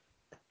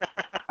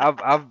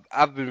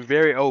I've been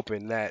very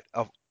open that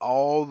of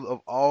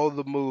all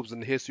the moves in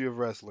the history of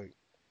wrestling,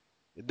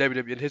 in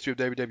the history of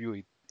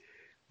WWE,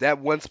 that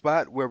one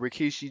spot where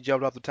Rikishi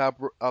jumped off the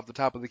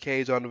top of the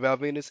cage on the Val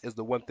Venus is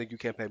the one thing you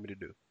can't pay me to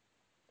do.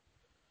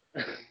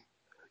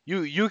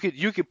 You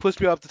could push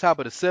me off the top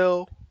of the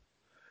cell.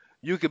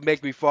 You could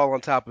make me fall on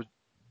top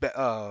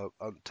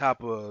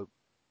of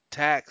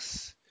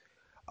tax,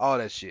 all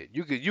that shit.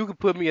 You could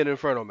put me in an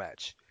inferno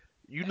match.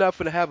 You're not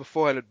finna have a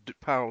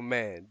 400-pound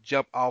man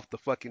jump off the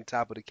fucking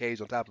top of the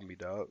cage on top of me,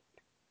 dog.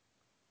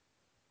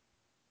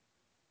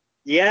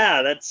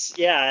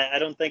 I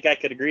don't think I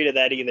could agree to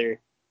that either.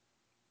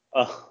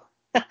 Oh,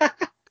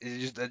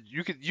 It's just that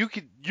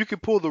you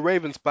could pull the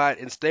Raven spot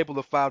and staple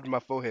the 5 to my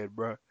forehead,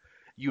 bro.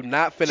 You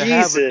not finna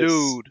have a Jesus.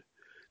 dude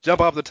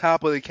jump off the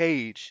top of the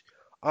cage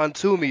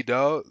onto me,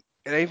 dog.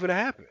 It ain't finna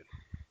happen.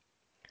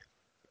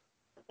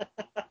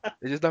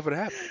 It's just not finna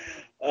happen,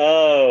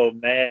 Oh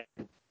man.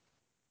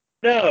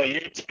 No,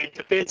 it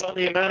depends on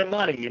the amount of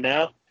money.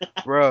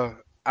 bro.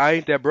 I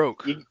ain't that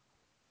broke. You,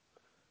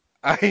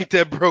 I ain't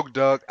that broke,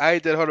 dog. I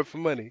ain't that hard for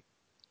money.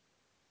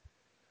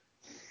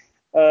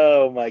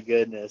 oh my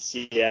goodness.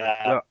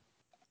 Yeah. Dog,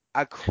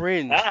 I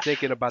cringe Ah,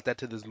 thinking about that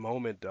to this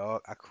moment,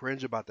 dog. I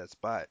cringe about that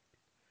spot.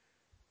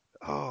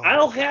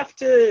 I'll Oh, have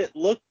to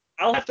look.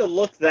 I'll have to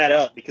look that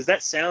up because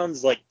that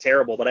sounds like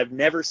terrible, but I've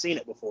never seen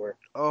it before.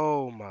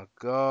 oh my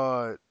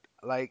God.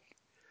 Like,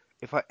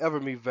 if I ever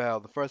meet Val,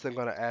 the first thing I'm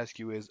gonna ask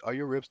you is, are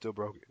your ribs still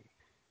broken?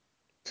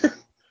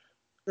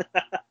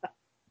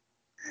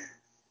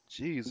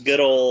 Jesus Good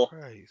old,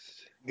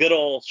 Christ. good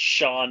old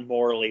Sean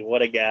Morley.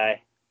 What a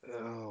guy.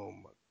 Oh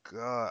my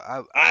God.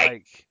 I I.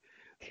 like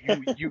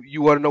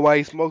you want to know why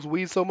he smokes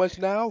weed so much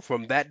now?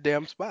 From that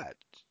damn spot.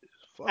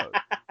 Fuck.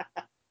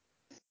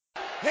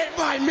 Hit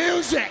my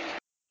music!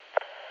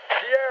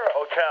 Sierra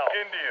Hotel,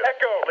 India,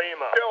 Echo,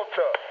 Lima,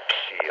 Delta,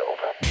 Shield.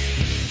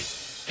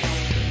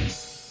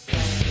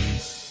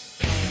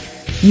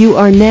 You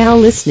are now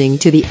listening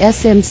to the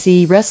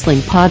SMC Wrestling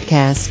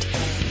Podcast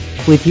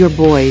with your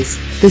boys,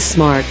 the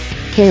Smart,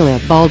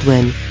 Caleb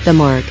Baldwin, the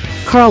Mark,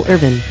 Carl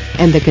Irvin,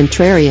 and the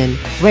Contrarian,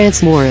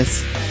 Rance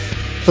Morris.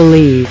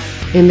 Believe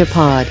in the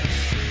pod.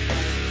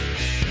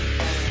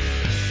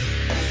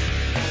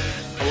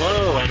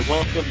 Hello and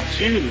welcome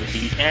to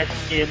the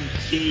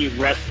SMC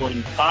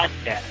Wrestling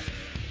Podcast.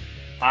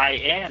 I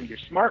am your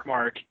smart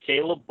mark,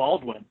 Caleb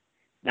Baldwin.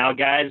 Now,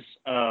 guys,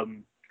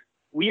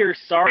 we are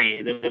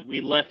sorry that we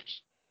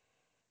left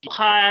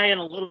high and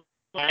a little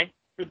high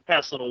for the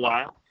past little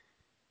while,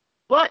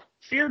 but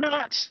fear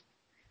not.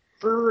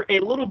 For a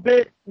little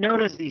bit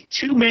known as the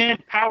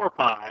two-man power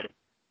pod,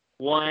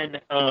 one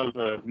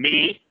of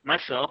me,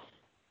 myself,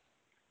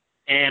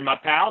 and my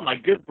pal, my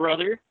good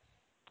brother,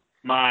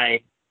 my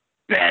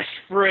best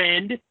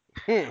friend,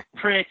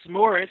 Rance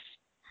Morris,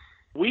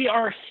 we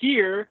are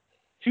here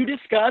to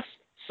discuss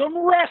some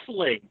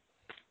wrestling.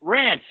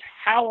 Rance,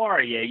 how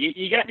are you?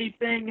 You got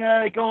anything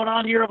going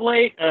on here of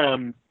late?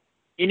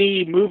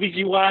 Any movies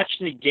you watched,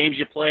 any games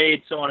you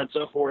played, so on and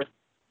so forth?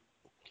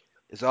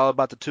 It's all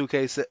about the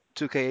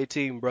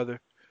 2K18, brother.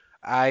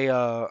 I'm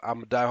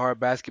a diehard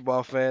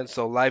basketball fan,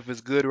 so life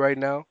is good right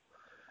now.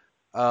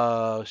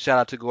 Shout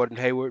out to Gordon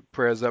Hayward.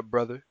 Prayers up,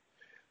 brother.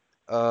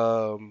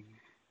 Um,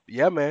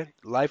 yeah, man,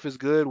 life is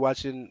good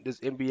watching this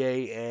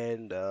NBA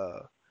and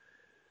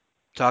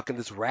talking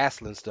this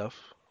wrestling stuff.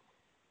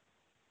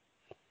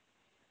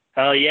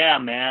 Hell yeah,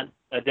 man.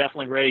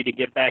 Definitely ready to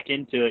get back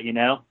into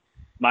it.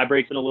 My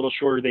break's been a little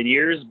shorter than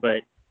yours,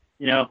 but,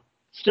 you know,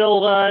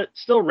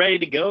 still ready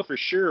to go for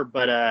sure.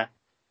 But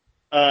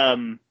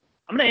I'm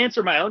going to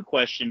answer my own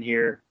question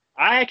here.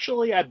 I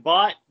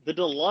bought the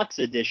deluxe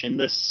edition,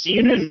 the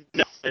Cena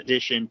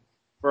edition,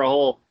 for a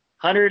whole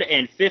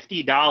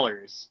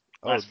 $150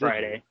 Oh, last did you?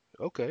 Friday.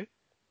 Okay.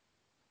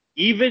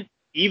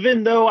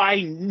 Even though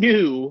I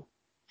knew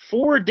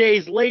 4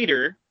 days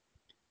later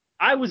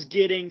I was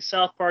getting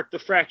South Park: The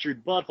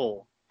Fractured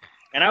Butthole,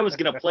 and I was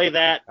going to play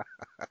that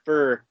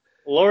for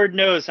Lord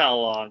knows how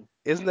long.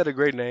 Isn't that a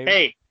great name?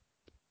 Hey,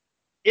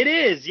 it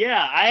is,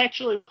 yeah. I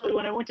actually,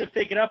 when I went to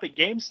pick it up at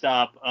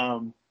GameStop,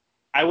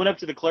 I went up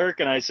to the clerk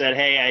and I said,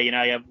 "Hey,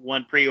 I have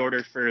one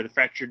pre-order for the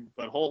Fractured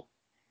Butthole,"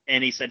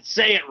 and he said,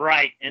 "Say it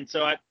right." And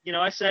so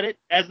I said it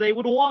as they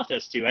would want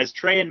us to, as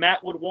Trey and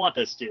Matt would want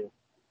us to.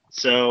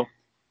 So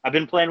I've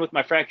been playing with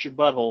my Fractured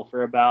Butthole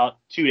for about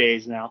 2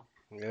 days now,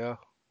 Yeah,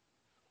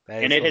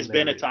 that and is it has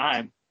been a hilarious.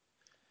 time.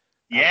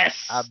 I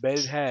Yes. bet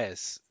it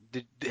has.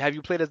 Have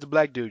you played as the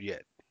black dude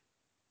yet?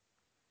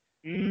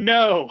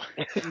 No.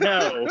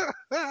 No.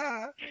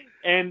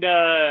 And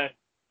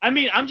I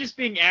mean, I'm just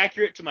being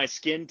accurate to my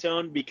skin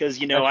tone because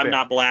That's I'm fair.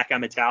 not black,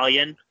 I'm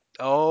Italian.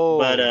 But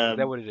Oh, is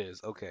that what it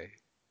is? Okay.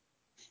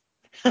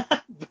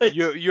 but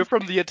You're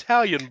from the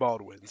Italian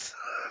Baldwins.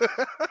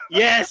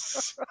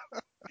 yes,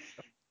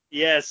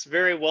 yes,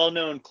 very well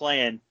known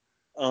clan.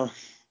 Uh,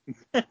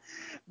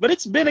 but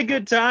it's been a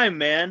good time,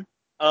 man.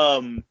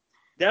 Um,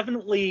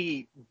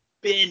 Definitely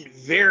been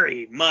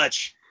very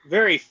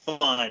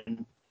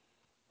fun.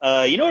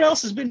 You know what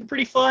else has been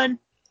pretty fun?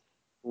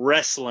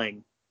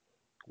 Wrestling.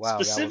 Wow, that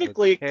was a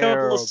Specifically, a couple of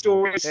terrible,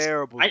 stories.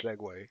 terrible I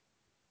segue.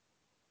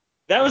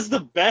 That was the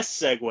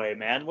best segue,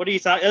 man. What are you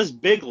talking? It was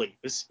bigly.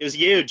 It was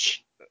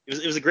huge.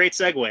 It was a great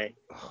segue.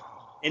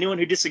 Anyone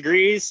who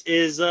disagrees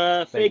is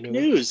Fake fake news.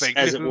 news, Fake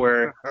as it news.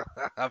 were.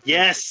 I feel you.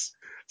 Yes,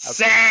 I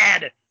feel you.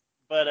 sad,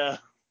 but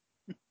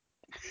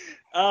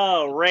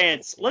oh,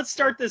 rants. Let's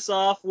start this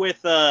off with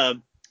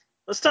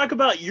let's talk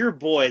about your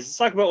boys. Let's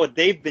talk about what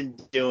they've been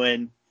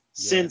doing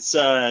since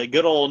Yes.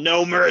 good old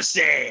No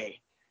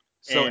Mercy,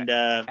 So and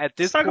at let's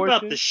this talk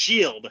about the portion,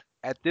 Shield.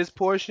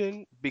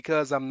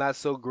 because I'm not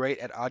so great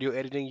at audio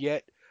editing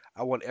yet,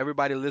 I want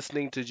everybody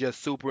listening to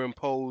just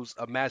superimpose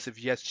a massive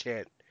yes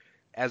chant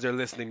as they're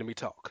listening to me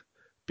talk.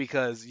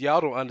 Because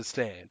y'all don't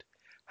understand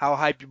how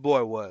hype your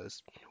boy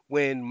was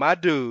when my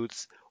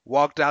dudes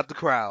walked out the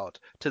crowd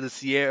to the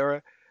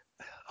Sierra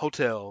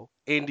Hotel,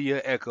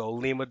 India Echo,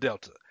 Lima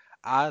Delta.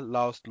 I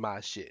lost my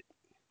shit.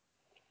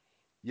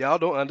 Y'all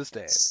don't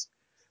understand.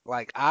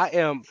 Like I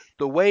am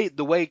the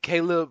way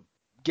Caleb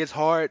gets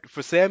hard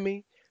for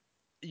Sammy,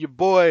 your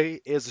boy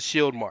is a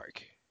shield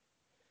mark.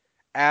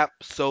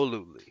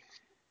 Absolutely.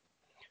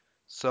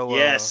 So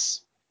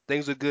Yes.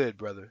 things are good,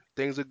 brother.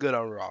 Things are good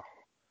on Raw.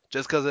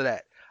 Just because of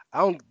that.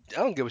 I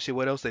don't give a shit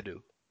what else they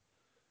do.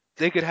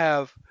 They could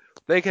have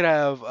they could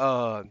have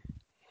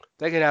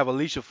they could have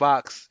Alicia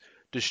Fox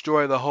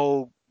destroy the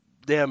whole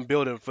damn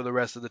building for the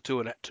rest of the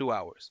 2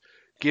 hours.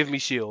 Give me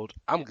Shield.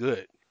 I'm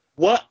good.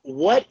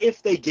 What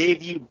if they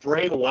gave you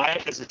Bray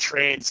Wyatt as a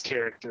trans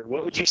character?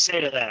 What would you say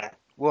to that?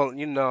 Well,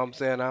 you know what I'm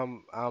saying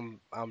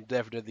I'm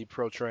definitely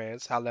pro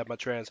trans. Holla at my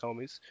trans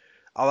homies.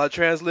 All our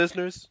trans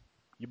listeners,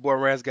 your boy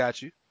Rans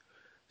got you.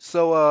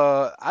 So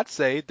I'd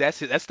say that's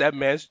that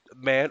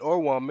man or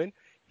woman,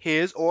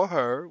 his or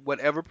her,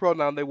 whatever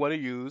pronoun they want to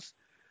use,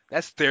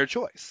 that's their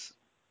choice,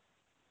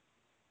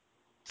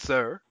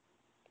 sir.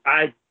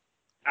 I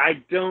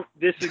I don't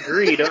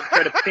disagree. Don't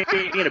try to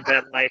paint me in a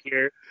bad light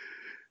here.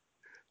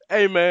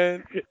 Hey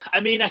man, I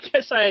mean, I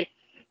guess I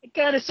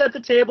kind of set the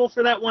table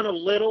for that one a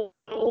little,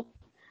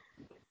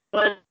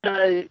 but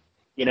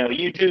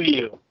you do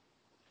you.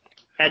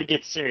 Had to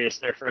get serious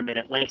there for a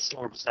minute, Lance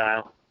Storm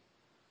style.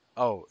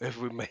 oh if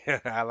we may,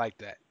 I like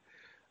that.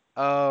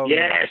 Um,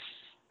 Yes.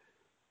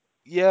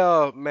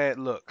 yeah,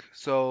 man. Look,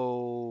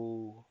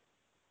 so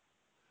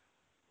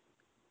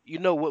you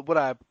know what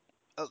I.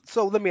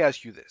 So let me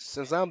ask you this: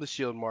 since I'm the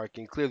Shield mark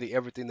and clearly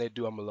everything they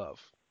do, I'm a love.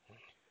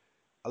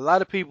 A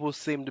lot of people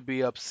seem to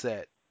be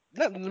upset.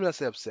 Not let me not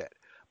say upset,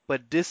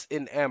 but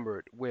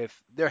disenamored with.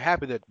 They're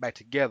happy they're back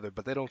together,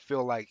 but they don't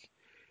feel like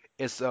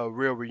it's a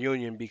real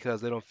reunion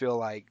because they don't feel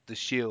like the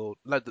Shield,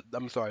 like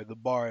I'm sorry, the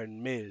Bar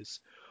and Miz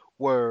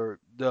were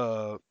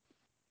the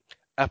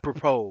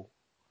apropos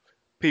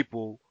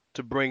people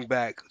to bring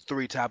back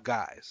three top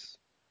guys.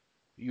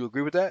 You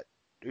agree with that,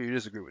 or you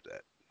disagree with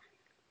that?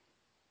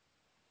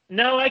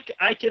 No,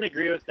 I can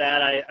agree with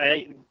that.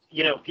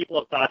 People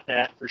have thought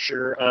that for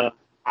sure.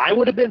 I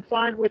would have been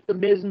fine with the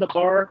Miz and the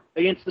Bar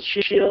against the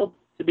Shield,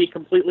 to be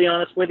completely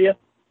honest with you.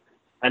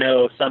 I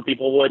know some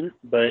people wouldn't,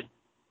 but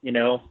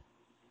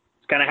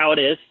it's kind of how it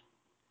is.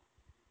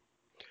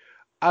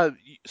 I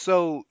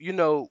so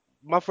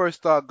my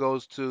first thought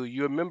goes to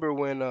you remember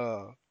when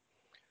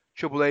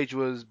Triple H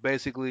was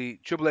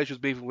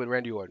beefing with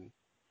Randy Orton,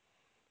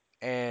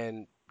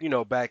 and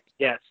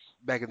Yes.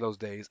 back in those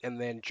days, and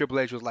then Triple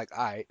H was like,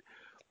 all right,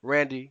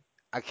 Randy,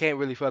 I can't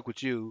really fuck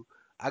with you.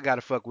 I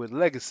gotta fuck with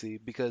Legacy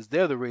because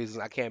they're the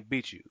reason I can't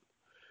beat you.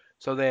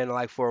 So then,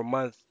 like for a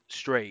month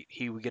straight,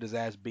 he would get his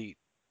ass beat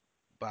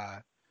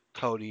by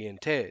Cody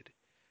and Ted.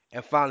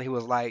 And finally, he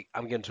was like,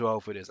 I'm getting too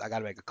old for this. I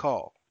gotta make a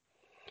call.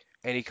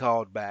 And he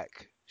called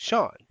back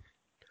Shawn.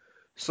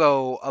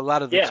 So a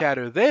lot of the Yeah.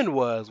 chatter then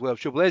was, well, if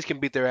Triple H can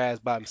beat their ass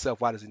by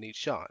himself, why does he need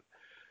Shawn?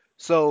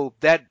 So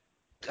that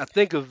I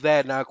think of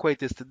that and I equate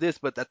this to this,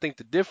 but I think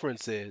the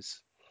difference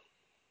is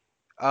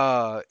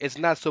it's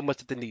not so much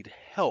that they need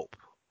help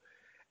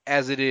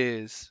as it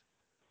is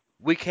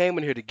we came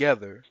in here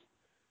together.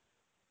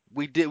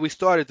 We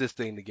started this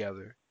thing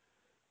together.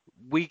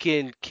 We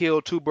can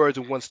kill two birds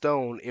with one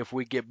stone if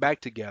we get back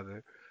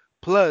together.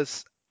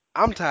 Plus,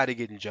 I'm tired of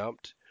getting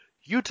jumped.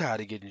 You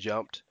tired of getting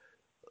jumped.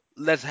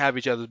 Let's have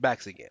each other's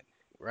backs again,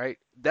 right?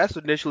 That's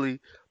initially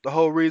the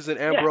whole reason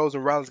Yeah. Ambrose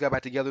and Rollins got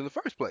back together in the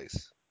first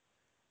place.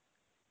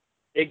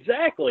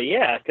 Exactly.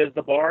 Yeah, because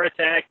the Bar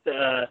attacked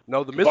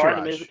No, the the Bar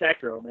and the Miz Miztourage.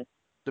 attacked Roman.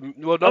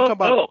 Well, no, I'm Oh, talking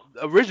about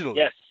oh, originally.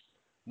 yes.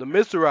 The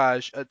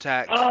Miztourage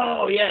attacked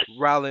Oh, yes.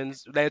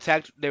 Rollins.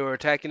 They were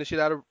attacking the shit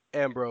out of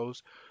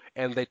Ambrose,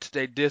 and they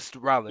dissed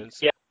Rollins.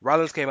 Yeah.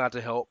 Rollins came out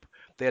to help.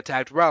 They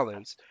attacked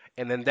Rollins,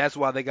 and then that's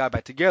why they got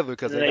back together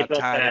because And then they they got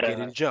built tired of that.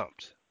 getting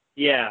jumped.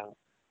 Yeah.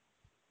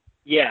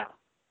 Yeah.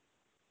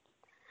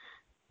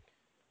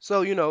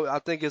 So I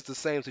think it's the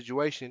same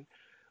situation.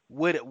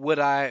 Would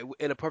I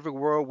in a perfect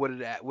world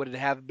would it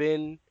have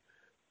been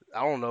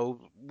I don't know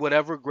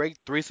whatever great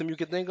threesome you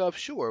can think of?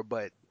 Sure,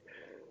 but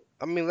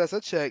I mean let's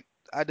check.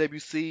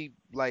 IWC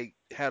like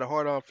had a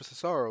hard on for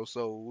Cesaro,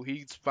 so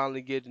he's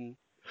finally getting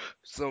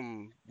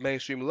some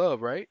mainstream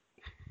love, right?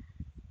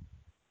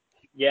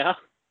 Yeah.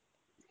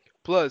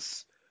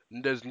 Plus,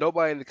 there's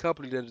nobody in the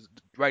company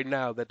right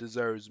now that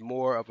deserves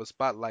more of a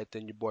spotlight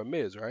than your boy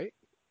Miz, right?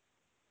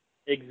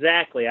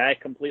 Exactly. I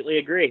completely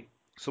agree.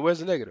 So where's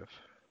the negative?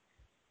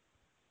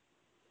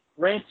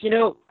 Rance,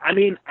 I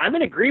mean, I'm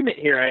in agreement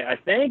here. I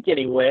think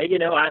anyway.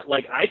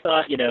 I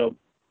thought,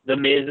 the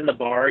Miz and the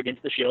Bar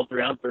against the Shield for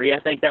round three. I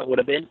think that would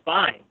have been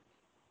fine.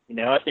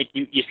 I think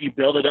if you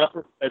build it up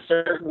a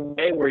certain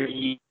way where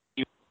you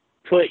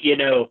put,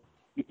 you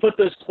put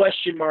those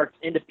question marks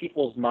into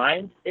people's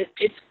minds,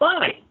 it's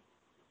fine.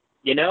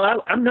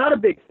 I'm not a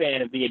big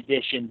fan of the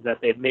additions that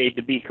they've made.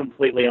 To be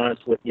completely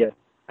honest with you,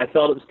 I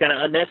felt it was kind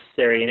of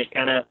unnecessary, and it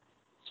kind of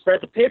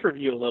spread the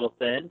pay-per-view a little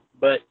thin.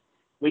 But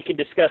we can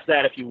discuss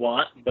that if you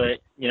want. But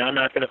I'm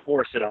not going to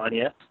force it on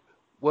you.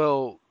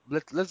 Well,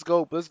 let's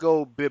go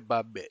bit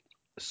by bit.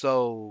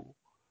 So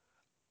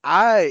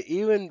I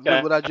even with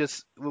Okay.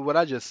 what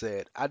I just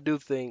said, I do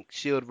think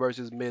Shield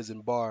versus Miz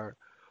and Bar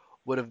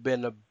would have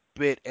been a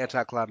bit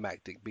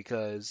anticlimactic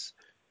because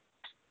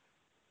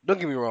don't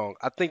get me wrong,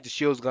 I think the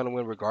Shield's gonna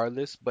win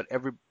regardless, but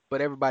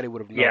everybody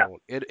would have Yeah. known.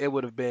 It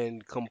would have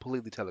been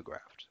completely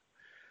telegraphed.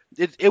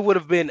 It would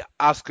have been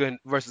Oscar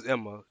versus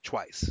Emma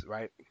twice,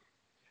 right?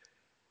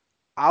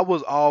 I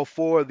was all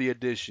for the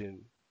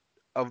addition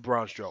of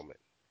Braun Strowman.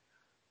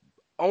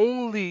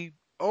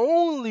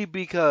 Only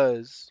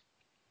because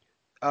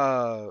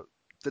uh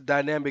the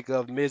dynamic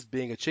of Miz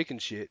being a chicken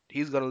shit,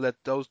 he's gonna let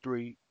those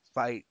three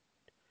fight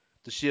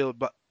the Shield,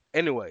 but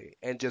anyway,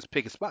 and just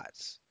pick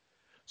spots.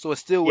 So it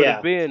still would have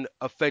Yeah. been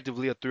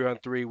effectively a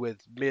 3-on-3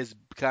 with Miz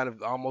kind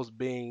of almost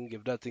being,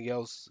 if nothing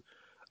else,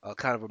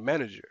 kind of a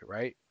manager,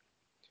 right?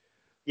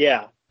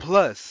 Yeah.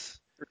 Plus,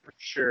 For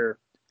sure.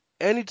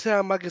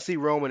 anytime I can see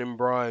Roman and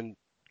Braun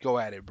go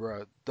at it,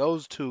 bro,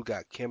 those two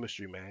got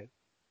chemistry, man.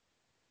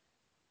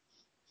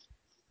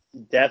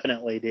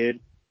 Definitely, dude.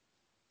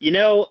 You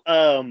know,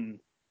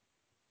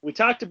 we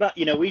talked about,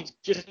 we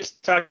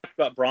just talked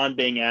about Braun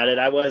being added.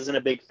 I wasn't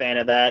a big fan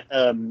of that.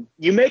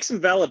 You make some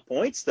valid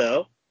points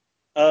though.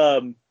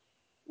 Um,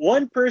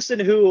 One person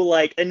who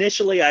like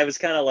initially I was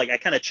kind of like I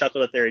kind of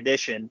chuckled at their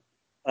addition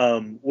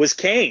was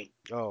Kane.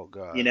 Oh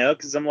God.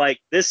 Because I'm like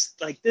this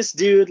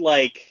dude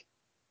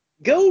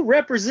go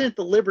represent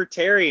the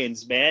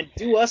libertarians, man.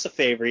 Do us a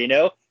favor.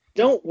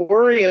 Don't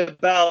worry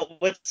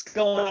about what's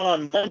going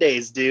on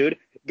Mondays, dude.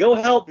 Go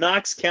help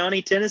Knox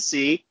County,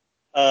 Tennessee.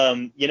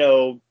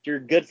 You're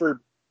good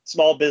for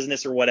small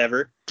business or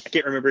whatever. I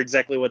can't remember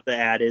exactly what the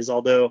ad is,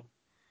 although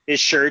his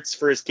shirts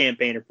for his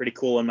campaign are pretty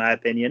cool in my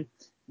opinion.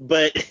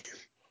 But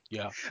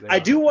Yeah, they I are.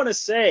 do want to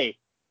say,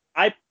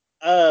 I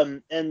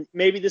and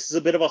maybe this is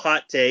a bit of a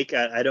hot take.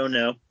 I don't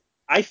know.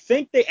 I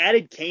think they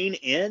added Kane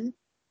in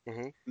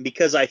Hmm.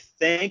 because I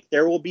think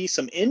there will be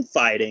some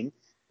infighting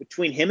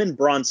between him and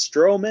Braun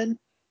Strowman,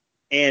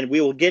 and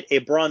we will get a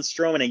Braun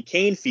Strowman and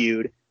Kane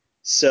feud.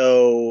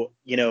 So,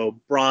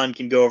 Braun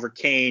can go over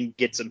Kane,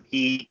 get some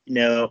heat,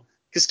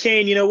 because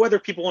Kane, whether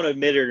people want to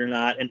admit it or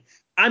not, and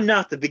I'm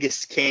not the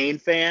biggest Kane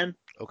fan.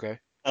 Okay.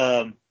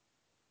 Um,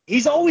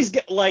 he's always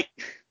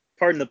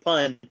pardon the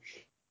pun,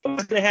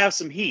 always going to have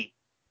some heat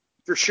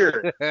for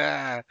sure.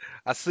 I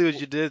see what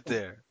you did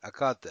there. I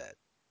caught that.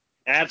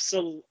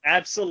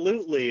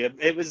 Absolutely.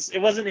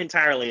 It wasn't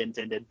entirely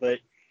intended, but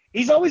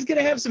he's always going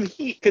to have some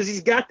heat because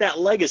he's got that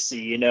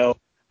legacy.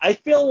 I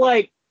feel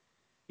like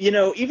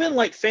even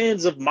like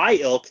fans of my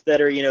ilk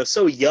that are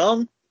so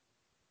young.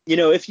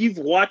 If you've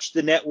watched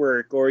the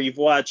network or you've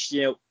watched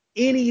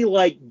any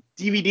like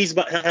DVDs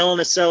about Hell in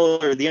a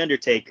Cell or The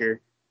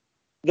Undertaker,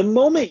 the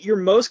moment you're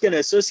most going to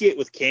associate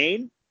with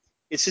Kane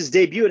is his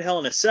debut at Hell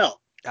in a Cell,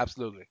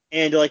 Absolutely.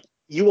 and like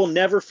you will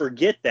never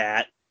forget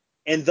that,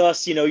 and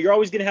thus you're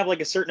always going to have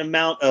like a certain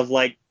amount of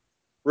like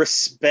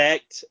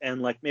respect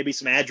and like maybe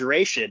some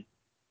adoration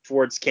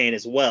towards Kane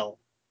as well.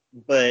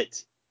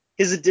 But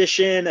his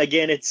addition,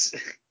 again, it's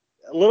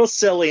a little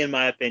silly in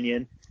my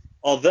opinion.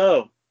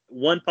 Although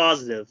one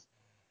positive,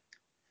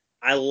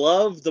 I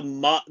love the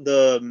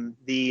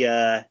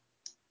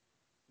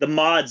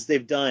mods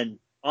they've done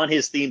on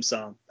his theme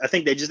song. I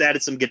think they just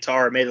added some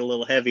guitar, made it a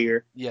little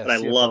heavier, Yeah, but I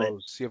love it.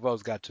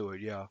 CFOs got to it.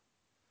 Yeah.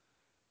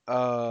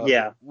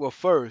 Yeah. Well,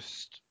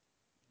 first,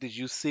 did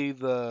you see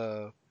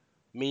the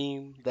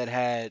meme that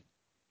had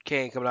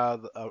Kane coming out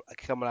of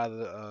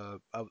the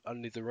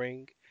underneath the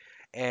ring,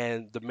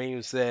 and the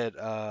meme said,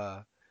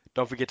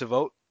 "Don't forget to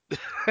vote."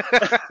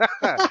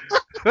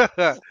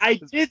 I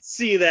did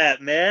see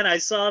that, man. I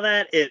saw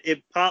that.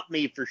 It popped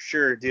me for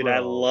sure, dude. I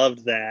Bro,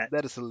 loved that.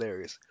 that is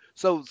hilarious.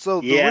 So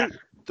Yeah.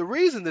 the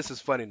reason this is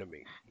funny to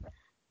me,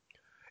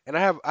 and I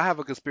have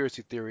a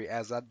conspiracy theory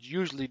as I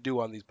usually do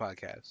on these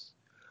podcasts,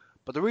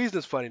 but the reason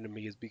it's funny to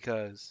me is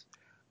because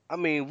I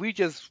mean we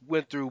just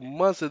went through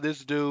months of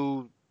this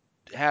dude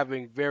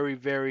having very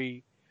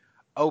very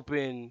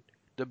open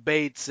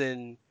debates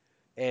and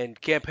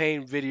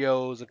campaign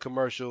videos and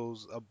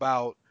commercials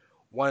about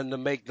wanting to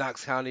make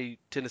Knox County,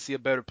 Tennessee a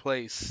better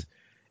place,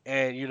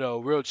 and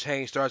real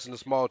change starts in the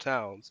small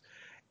towns,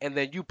 and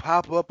then you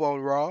pop up on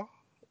Raw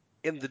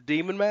in the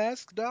demon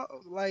mask, dog.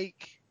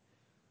 Like,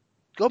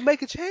 go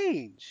make a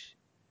change.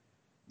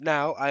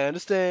 Now I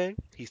understand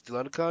he's still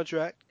under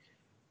contract.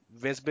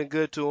 Vince been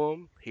good to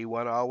him. He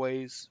want to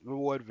always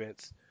reward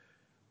Vince.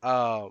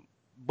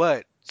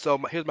 But so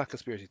here's my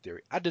conspiracy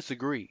theory. I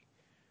disagree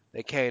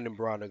that Kane and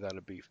Braun are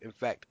gonna beef. In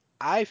fact,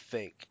 I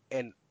think,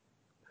 and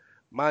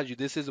mind you,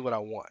 this isn't what I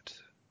want,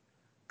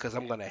 because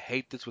I'm gonna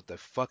hate this with a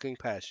fucking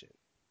passion.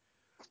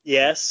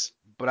 Yes.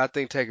 But I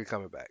think Taker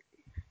coming back.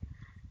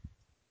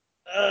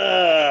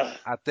 Uh,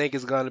 I think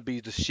it's gonna be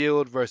the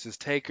Shield versus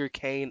Taker,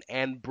 Kane,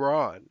 and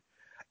Braun.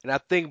 And I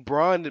think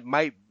Braun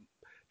might.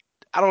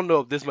 I don't know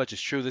if this much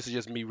is true. This is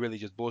just me really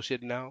just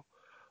bullshitting now.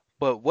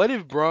 But what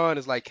if Braun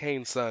is like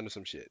Kane's son or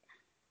some shit?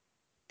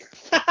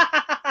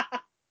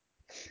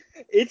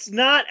 it's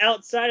not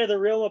outside of the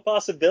realm of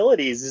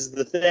possibilities, is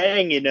the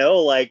thing,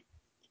 Like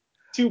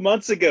 2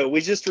 months ago,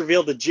 we just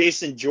revealed that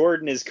Jason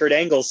Jordan is Kurt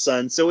Angle's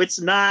son, so it's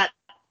not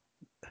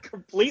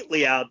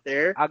completely out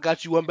there. I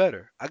got you one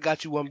better. I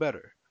got you one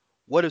better.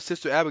 What if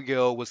Sister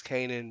Abigail was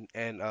Kane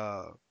and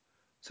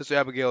Sister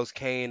Abigail's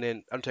Kane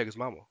and Undertaker's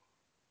mama?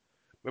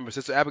 Remember,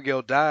 Sister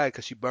Abigail died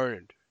because she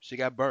burned. She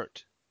got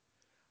burnt.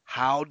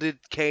 How did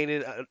Kane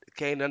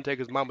and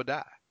Undertaker's mama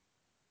die?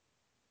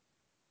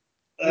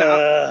 Now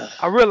Uh,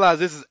 I realize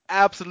this is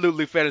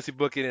absolutely fantasy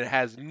booking and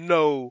has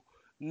no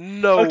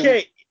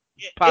okay,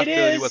 it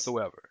possibility is.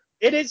 whatsoever.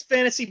 It is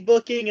fantasy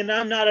booking, and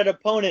I'm not an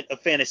opponent of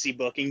fantasy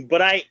booking,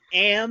 but I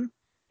am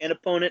an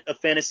opponent of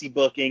fantasy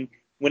booking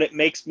when it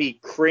makes me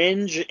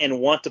cringe and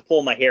want to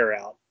pull my hair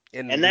out.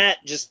 And And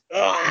that just, but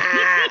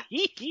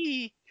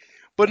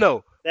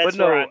no, that's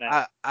where I'm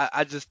at.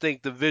 I just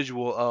think the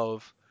visual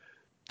of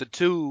the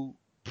two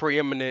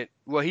preeminent.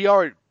 Well, he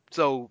already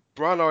so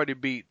Braun already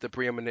beat the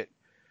preeminent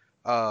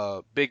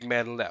big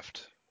man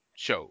left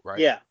show, right?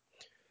 Yeah.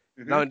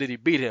 Not hmm only did he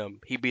beat him,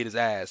 he beat his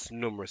ass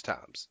numerous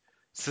times.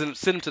 Sent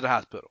him to the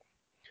hospital.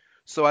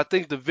 So I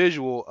think the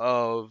visual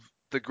of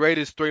the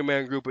greatest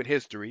three-man group in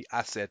history,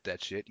 I said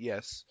that shit,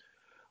 yes,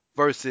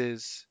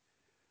 versus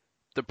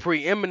the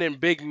preeminent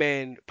big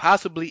man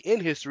possibly in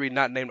history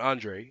not named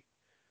Andre,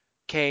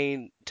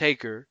 Kane,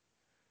 Taker,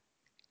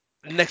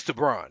 next to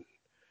Braun.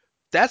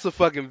 That's a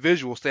fucking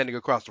visual standing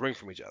across the ring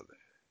from each other.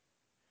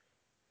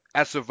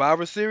 At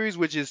Survivor Series,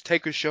 which is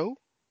Taker's show,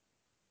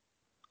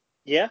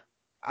 Yeah.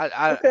 I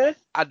I, Okay.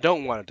 I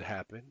don't want it to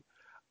happen.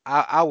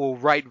 I will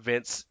write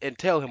Vince and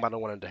tell him I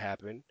don't want it to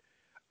happen.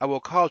 I will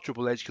call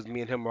Triple H because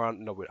me and him are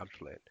on. No, wait, I'm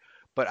playing.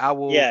 But I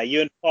will. Yeah,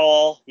 you and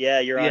Paul, yeah,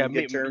 you're Yeah, on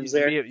good terms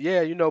there.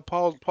 yeah.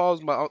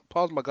 Paul's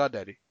my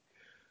goddaddy.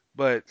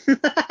 But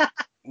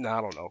no,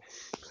 I don't know.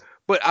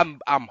 But I'm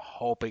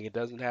hoping it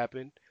doesn't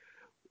happen.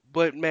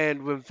 But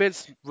man, when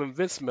Vince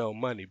smell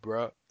money,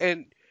 bro,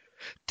 and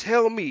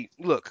tell me,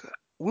 look,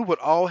 we would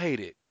all hate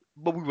it,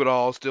 but we would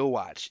all still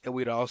watch and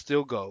we'd all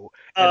still go.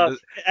 And Uh, the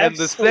and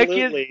the second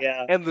absolutely,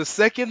 yeah. and the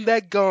second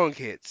that gong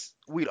hits,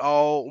 we'd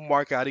all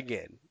mark out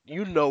again.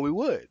 You know we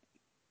would.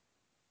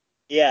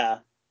 Yeah.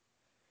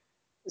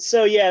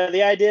 So yeah,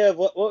 the idea of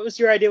what was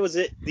your idea? Was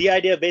it the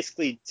idea of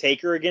basically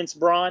Taker against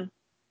Braun?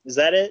 Is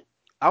that it?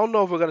 I don't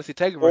know if we're gonna see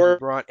Taker versus Or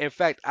Braun. In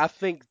fact, I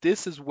think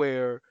this is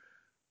where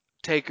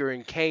Taker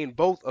and Kane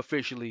both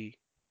officially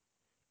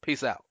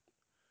peace out.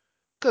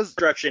 Cause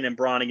destruction and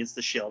Braun against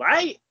the Shield?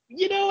 I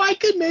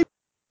could maybe,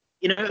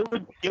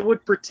 it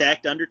would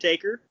protect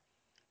Undertaker,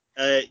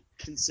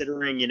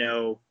 considering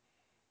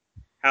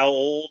how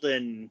old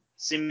and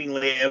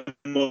seemingly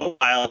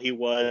immobile he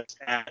was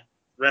at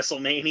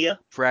WrestleMania.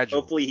 fragile,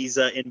 Hopefully he's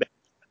in.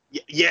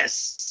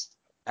 Yes,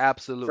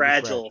 absolutely fragile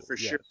fragile. for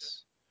sure.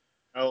 Yes,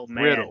 Oh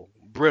man,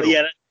 but brittle,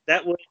 yeah,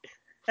 that would.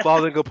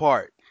 falling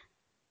apart,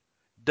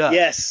 dust,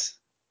 Yes,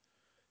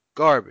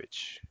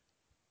 garbage.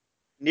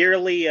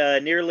 nearly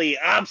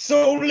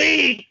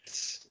obsolete.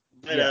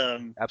 But Yeah,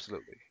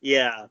 absolutely.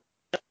 yeah,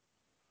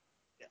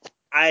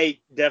 I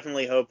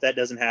definitely hope that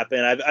doesn't happen.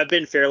 I've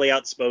been fairly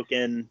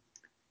outspoken.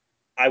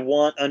 I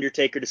want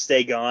Undertaker to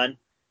stay gone,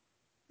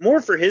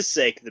 more for his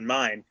sake than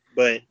mine.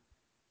 But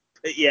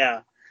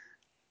yeah,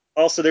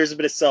 also there's a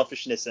bit of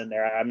selfishness in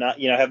there. I'm not,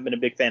 I haven't been a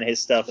big fan of his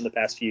stuff in the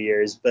past few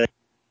years, but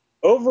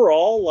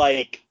overall,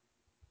 like,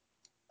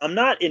 I'm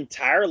not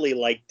entirely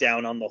like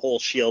down on the whole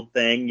Shield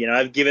thing.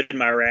 I've given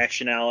my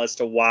rationale as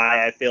to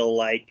why I feel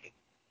like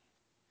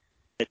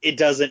it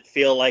doesn't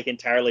feel like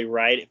entirely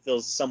right. It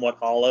feels somewhat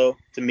hollow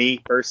to me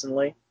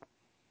personally.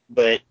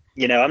 But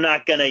I'm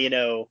not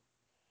gonna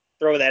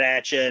throw that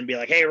at you and be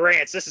like, "Hey,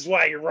 Rance, this is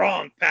why you're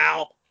wrong,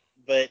 pal."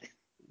 But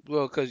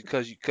Well, cause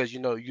you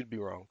know you'd be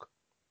wrong.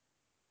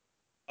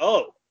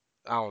 oh,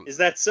 I don't. is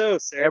that so,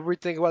 sir?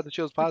 Everything about the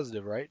show is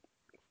positive, right?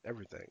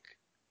 Everything.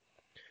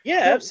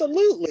 Yeah, Can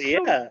absolutely.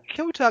 can Yeah.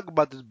 can we talk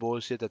about this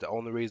bullshit that the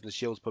only reason the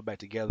show was put back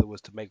together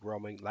was to make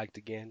Roman liked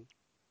again?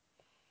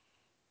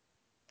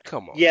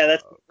 Come on, Yeah,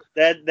 that's dog.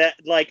 that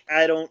like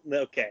I don't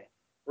okay.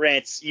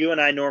 Rance, you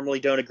and I normally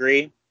don't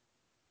agree.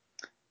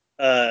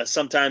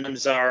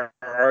 Sometimes our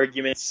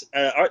arguments,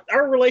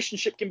 our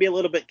relationship can be a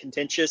little bit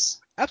contentious,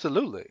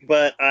 Absolutely.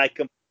 but I,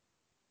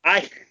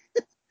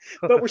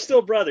 but we're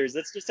still brothers.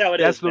 That's just how it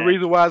That's is, the man.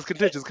 reason why it's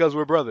contentious, because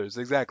we're brothers.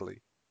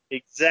 Exactly.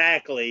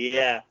 Exactly,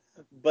 yeah.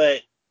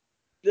 But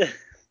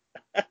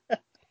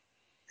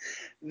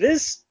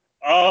This,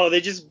 oh, they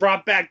just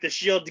brought back the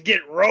Shield to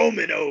get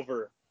Roman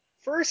over.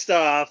 First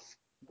off,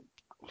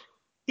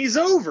 he's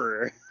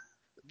over.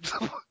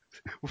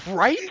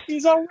 Right?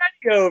 He's already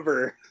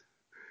over.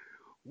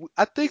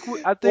 I think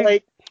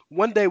Like,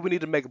 one day we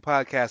need to make a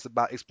podcast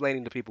about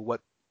explaining to people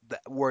what the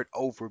word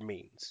over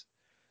means.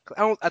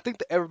 'Cause I think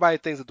that everybody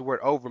thinks that the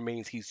word over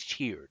means he's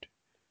cheered.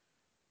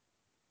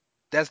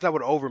 That's not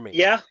what over means.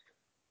 yeah,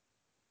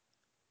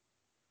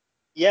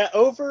 yeah,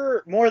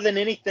 over more than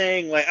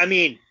anything. Like, I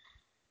mean,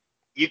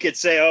 you could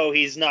say, oh,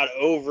 he's not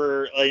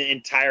over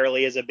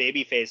entirely as a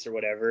babyface or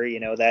whatever. He's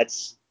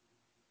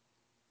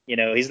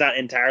not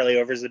entirely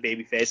over as a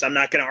babyface. I'm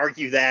not going to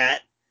argue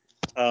that.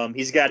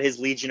 He's got his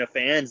legion of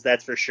fans,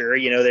 that's for sure.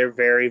 They're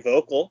very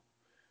vocal.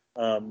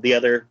 The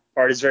other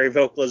part is very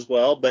vocal as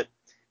well. But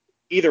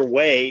either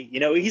way,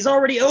 he's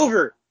already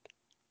over.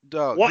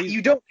 Dog, What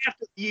you don't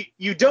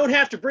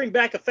have to bring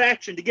back a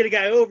faction to get a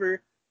guy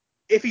over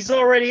if he's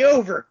already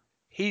over.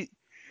 he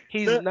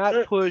he's The not the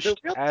the pushed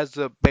real as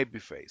a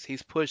babyface.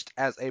 He's pushed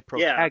as a yeah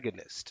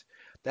protagonist.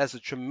 That's a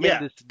yeah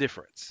tremendous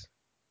difference.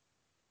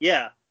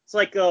 yeah. It's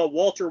like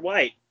Walter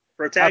White,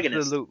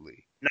 protagonist,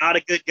 Absolutely. not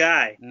a good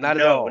guy. Not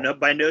at No, all. no,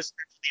 by no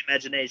stretch of the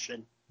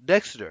imagination.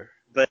 Dexter.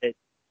 But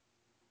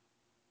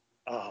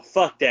oh,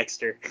 fuck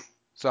Dexter.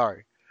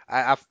 Sorry.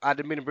 I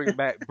didn't mean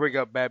to bring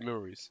up bad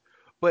memories.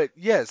 But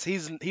yes,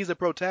 he's a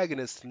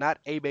protagonist, not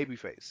a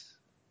babyface.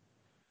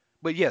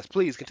 But yes,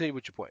 please continue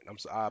with your point.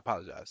 I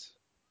apologize.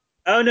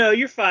 Oh no,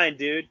 you're fine,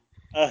 dude.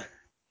 Uh,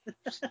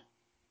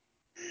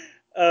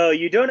 oh,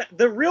 you don't.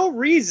 The real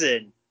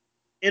reason,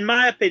 in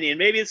my opinion,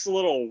 maybe it's a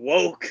little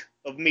woke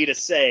of me to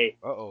say,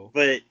 Uh-oh.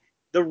 but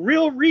the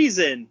real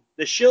reason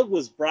the Shield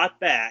was brought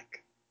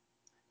back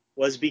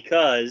was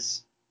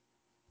because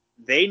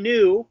they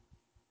knew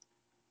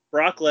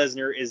Brock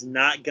Lesnar is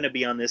not going to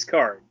be on this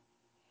card.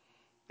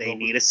 They Well,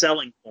 need a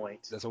selling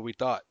point. that's what we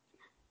thought.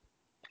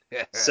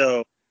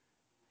 So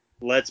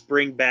let's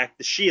bring back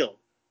the Shield.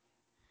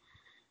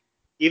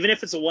 Even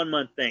if it's a 1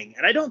 month thing.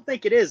 And I don't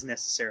think it is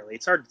necessarily.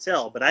 It's hard to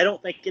tell, but I don't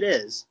think it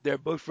is. They're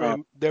booked for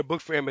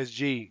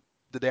MSG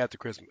the day after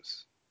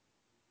Christmas.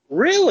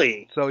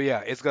 Really? So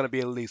yeah, it's gonna be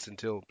at least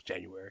until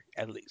January,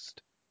 at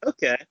least.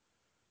 Okay.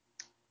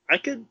 I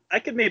could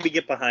maybe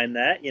get behind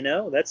that,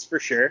 that's for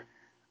sure.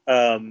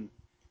 Um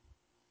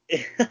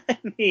I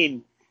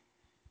mean,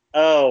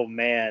 oh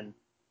man.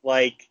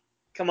 Like,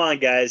 come on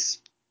guys.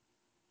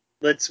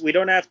 We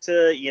don't have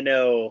to,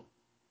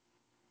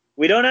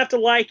 we don't have to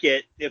like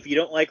it. If you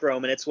don't like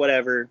Roman, it's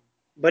whatever.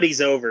 But he's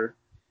over.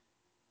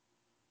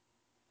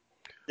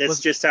 That's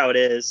What's just how it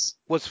is.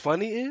 What's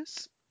funny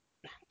is,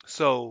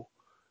 so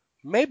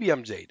maybe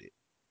I'm jaded.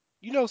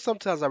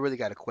 Sometimes I really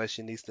gotta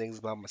question these things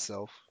about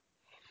myself,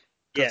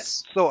 because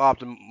Yes. so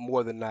often,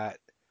 more than not,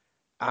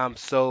 I'm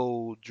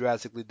so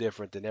drastically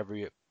different than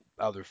every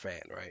other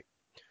fan, right?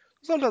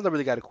 Sometimes I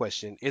really gotta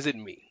question, is it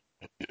me?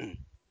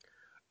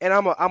 And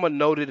I'm a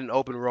noted and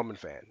open Roman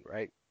fan,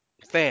 right?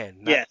 Fan,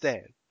 not Yes.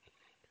 stan.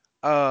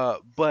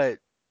 But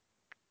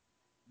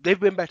they've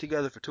been back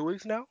together for 2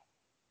 weeks now.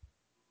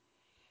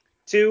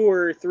 2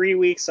 or 3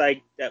 weeks.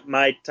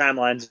 My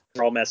timelines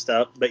are all messed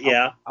up, but I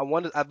yeah. I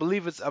wonder. I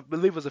believe it's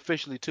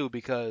officially two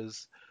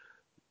because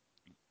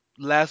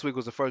last week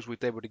was the first week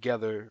they were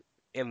together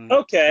in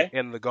Okay.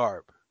 in the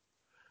garb.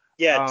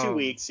 Yeah, two Um,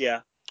 weeks.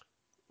 Yeah.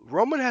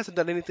 Roman hasn't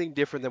done anything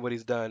different than what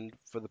he's done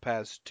for the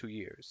past 2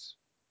 years.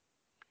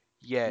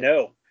 Yet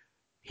No.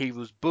 he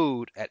was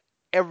booed at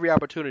every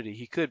opportunity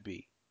he could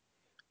be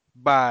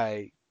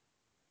by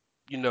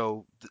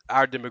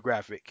our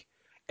demographic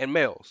and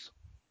males.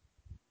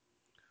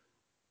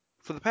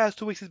 For the past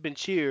 2 weeks, he's been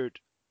cheered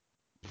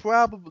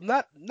probably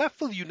not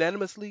fully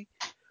unanimously,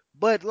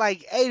 but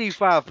like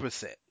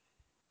 85%.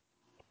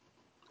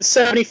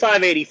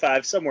 75,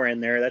 85, somewhere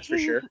in there. That's for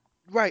He's sure.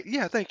 right.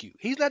 Yeah, thank you.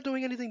 He's not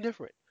doing anything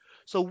different.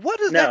 So what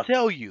does that No.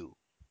 tell you?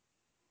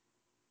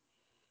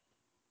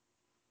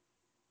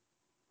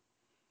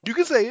 You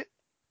can say it.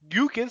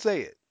 You can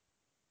say it.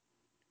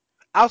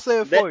 I'll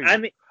say it That for I you.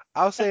 mean.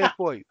 I'll say it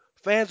for you.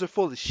 Fans are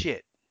full of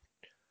shit.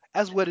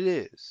 That's what it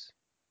is.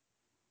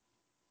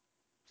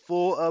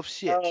 Full of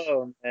shit.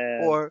 Oh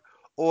man. Or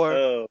or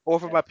Oh or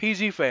for man. my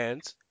PG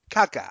fans,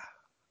 caca.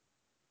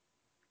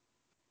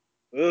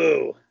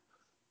 Ooh.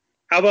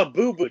 How about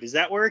Boo Boo? Does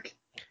that work?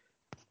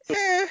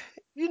 Eh,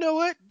 you know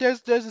what? There's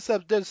a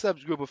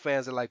subgroup of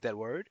fans that like that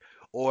word.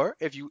 Or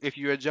if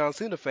you're a John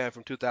Cena fan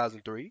from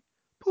 2003,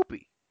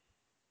 poopy.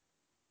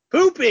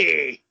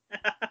 Poopy.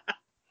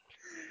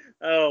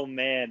 Oh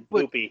man,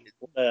 But poopy.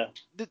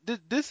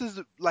 this is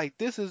like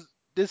this.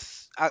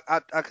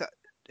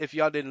 If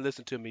y'all didn't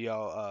listen to me,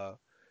 y'all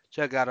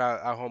check out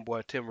our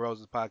homeboy Tim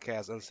Rose's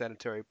podcast,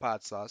 Unsanitary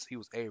Pot Sauce. He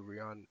was Avery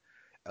on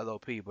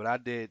LOP, but I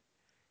did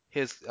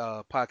his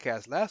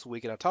podcast last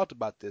week, and I talked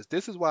about this.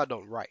 This is why I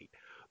don't write,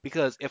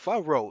 because if I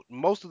wrote,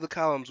 most of the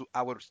columns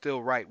I would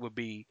still write would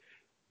be,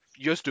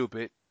 "You're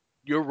stupid,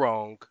 you're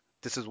wrong,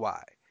 this is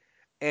why,"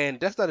 and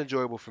that's not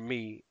enjoyable for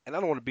me, and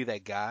I don't want to be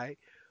that guy.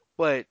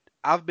 But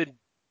I've been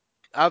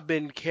I've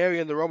been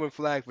carrying the Roman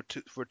flag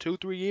for 2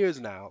 3 years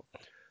now,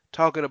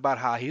 talking about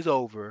how he's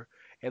over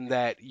and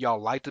that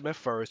y'all liked him at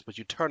first, but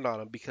you turned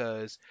on him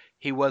because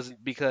he was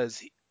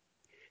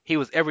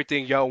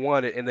everything y'all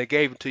wanted, and they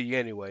gave him to you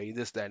anyway.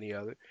 This, that, and the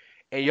other,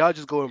 and y'all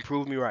just go and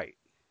prove me right.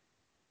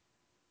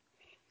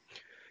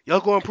 Y'all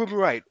go and prove me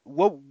right.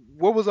 What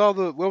was all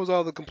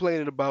the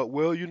complaining about?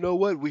 Well, you know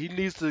what? Well, he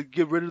needs to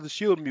get rid of the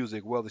Shield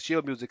music. Well, the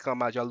Shield music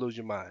come out, y'all lose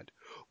your mind.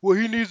 Well,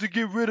 he needs to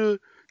get rid of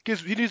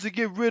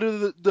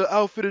the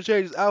outfit and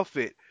change his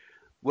outfit.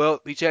 Well,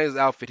 he changed his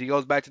outfit. He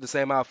goes back to the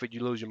same outfit.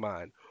 You lose your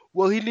mind.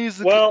 Well, he needs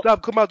to Well,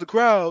 stop, come out the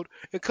crowd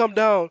and come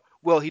down.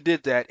 Well, he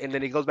did that, and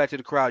then he goes back to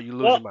the crowd. You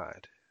lose well, your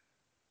mind.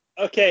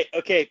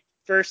 okay.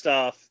 First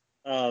off,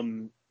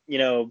 to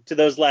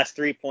those last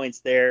 3 points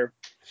there,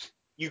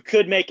 you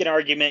could make an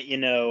argument,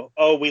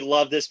 oh, we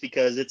love this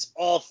because it's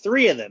all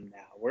three of them now.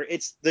 Where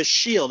it's the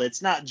Shield.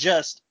 It's not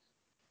just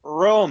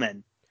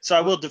Roman. So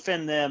I But will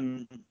defend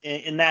them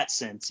in that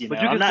sense.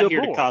 but you I'm can not still here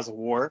to boo him. cause a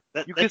war.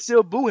 You can That's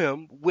still boo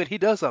him when he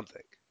does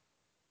something,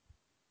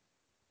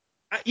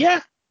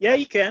 yeah,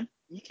 you can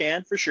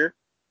for sure.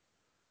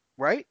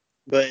 right?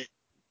 But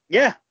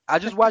yeah, I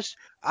just watched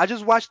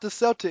the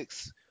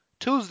Celtics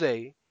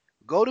Tuesday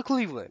go to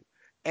Cleveland,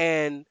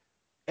 and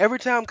every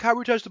time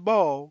Kyrie touched the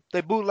ball,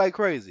 they booed like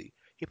crazy.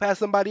 He passed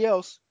somebody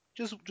else,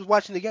 just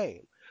watching the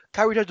game.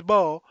 Kyrie touched the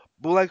ball,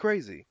 boo like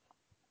crazy.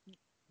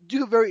 You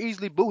could very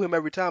easily boo him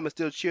every time and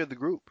still cheer the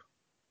group.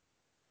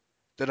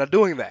 They're not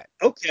doing that.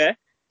 okay,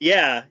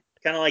 yeah,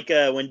 kind of like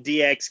when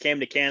DX came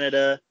to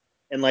Canada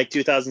in like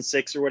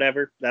 2006 or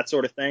whatever, that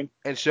sort of thing.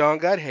 And Sean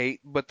got hate,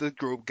 but the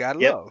group got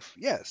Yep, love.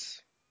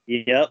 Yes.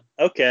 yep.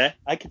 Okay,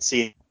 I can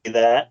see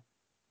that.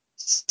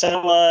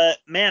 So,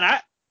 man,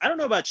 I don't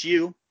know about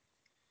you.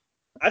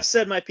 I've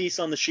said my piece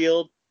on the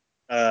Shield.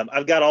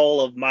 I've got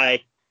all of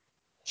my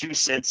 2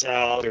 cents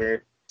out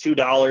or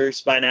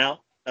 $2 by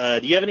now.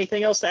 Do you have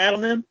anything else to add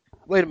on them?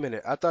 Wait a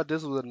minute. I thought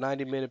this was a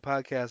 90-minute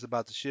podcast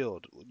about the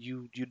Shield.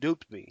 You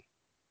duped me.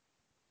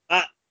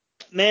 Uh,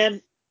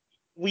 man,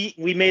 we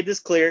made this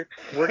clear.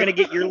 We're gonna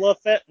get your love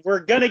fest. We're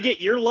gonna get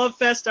your love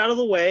fest out of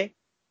the way,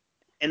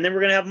 and then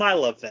we're gonna have my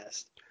love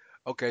fest.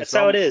 Okay, That's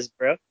how it is,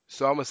 bro.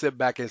 so I'm gonna sit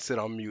back and sit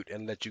on mute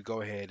and let you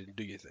go ahead and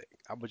do your thing.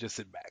 I'm gonna just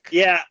sit back.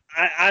 Yeah,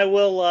 I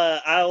will.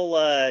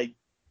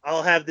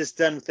 I'll have this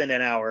done within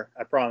an hour.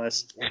 I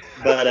promise.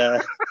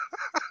 But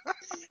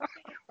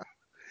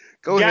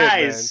Go ahead,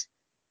 man. guys,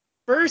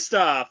 first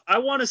off, I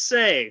want to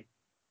say,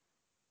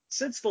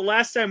 since the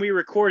last time we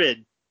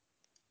recorded,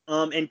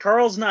 and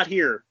Carl's not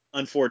here,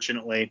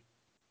 unfortunately,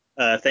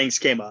 things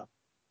came up.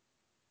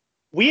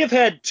 We have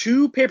had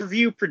 2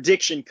 pay-per-view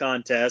prediction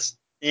contests,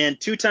 and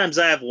 2 times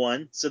I have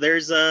won. So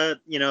there's a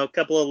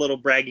couple of little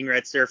bragging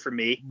rights there for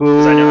me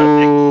because I know how to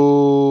pick.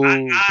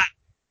 Boo.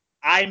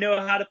 I know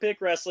how to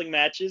pick wrestling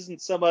matches,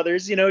 and some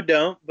others,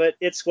 don't. But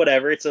it's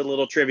whatever. It's a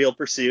little trivial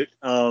pursuit.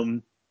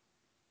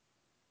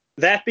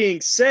 That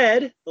being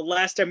said, the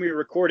last time we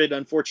recorded,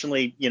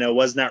 unfortunately,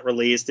 was not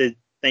released.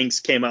 Things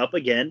came up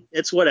again.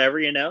 It's whatever.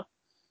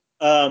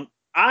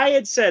 I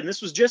had said, and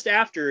this was just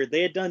after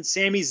they had done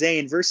Sami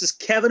Zayn versus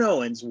Kevin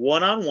Owens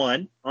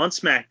one-on-one on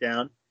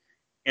SmackDown,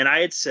 and I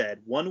had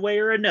said, one way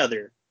or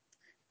another,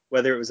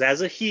 whether it was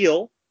as a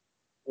heel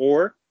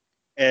or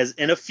as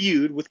in a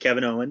feud with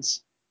Kevin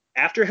Owens,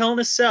 after Hell in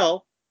a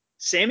Cell,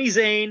 Sami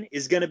Zayn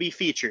is going to be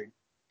featured.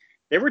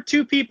 There were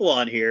 2 people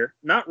on here,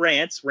 not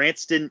Rance.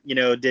 Rance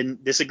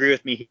didn't disagree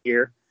with me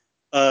here.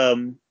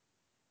 Carl,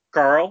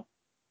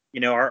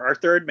 our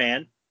third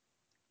man,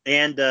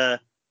 and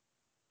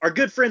our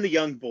good friend, the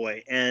Young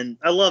Boy. And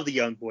I love the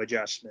Young Boy,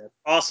 Josh Smith.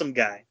 Awesome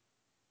guy.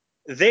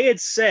 They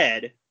had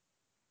said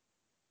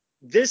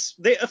this,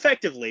 they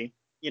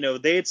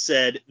had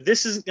said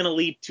this isn't going to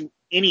lead to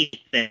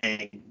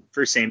anything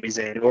for Sami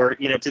Zayn, or,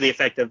 to the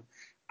effect of,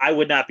 I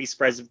would not be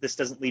surprised if this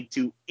doesn't lead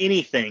to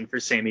anything for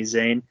Sami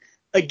Zayn.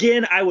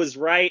 Again, I was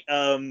right.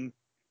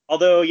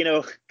 Although,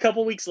 a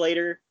couple weeks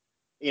later,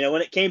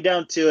 when it came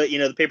down to it,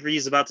 the pay-per-view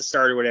is about to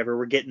start or whatever,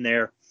 we're getting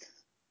there.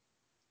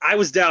 I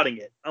was doubting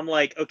it. I'm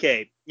like,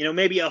 okay,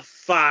 maybe a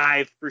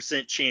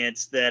 5%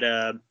 chance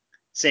that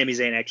Sami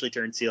Zayn actually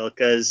turns heel,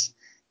 because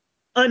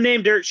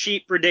Unnamed Dirt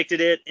Sheet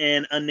predicted it,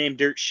 and Unnamed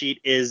Dirt Sheet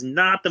is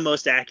not the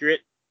most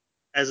accurate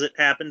as it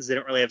happens. They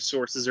don't really have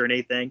sources or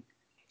anything.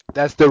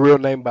 That's the real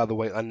name, by the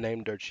way.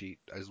 Unnamed dirt sheet.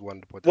 I just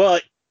wanted to put that.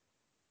 Well,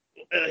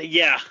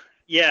 yeah,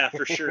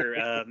 for sure.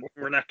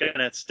 We're not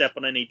gonna step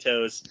on any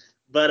toes,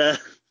 but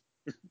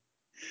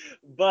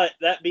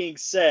that being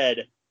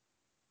said,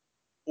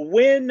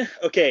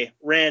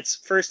 Rance.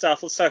 First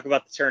off, let's talk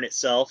about the turn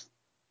itself.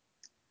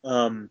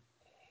 I'm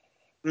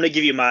gonna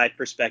give you my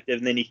perspective,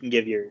 and then you can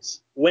give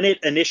yours. When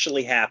it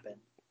initially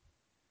happened,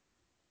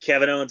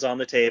 Kevin Owens on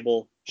the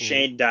table,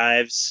 Shane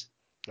dives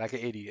like an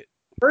idiot.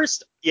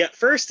 First,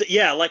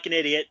 like an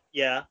idiot,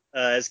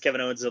 as Kevin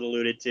Owens had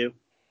alluded to.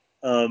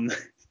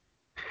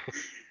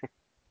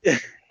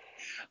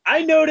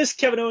 I noticed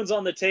Kevin Owens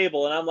on the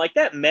table, and I'm like,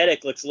 that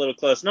medic looks a little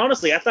close. And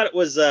honestly, I thought it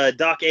was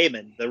Doc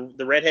Amon,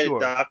 the redheaded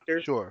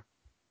doctor. Sure.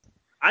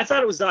 I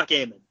thought it was Doc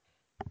Amon.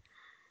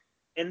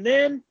 And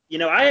then,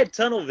 I had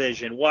tunnel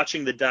vision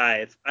watching the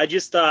dive. I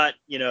just thought,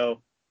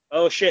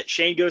 oh shit,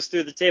 Shane goes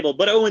through the table,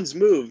 but Owens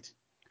moved.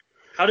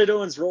 How did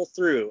Owens roll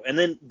through? And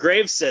then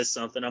Graves says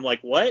something. I'm like,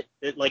 what?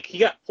 He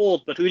got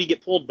pulled, but who did he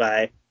get pulled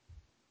by?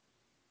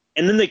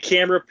 And then the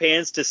camera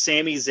pans to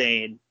Sami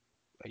Zayn.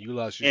 You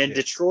lost your and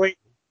shit.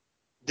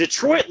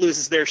 Detroit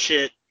loses their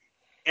shit,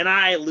 and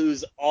I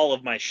lose all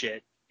of my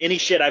shit. Any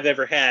shit I've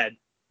ever had,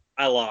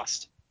 I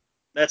lost.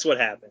 That's what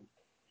happened.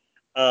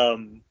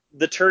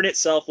 The turn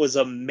itself was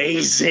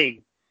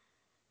amazing.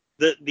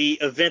 The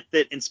event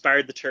that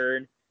inspired the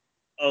turn,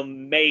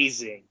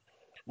 amazing.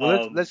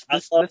 Well, let's I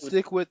let's love let's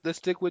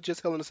stick with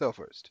just Hell in a Cell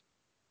first.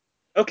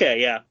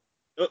 Okay, yeah.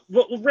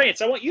 Well,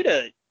 Rance, I want you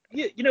to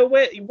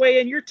weigh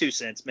in your 2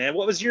 cents, man.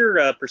 What was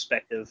your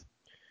perspective?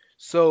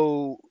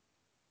 So,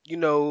 you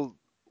know,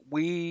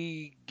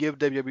 we give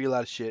WWE a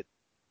lot of shit.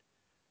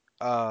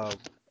 Um,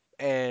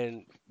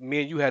 and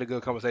me and you had a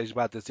good conversation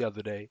about this the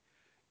other day.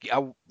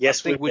 I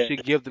Yes, we think we did.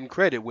 should give them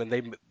credit when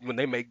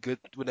they make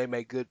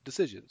good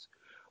decisions.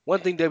 One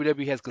thing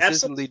WWE has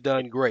consistently Absolutely.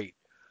 done great.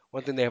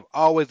 One thing they have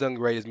always done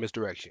great is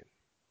misdirection.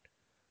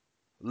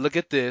 Look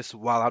at this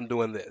while I'm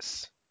doing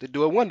this. They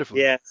do it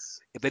wonderfully. Yes.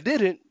 If they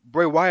didn't,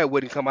 Bray Wyatt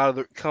wouldn't come out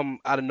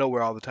of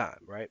nowhere all the time,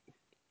 right?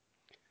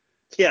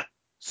 Yeah.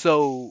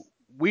 So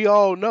we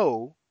all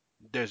know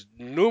there's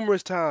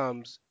numerous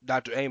times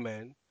Dr.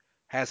 Amen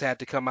has had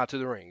to come out to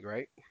the ring,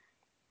 right?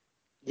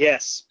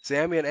 Yes.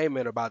 Sammy and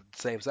Amen are about the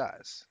same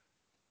size.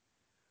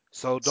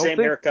 So don't Same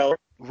think hair color.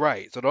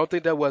 right. So don't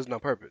think that wasn't on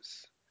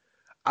purpose.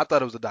 I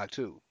thought it was a doc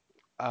too.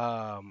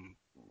 Um,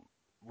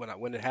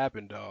 when it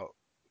happened, dog.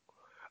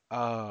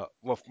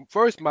 Well,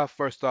 first my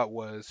first thought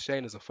was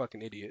Shane is a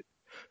fucking idiot.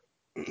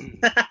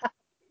 I'm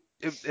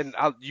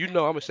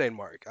a Shane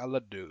Mark. I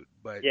love the dude,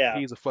 but Yeah.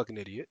 he's a fucking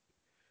idiot.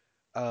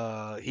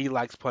 He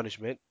likes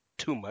punishment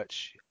too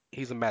much.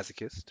 He's a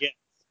masochist. Yeah.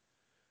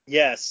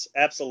 Yes.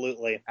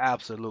 Absolutely.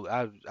 Absolutely.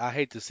 I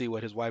hate to see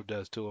what his wife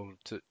does to him.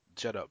 To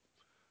shut up,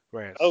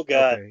 Rance. Oh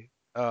God. Okay.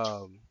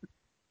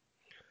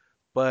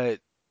 But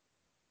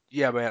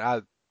yeah,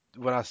 man.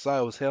 When I saw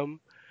it was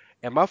him,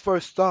 and my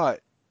first thought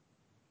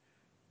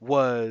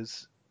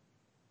was,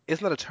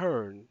 it's not a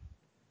turn.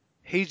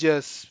 He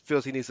just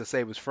feels he needs to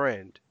save his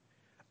friend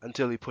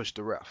until he pushed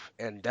the ref,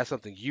 and that's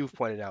something you've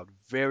pointed out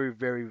very,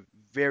 very,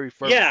 very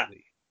Yeah.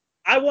 fervently.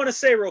 I want to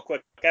say real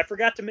quick. I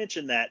forgot to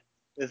mention that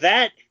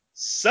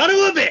son of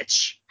a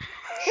bitch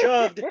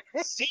shoved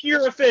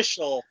senior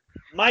official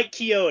Mike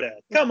Chioda.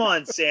 Come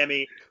on,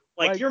 Sammy.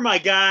 Like, Why? you're my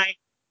guy,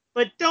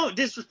 but don't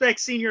disrespect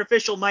senior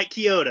official Mike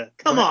Chioda.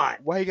 Come Why?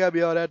 on. Why you gotta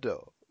be all that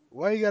though?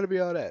 Why you gotta be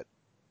all that?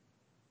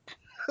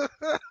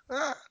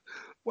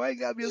 Why you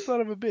gotta be a son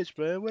of a bitch,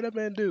 man? What that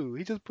man do?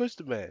 He just pushed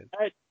the man.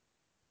 I,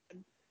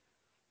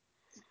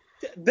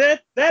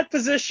 that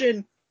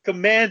position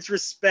commands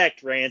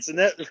respect, Rance, and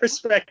that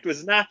respect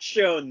was not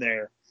shown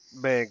there.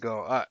 Man,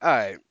 go. All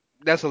right,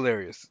 that's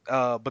hilarious.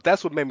 But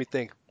that's what made me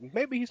think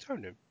maybe he's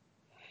turned him.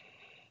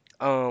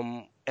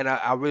 And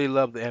I really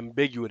love the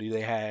ambiguity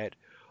they had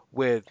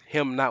with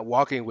him not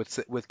walking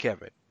with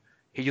Kevin.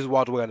 He just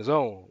walked away on his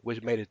own,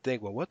 which made it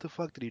think, well, what the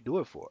fuck did he do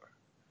it for?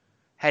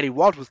 Had he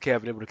walked with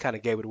Kevin, it would have kind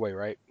of gave it away,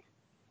 right?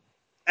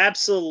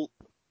 Absolutely,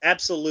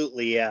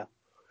 absolutely, yeah.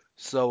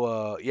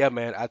 So, yeah,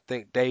 man, I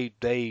think they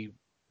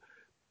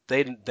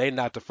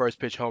knocked the first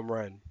pitch home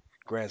run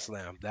grand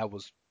slam. That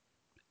was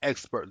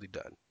expertly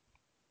done.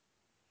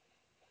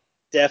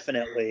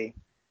 Definitely.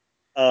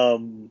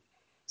 Um,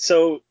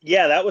 so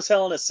yeah, that was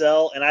Hell in a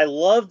Cell, and I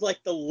loved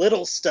like the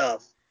little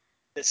stuff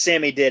that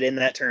Sammy did in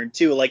that turn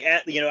too. Like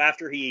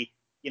after he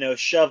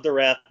shoved the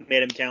ref,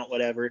 made him count,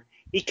 whatever.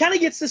 He kind of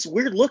gets this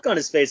weird look on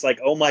his face, like,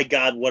 "Oh my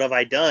God, what have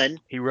I done?"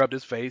 He rubbed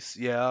his face,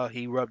 yeah.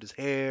 He rubbed his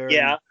hair. He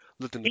Yeah,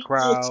 looked in the he looked.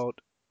 crowd.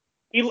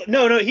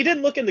 No, he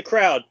didn't look in the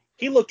crowd.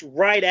 He looked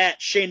right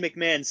at Shane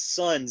McMahon's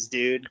sons,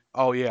 dude.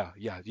 Oh yeah,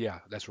 yeah, yeah.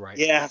 That's right.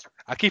 Yeah,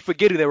 I keep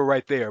forgetting they were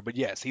right there, but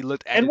yes, he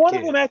looked at and his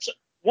kid.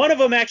 one of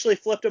them actually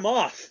flipped him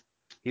off.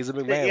 He's a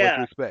McMahon. What you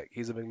Yeah, expect?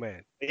 He's a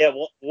McMahon. yeah.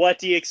 What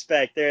do you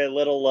expect? They're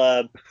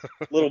little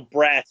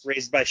brats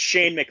raised by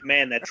Shane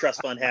McMahon, that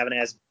trust fund having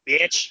ass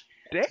bitch.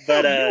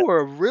 But Damn, you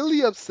were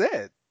really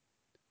upset.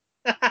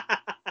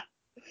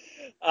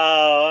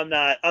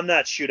 oh, I'm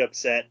not shoot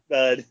upset,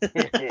 but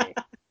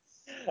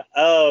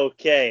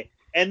okay.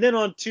 And then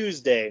on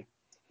Tuesday,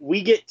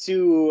 we get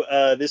to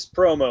this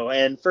promo,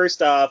 and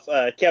first off,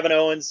 Kevin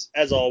Owens,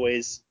 as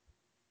always,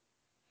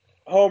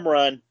 home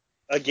run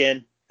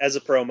again as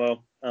a promo.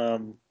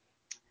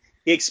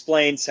 He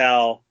explains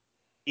how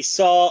he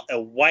saw a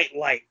white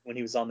light when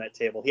he was on that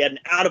table. He had an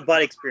out of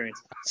body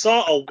experience.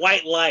 Saw a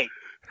white light.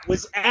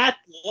 Was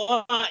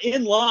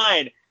in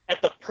line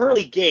at the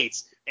pearly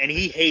gates, and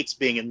he hates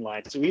being in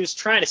line. So he was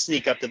trying to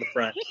sneak up to the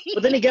front,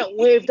 but then he got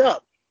waved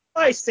up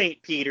by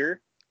St. Peter.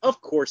 Of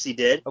course he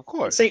did. Of And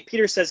course. St.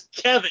 Peter says,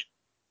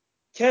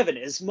 Kevin,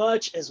 as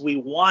much as we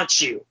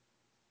want you,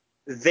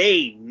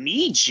 they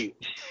need you.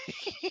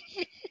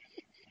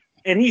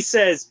 And he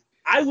says,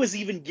 I was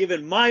even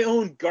given my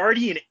own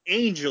guardian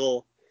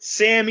angel,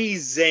 Sami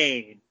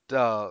Zayn.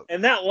 Dog.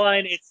 And that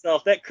line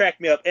itself, that cracked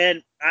me up.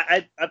 And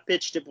I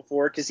pitched it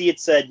before because he had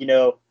said,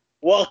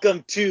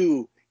 welcome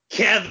to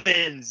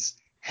Kevin's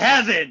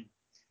heaven.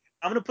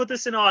 I'm going to put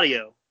this in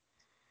audio.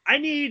 I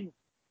need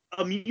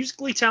a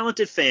musically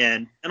talented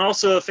fan and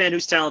also a fan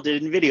who's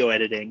talented in video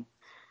editing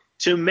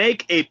to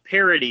make a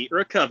parody or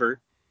a cover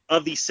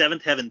of the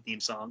Seventh Heaven theme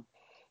song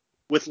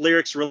with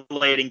lyrics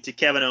relating to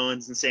Kevin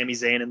Owens and Sami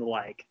Zayn and the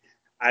like.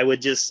 I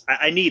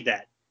need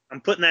that.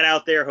 I'm putting that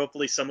out there.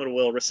 Hopefully someone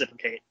will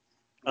reciprocate.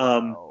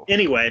 Wow.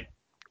 Anyway,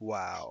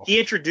 Wow. he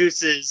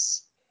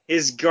introduces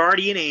his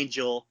guardian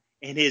angel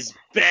and his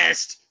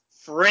best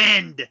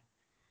friend,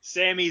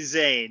 Sami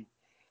Zayn.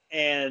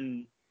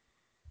 And,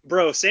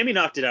 bro, Sami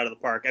knocked it out of the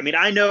park. I mean,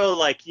 I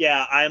know,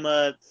 I'm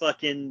a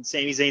fucking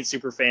Sami Zayn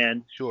super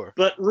fan. Sure.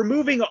 But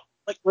removing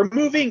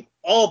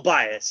all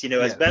bias, as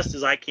Yes. best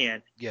as I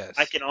can, Yes.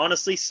 I can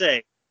honestly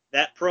say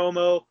that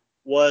promo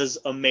was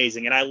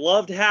amazing. And I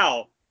loved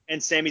how,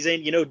 and Sami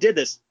Zayn, did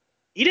this.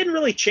 He didn't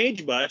really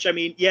change much. I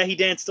mean, yeah, he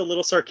danced a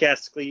little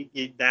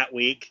sarcastically that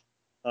week.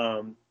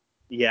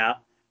 Yeah.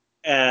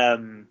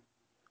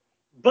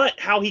 But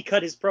how he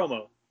cut his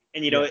promo.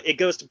 And, it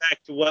goes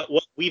back to what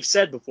we've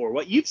said before,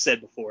 what you've said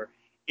before.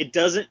 It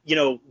doesn't,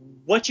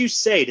 what you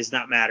say does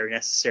not matter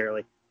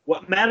necessarily.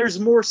 What matters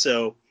more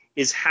so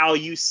is how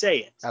you say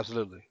it.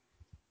 Absolutely.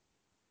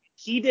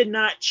 He did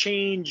not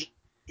change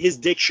his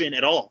diction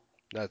at all.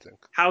 Nothing.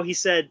 How he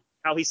said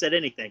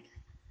anything.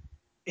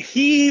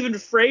 He even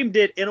framed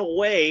it in a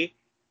way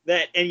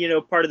that,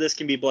 and part of this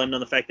can be blamed on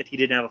the fact that he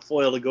didn't have a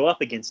foil to go up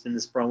against in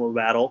this promo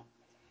battle.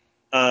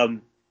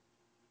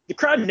 The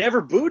crowd never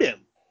booed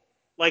him.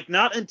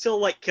 Not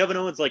until Kevin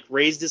Owens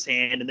raised his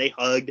hand and they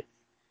hugged.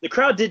 The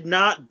crowd did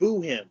not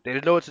boo him. They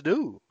didn't know what to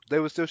do. They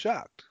were still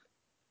shocked.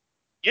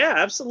 Yeah,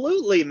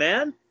 absolutely,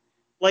 man.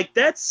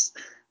 That's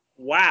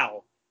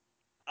wow.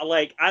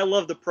 I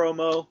love the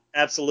promo.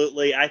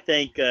 Absolutely. I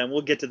think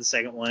we'll get to the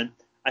second one.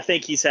 I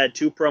think he's had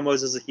 2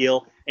 promos as a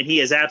heel, and he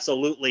has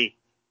absolutely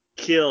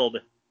killed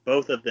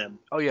both of them.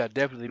 Oh yeah,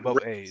 definitely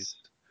both A's.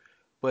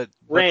 But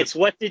Rance,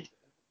 what did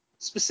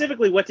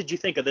you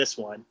think of this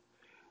one?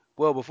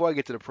 well, before I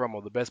get to the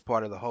promo, the best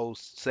part of the whole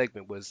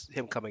segment was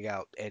him coming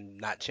out and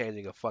not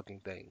changing a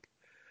fucking thing.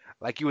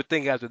 You would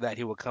think after that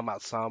he would come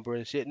out somber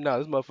and shit. No,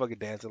 this motherfucker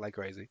dancing like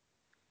crazy.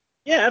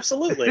 Yeah,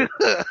 absolutely.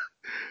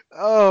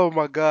 Oh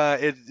my god,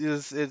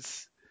 it's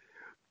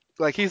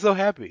he's so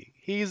happy.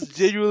 He's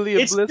genuinely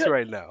in It's bliss good.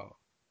 right now.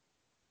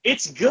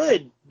 It's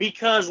good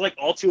because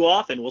all too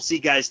often we'll see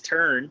guys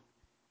turn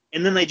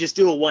and then they just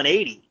do a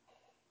 180.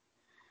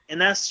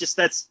 And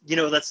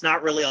that's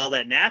not really all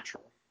that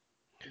natural,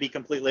 to be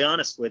completely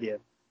honest with you.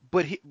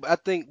 But I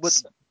think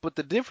but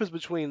the difference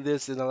between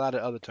this and a lot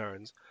of other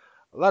turns,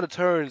 a lot of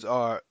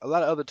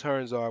other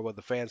turns are well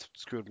the fans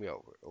screwed me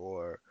over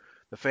or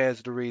the fans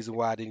are the reason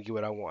why I didn't get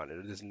what I wanted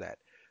or this and that.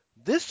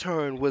 This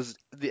turn was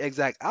the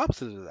exact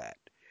opposite of that.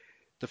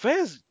 The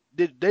fans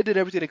did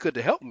everything they could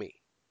to help me.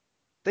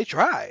 They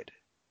tried.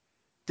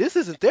 This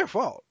isn't their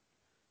fault.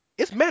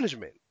 It's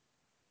management.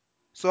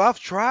 So I've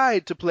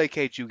tried to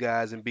placate you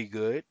guys and be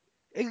good.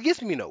 It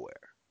gets me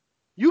nowhere.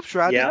 You've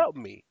tried to Yeah. help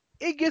me.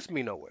 It gets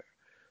me nowhere.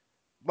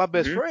 My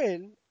best Mm-hmm.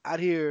 friend out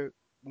here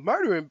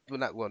murdering,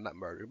 not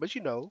murdering, but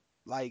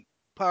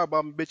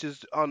powerbombing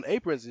bitches on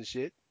aprons and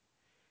shit,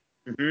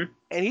 Mm-hmm.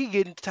 and he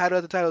getting title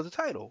after title after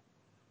title.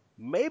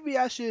 Maybe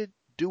I should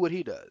do what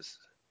he does.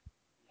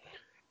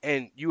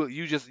 And you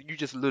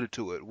just alluded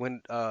to it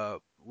when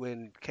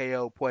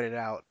KO pointed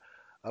out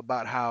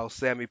about how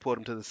Sammy pulled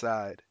him to the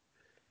side,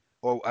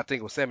 or I think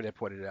it was Sammy that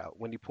pointed it out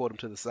when he pulled him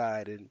to the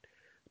side and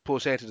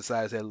pulled Shane to the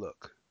side and said,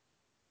 "Look,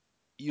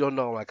 you don't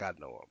know him like I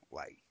know him."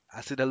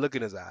 I see that look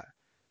in his eye.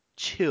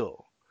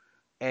 Chill.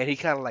 And he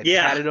kind of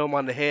Yeah. patted him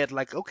on the head,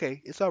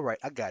 okay, it's all right,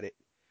 I got it.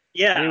 And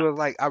he Yeah. was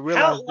like, I How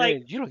realized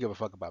then you don't give a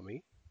fuck about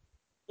me.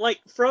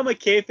 from a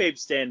kayfabe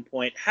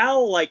standpoint,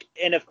 how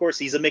and of course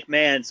he's a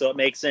McMahon, so it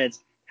makes sense.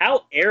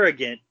 How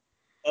arrogant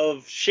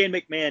of Shane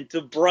McMahon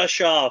to brush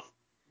off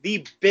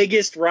the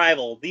biggest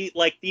rival, the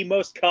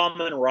most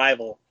common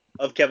rival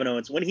of Kevin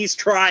Owens when he's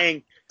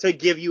trying to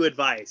give you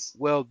advice.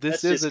 Well,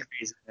 That's just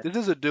crazy. this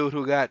is a dude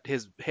who got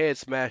his head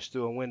smashed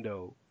through a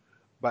window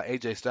by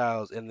AJ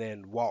Styles and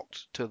then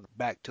walked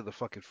back to the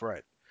fucking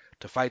front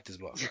to fight this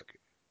motherfucker.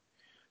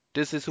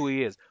 This is who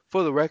he is.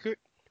 For the record,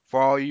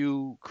 for all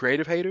you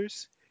creative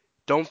haters,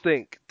 don't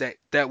think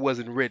that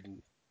wasn't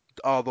written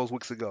all those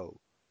weeks ago,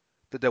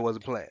 that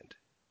wasn't planned.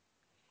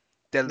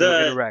 That little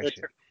The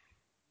interaction.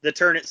 the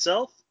turn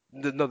itself.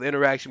 The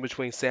interaction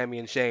between Sammy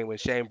and Shane when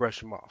Shane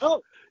brushed him off.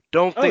 Oh,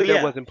 Don't oh think that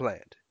yeah, wasn't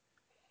planned.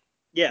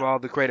 yeah, For all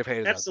the creative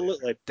haters out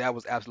absolutely. there, that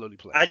was absolutely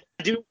planned.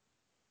 I do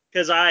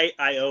because I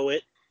owe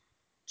it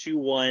to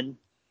one,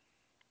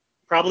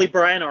 probably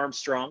Brian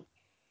Armstrong,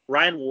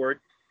 Ryan Ward,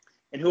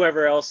 and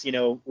whoever else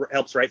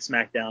helps write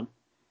SmackDown.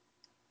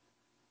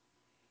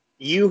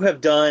 You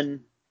have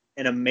done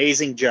an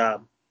amazing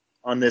job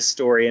on this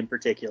story in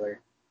particular.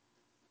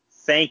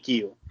 Thank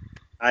you.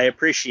 I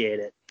appreciate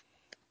it.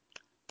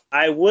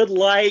 I would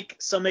like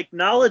some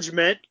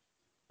acknowledgement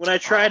when I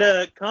try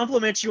to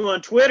compliment you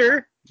on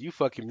Twitter. You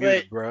fucking But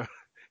muted, bro.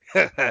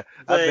 I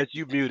but bet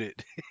you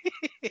muted.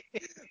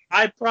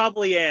 I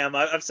probably am.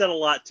 I've said a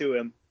lot to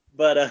him,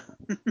 but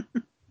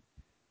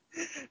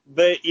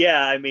but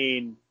yeah, I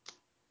mean,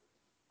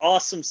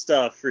 awesome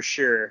stuff for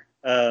sure.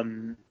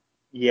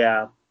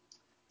 Yeah.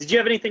 Did you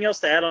have anything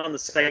else to add on the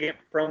second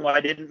promo?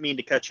 I didn't mean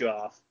to cut you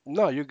off.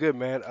 No, you're good,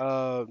 man.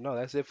 No,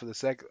 that's it for the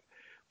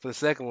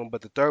second one.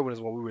 But the third one is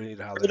one we really need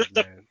to holler at,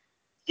 man.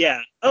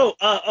 Yeah.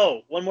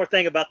 Oh, one more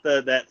thing about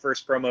that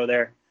first promo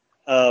there.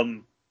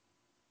 Um,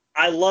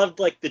 I loved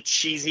like the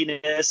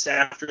cheesiness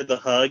after the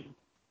hug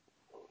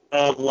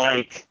of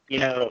like,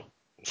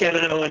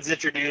 Kevin Owens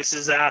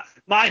introduces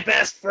my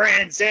best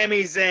friend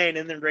Sami Zayn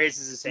and then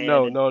raises his hand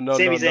No, and no, no, no,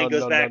 Sami no, Zayn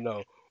goes no, no, back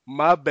no.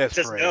 My and best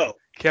says friend, no.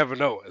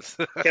 Kevin Owens.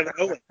 Kevin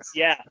Owens,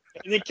 yeah.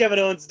 And then Kevin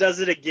Owens does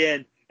it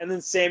again and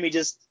then Sami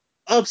just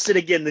ups it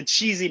again, the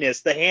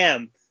cheesiness, the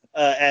ham,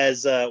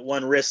 as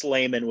one Riss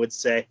Layman would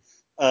say.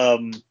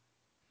 Um,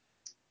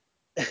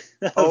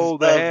 Oh,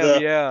 the of ham,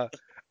 the yeah.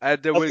 I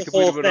that of really the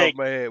whole completely went off thing.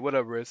 my head. What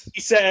up, Riz?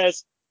 He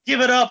says,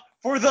 "Give it up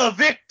for the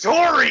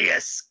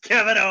victorious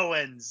Kevin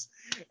Owens."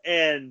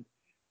 And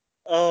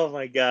oh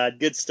my God,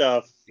 good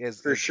stuff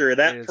for sure. It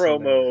That is promo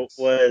hilarious.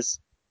 was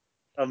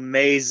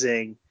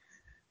amazing.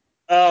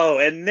 Oh,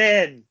 and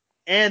then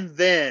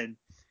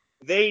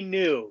they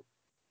knew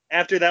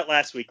after that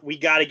last week, we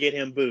got to get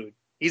him booed.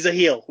 He's a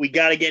heel. We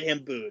got to get him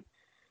booed.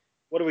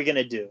 What are we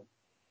gonna do?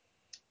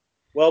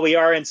 Well, we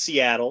are in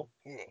Seattle.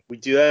 We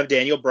do have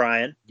Daniel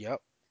Bryan. Yep.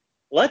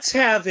 Let's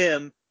have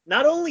him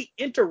not only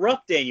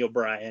interrupt Daniel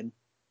Bryan,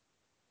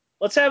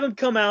 let's have him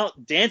come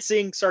out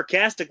dancing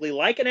sarcastically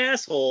like an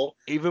asshole.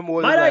 Even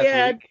more than Might I last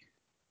add, week.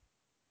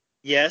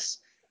 yes,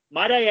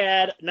 might I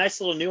add,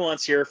 nice little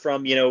nuance here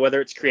from,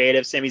 whether it's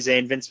creative, Sami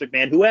Zayn, Vince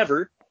McMahon,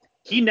 whoever.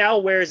 He now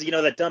wears,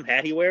 that dumb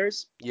hat he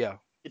wears. Yeah.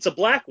 It's a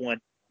black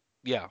one.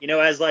 Yeah.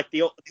 As like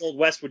the old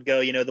West would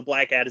go, the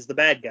black hat is the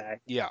bad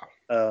guy. Yeah.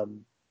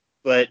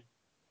 But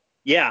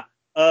yeah,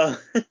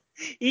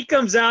 he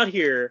comes out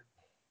here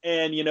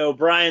and,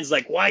 Brian's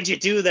like, why'd you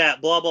do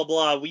that? Blah, blah,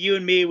 blah. Well, you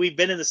and me, we've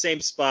been in the same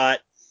spot.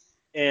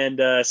 And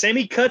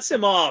Sammy cuts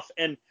him off.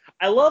 And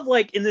I love,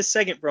 like, in this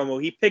second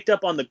promo, he picked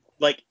up on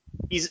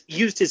he's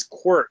used his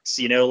quirks,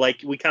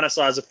 like we kind of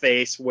saw as a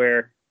face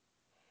where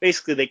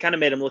basically they kind of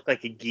made him look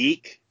like a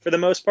geek for the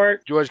most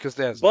part. George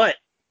Costanza. But,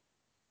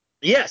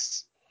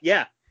 yes,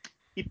 yeah,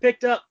 he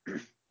picked up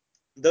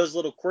those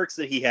little quirks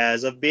that he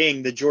has of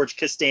being the George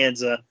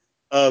Costanza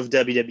of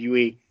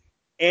WWE.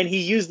 And he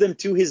used them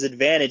to his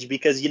advantage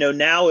because,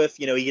 now if,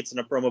 he gets in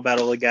a promo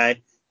battle with a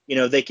guy,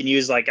 they can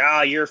use like,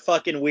 you're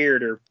fucking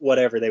weird or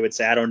whatever they would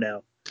say. I don't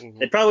know. Mm-hmm.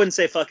 They probably wouldn't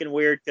say fucking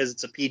weird because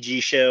it's a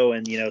PG show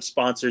and,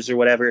 sponsors or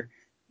whatever.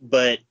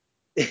 But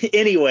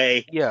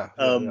anyway, Yeah.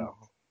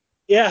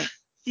 yeah,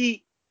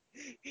 he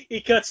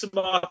cuts him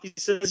off. He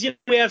says,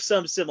 we have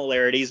some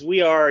similarities.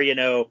 We are,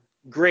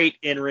 great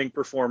in-ring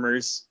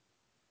performers.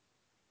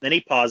 Then he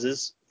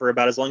pauses for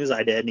about as long as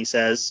I did, and he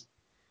says,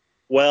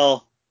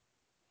 well,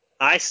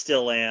 I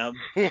still am.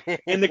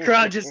 And the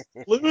crowd just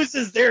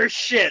loses their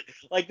shit.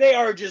 Like, they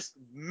are just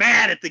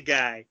mad at the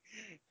guy.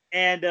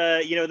 And,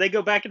 they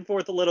go back and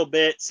forth a little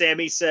bit.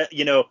 Sammy says,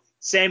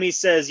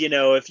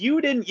 if you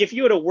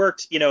would have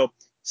worked,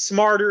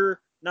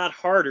 smarter, not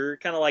harder,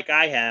 kind of like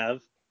I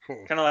have,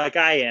 kind of like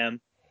I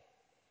am,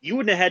 you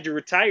wouldn't have had to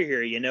retire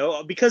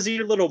here, because of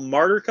your little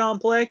martyr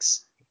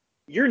complex.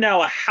 You're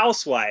now a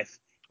housewife.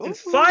 In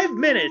 5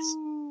 minutes,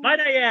 might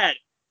I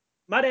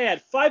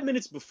add, 5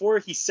 minutes before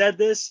he said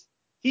this,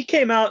 he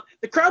came out,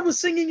 the crowd was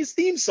singing his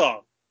theme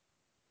song.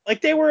 Like,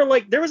 they were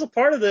like, there was a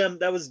part of them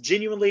that was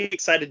genuinely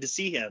excited to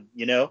see him,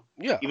 Yeah.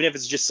 even if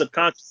it's just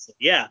subconsciously.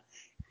 Yeah.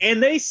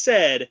 And they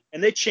said,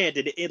 and they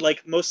chanted it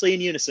like mostly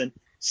in unison,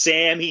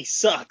 Sammy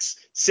sucks.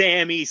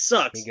 Sammy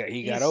sucks.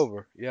 He got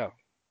over. Yeah.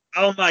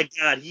 Oh my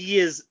God. He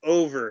is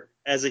over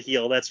as a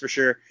heel. That's for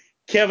sure.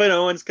 Kevin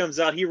Owens comes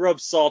out. He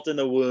rubs salt in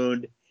the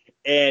wound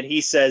and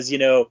he says,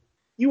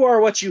 you are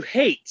what you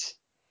hate.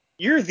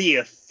 You're the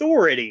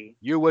authority.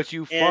 You're what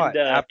you fought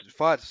And,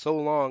 fought so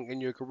long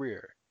in your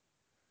career.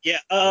 yeah.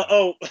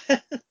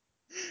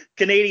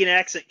 Canadian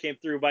accent came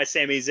through by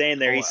Sami Zayn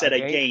there. He said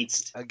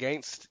against.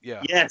 Against.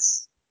 Yeah.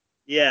 Yes.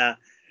 Yeah.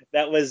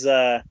 That was,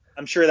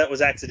 I'm sure that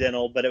was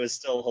accidental, but it was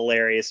still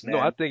hilarious, man. No,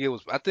 I think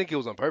it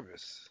was on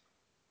purpose.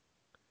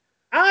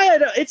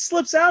 It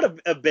slips out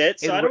a bit,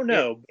 so I don't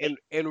know.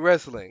 In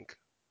wrestling,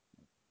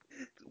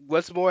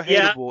 what's more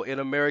Yeah. hateable in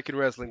American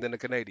wrestling than a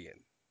Canadian?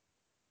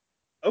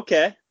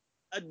 Okay.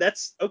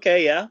 That's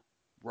okay. Yeah.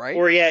 Right?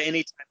 Or yeah,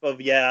 any type of,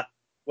 yeah,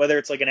 whether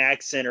it's like an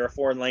accent or a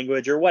foreign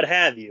language or what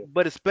have you.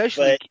 But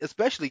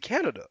especially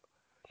Canada,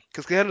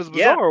 because Canada's a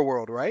Yeah. bizarre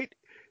world, right?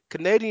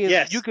 Canadians,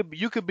 Yes. you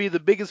could be the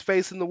biggest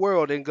face in the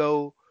world and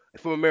go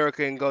from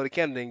America and go to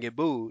Canada and get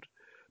booed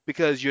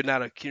because you're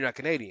not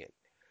Canadian.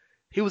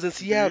 He was in Mhm.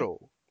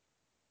 Seattle,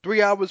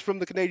 3 hours from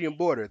the Canadian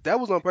border. That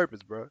was on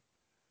purpose, bro.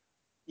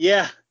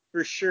 Yeah,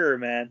 for sure,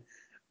 man.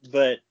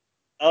 But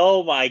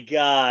oh my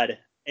God.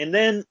 And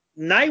then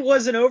night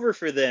wasn't over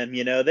for them,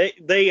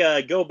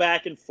 They go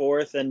back and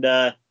forth and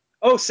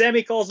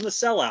Sammy calls him a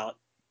sellout.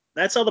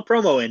 That's how the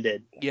promo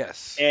ended.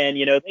 Yes. And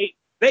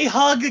they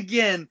hug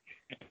again,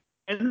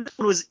 and this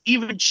one was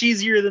even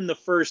cheesier than the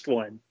first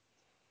one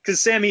because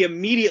Sammy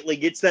immediately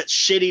gets that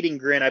shit-eating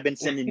grin I've been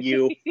sending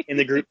you in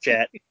the group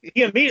chat.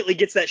 He immediately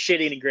gets that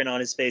shit-eating grin on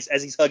his face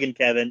as he's hugging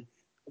Kevin.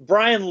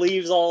 Brian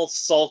leaves all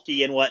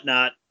sulky and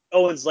whatnot.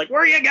 Owen's like,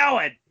 "Where are you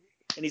going?"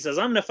 And he says,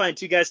 "I'm going to find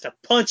two guys to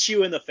punch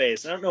you in the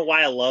face." I don't know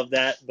why I love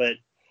that, but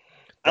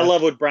I That's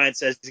love what Brian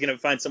says. He's going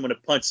to find someone to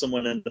punch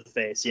someone in the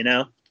face, you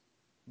know?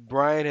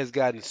 Brian has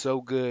gotten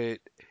so good.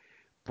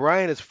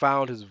 Brian has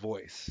found his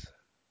voice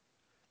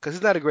because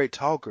he's not a great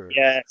talker,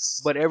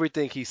 Yes. but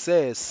everything he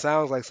says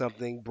sounds like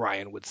something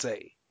Brian would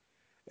say,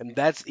 and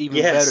that's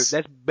even better. Yes.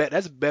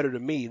 That's better to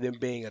me than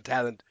being a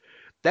talent.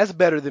 That's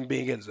better than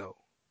being Enzo,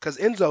 because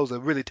Enzo's a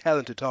really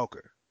talented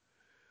talker.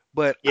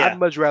 But I'd Yeah.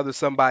 much rather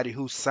somebody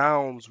who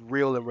sounds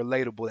real and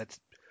relatable. That's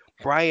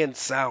Brian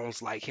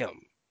sounds like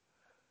him.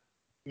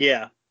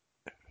 Yeah.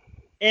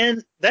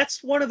 And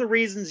that's one of the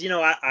reasons,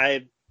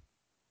 I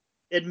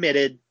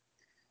admitted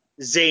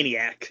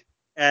Zaniac,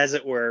 as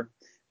it were.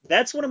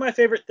 That's one of my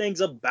favorite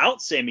things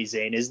about Sami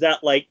Zayn is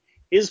that, like,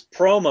 his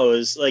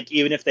promos, like,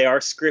 even if they are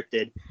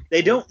scripted,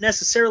 they Mhm. don't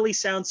necessarily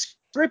sound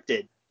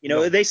scripted.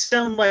 No, They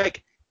sound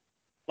like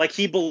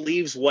he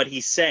believes what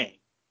he's saying.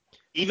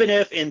 Even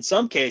if in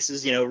some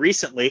cases,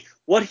 recently,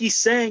 what he's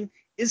saying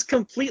is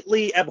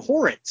completely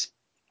abhorrent.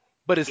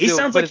 but it's He still,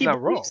 sounds but like it's he not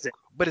wrong. believes it.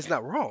 But it's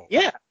not wrong.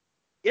 Yeah,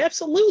 yeah,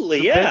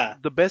 absolutely, The best, yeah.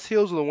 the best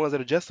heels are the ones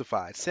that are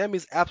justified.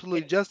 Sammy's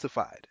absolutely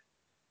justified.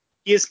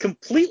 He is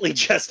completely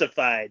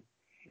justified.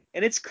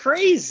 And it's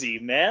crazy,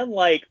 man.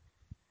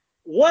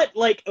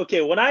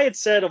 Okay, when I had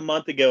said a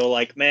month ago,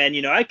 like, man,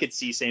 I could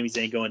see Sami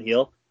Zayn going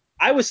heel,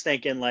 I was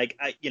thinking, like,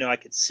 I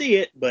could see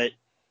it, but It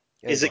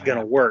ain't is it gonna going to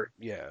happen. work?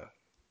 Yeah.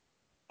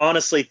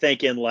 Honestly,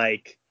 thinking,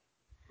 like,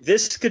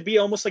 this could be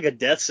almost like a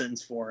death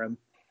sentence for him.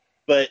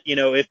 But,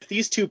 if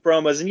these two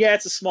promos, and yeah,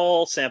 it's a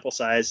small sample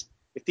size,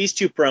 if these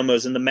two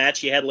promos and the match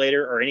he had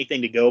later are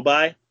anything to go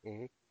by,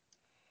 Hmm.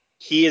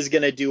 he is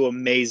going to do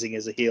amazing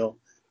as a heel.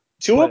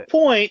 To a But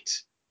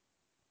point,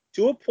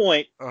 to a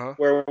point uh huh.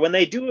 where when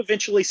they do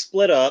eventually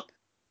split up,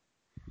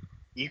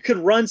 you could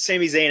run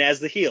Sami Zayn as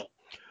the heel.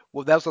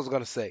 Well, that's what I was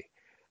gonna say.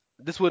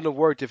 This wouldn't have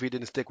worked if he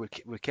didn't stick with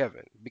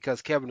Kevin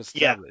because Kevin Yeah.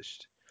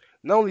 established.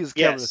 Not only is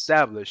Kevin Yes.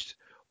 established,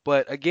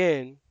 but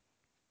again,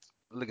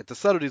 look at the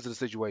subtleties of the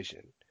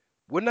situation.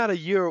 We're not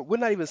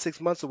even 6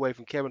 months away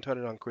from Kevin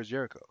turning on Chris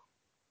Jericho,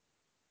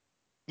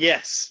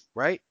 Yes.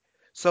 right?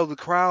 So the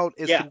crowd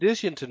is Yeah.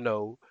 conditioned to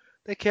know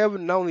that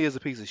Kevin not only is a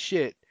piece of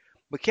shit,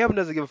 but Kevin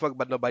doesn't give a fuck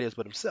about nobody else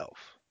but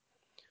himself.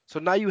 So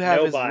now you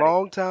have his Nobody.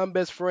 longtime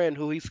best friend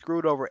who he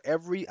screwed over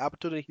every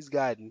opportunity he's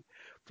gotten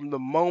from the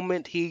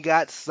moment he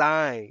got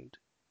signed.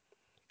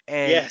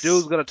 And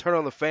dude's Yes. gonna turn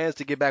on the fans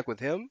to get back with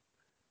him.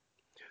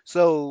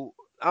 So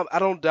I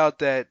don't doubt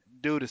that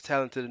dude is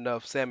talented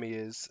enough. Sammy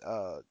is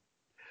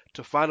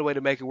to find a way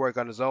to make it work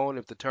on his own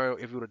if he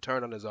would have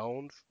turned on his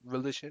own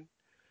volition.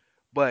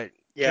 But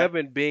Yeah.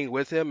 Kevin being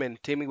with him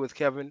and teaming with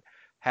Kevin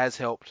has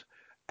helped.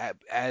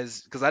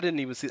 As because I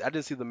didn't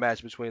see the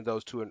match between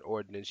those two and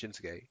Orton and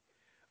Shinsuke.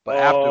 But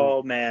after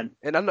Oh man.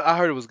 and I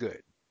heard it was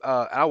good.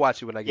 I'll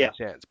watch it when I get a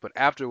Yeah. chance. But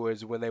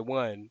afterwards, when they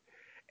won,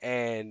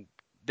 and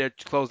they're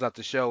closing out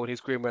the show, and he's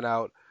screaming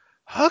out,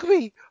 "Hug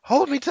me,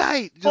 hold me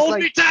tight," just Hold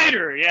like me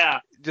tighter. Yeah.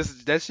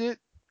 just that shit.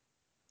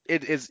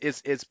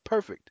 It's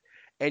perfect.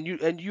 And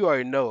you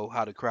already know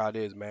how the crowd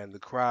is, man. The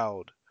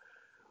crowd,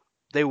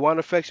 they want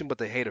affection, but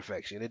they hate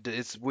affection.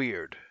 It's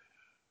weird.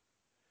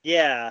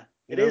 Yeah.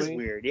 You It know what I is mean?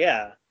 weird.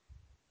 Yeah.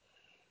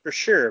 For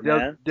sure, They'll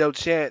man. they'll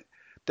chant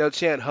they'll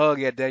chant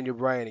hug at Daniel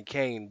Bryan and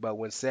Kane, but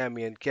when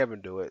Sammy and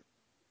Kevin do it,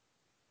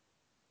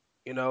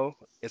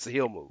 it's a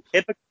heel move.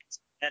 Hypocrites.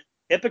 Man.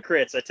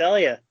 Hypocrites. I tell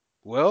you,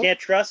 Well, can't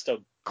trust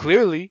them.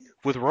 clearly,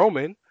 with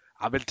Roman,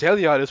 I've been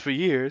telling y'all this for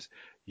years.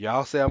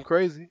 Y'all say I'm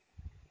crazy.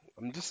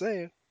 I'm just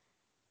saying.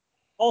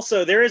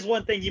 Also, there is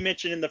one thing you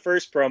mentioned in the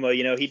first promo.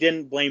 He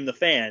didn't blame the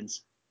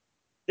fans.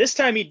 This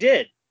time he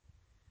did.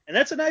 And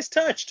that's a nice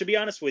touch, to be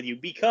honest with you,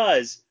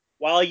 because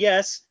while,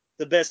 yes,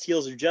 the best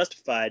heels are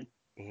justified,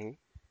 Hmm.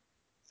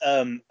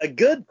 a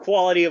good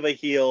quality of a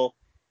heel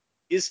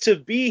is to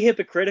be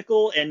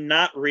hypocritical and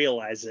not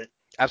realize it.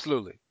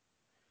 Absolutely.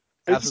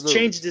 So he's Absolutely.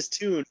 changed his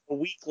tune a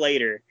week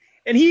later.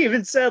 And he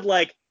even said,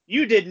 like,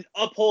 you didn't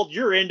uphold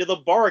your end of the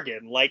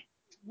bargain. Like,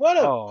 what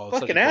a Oh, such a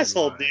fucking great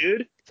asshole, line.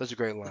 dude. Such a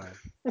great line.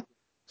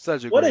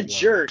 Such a What a great line.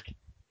 jerk.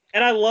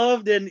 And I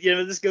loved, and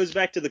this goes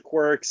back to the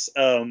quirks,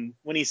 when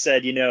he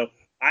said,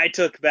 I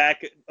took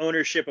back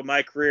ownership of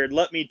my career.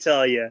 Let me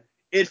tell you,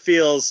 it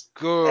feels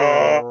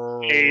Girl.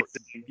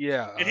 amazing.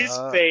 Yeah. And his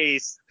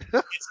face,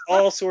 it's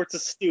all sorts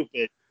of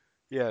stupid.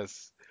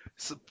 Yes.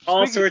 So,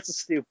 All speaking sorts of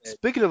stupid.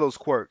 speaking of those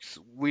quirks,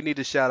 we need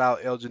to shout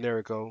out El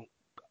Generico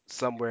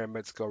somewhere in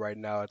Mexico right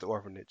now at the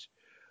orphanage.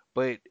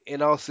 But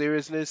in all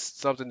seriousness,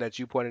 something that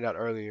you pointed out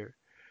earlier,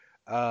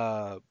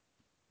 uh,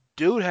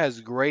 dude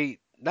has great,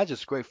 not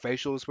just great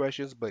facial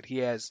expressions, but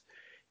he's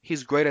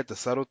great at the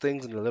subtle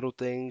things and the little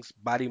things,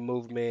 body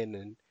movement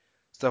and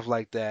stuff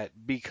like that,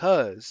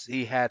 because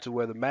he had to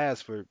wear the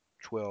mask for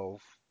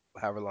 12,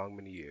 however long,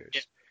 many Yeah. years.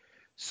 Yeah.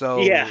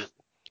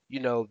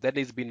 So, that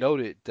needs to be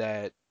noted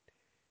that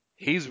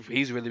he's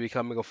really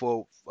becoming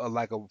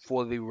like a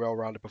fully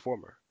well-rounded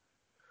performer.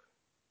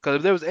 Because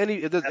if there's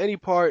any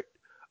part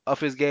of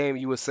his game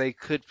you would say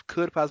could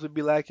possibly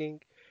be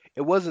lacking,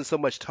 it wasn't so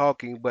much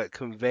talking, but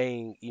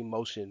conveying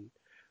emotion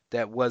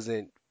that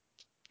wasn't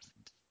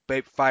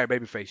fire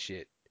babyface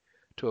shit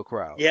to a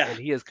crowd, Yeah. and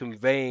he is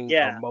conveying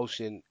Yeah.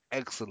 emotion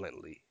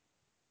excellently.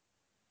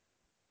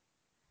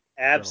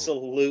 So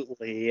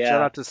Absolutely. shout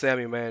Yeah. out to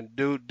Sammy, man,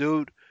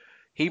 dude,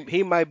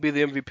 he might be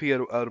the MVP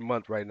of the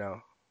month right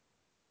now.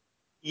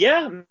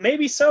 Yeah,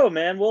 maybe so,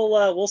 man.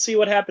 We'll see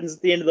what happens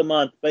at the end of the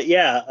month. But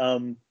yeah,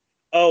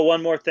 oh,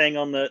 one more thing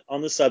on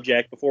the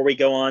subject before we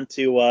go on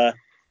to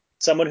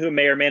someone who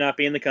may or may not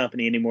be in the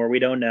company anymore. We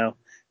don't know.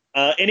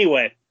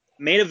 Anyway,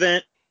 main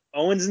event: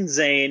 Owens and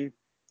Zayn,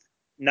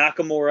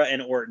 Nakamura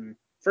and Orton.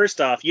 First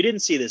off, you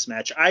didn't see this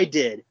match. I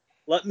did.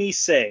 Let me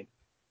say,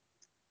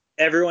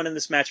 everyone in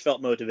this match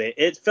felt motivated.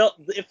 It felt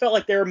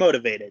like they were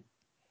motivated.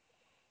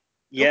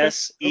 Okay,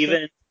 Yes,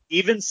 okay.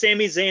 even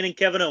Sami Zayn and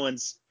Kevin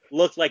Owens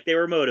looked like they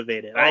were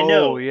motivated. I Oh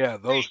know, yeah,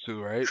 those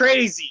two, right?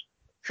 crazy,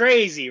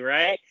 crazy,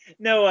 right?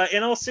 No,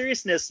 in all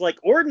seriousness, like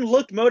Orton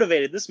looked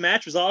motivated. This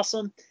match was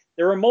awesome.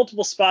 There were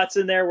multiple spots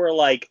in there where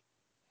like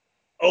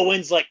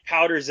Owens like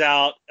powders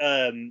out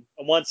on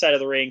one side of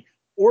the ring.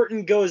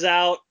 Orton goes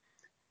out.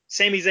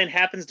 Sami Zayn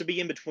happens to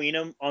be in between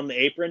them on the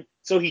apron,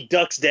 so he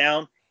ducks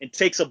down and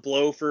takes a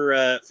blow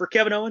for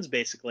Kevin Owens,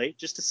 basically,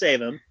 just to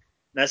save him.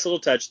 Nice little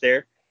touch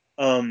there.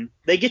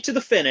 They get to the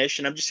finish,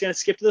 and I'm just gonna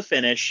skip to the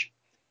finish.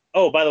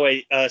 Oh, by the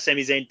way,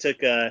 Sami Zayn took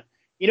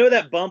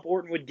that bump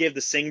Orton would give the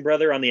Singh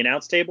brother on the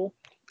announce table.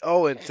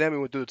 Oh, and Sammy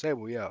went through the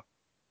table. Yeah,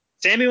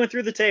 Sammy went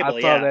through the I table,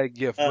 saw yeah. that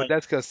gift, Uh, but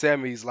that's because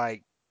Sammy's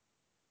like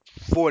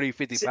 40,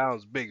 50 Sa-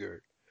 pounds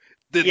bigger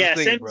than the yeah,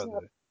 Singh Sammy's not,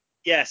 brother.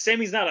 yeah,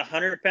 Sammy's not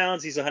 100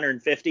 pounds; he's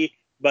 150.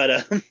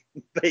 But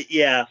but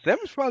yeah,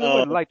 Sammy's probably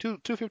what, um, like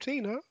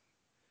 215, huh?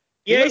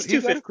 yeah, he's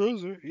He's not a 250.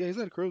 cruiser. Yeah, he's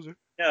not a cruiser.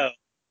 No,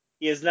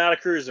 he is not a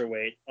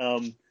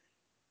cruiserweight.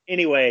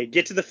 Anyway,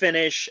 get to the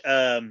finish.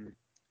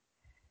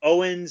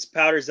 Owens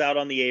powders out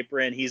on the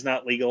apron. He's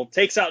not legal.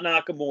 Takes out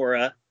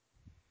Nakamura.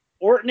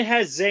 Orton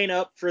has Zayn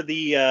up for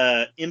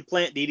the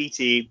implant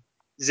DDT.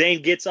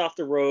 Zayn gets off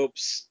the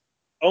ropes.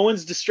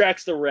 Owens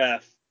distracts the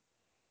ref.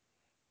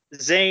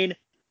 Zayn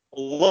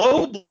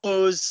low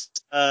blows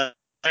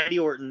Randy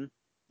Orton.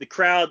 The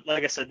crowd,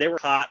 like I said, they were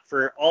hot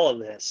for all of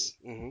this.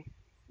 Hmm.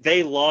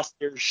 They lost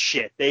their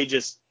shit. They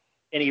just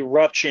an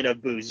eruption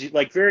of boos.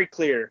 Like very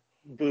clear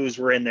boos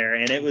were in there,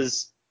 and it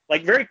was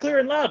like very clear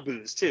and loud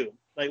boos too.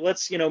 Like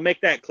let's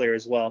make that clear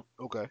as well.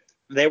 Okay.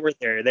 They were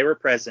there. They were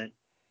present.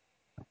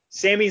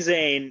 Sami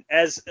Zayn,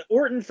 as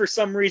Orton for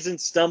some reason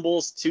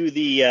stumbles to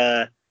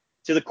the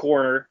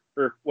corner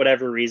for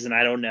whatever reason,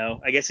 I don't know.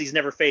 I guess he's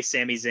never faced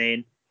Sami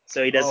Zayn,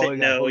 so he Oh, doesn't he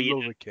got know.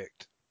 hoover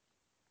kicked.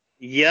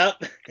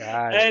 Yep.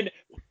 Got it. And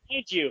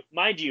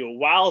mind you,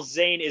 while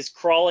Zayn is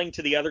crawling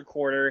to the other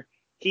corner,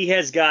 he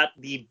has got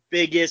the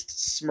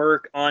biggest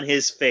smirk on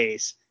his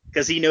face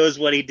because he knows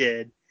what he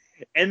did.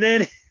 And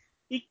then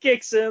he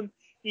kicks him.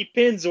 He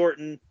pins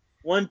Orton.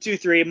 1, 2,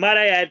 3. Might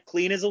I add,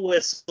 clean as a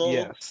whistle,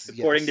 Yes,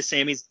 according to yes,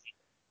 Sami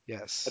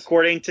yes.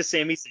 according to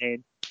Sami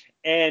Zayn.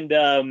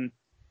 And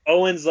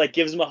Owens like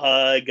gives him a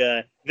hug.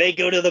 They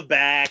go to the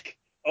back.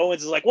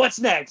 Owens is like, "What's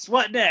next?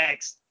 What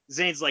next?"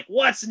 Zayn's like,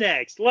 "What's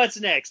next? What's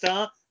next?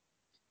 Huh?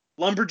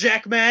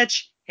 Lumberjack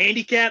match,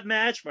 handicap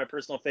match, my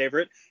personal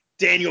favorite.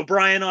 Daniel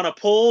Bryan on a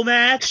pole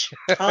match,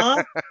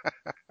 huh?"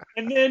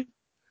 And then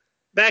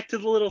back to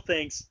the little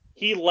things.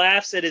 He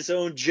laughs at his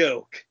own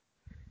joke.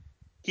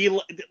 He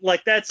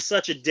like that's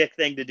such a dick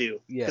thing to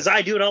do because Yes.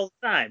 I do it all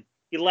the time.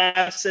 He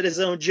laughs at his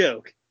own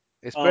joke.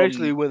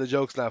 Especially Um, when the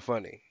joke's not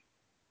funny.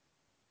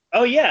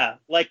 Oh yeah,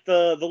 like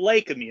the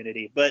lay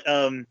community. But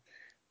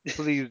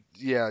Please,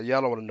 yeah,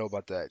 y'all don't want to know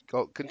about that.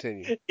 Go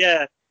continue.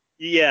 yeah,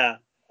 yeah.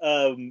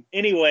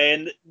 Anyway,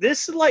 and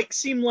this like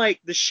seemed like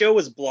the show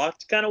was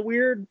blocked kind of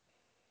weird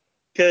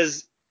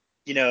because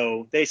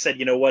they said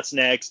what's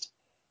next.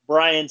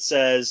 Brian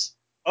says,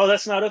 "Oh,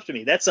 that's not up to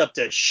me. That's up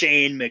to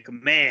Shane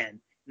McMahon."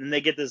 And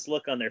they get this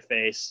look on their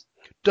face,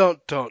 Don't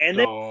and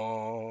then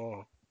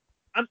don't.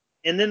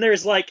 and then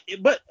there's like,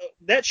 but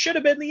that should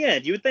have been the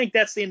end. You would think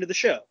that's the end of the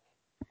show,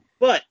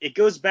 but it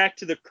goes back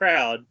to the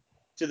crowd,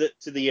 to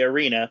the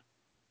arena,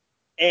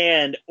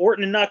 and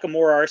Orton and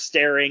Nakamura are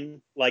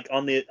staring like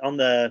on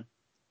the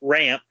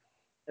ramp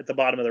at the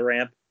bottom of the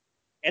ramp.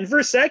 And for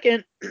a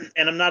second,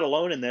 and I'm not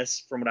alone in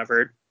this from what I've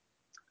heard,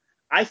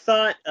 I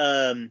thought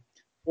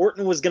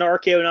Orton was going to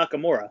RKO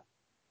Nakamura.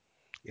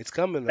 It's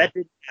coming though. That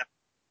didn't happen.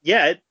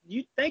 Yeah,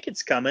 you think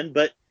it's coming,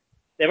 but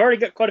they've already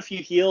got quite a few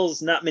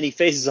heels, not many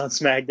faces on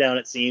SmackDown,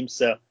 it seems.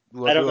 So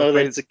We'll I don't do a know that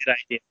face it's a good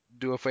idea.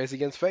 do a face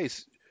against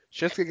face.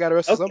 Shinsuke got to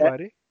wrestle Okay,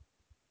 somebody.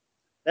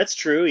 that's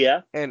true.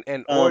 Yeah. And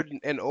Um,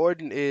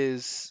 Orton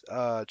is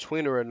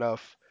tweener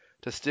enough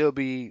to still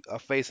be a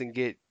face and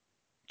get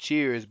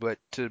cheers, but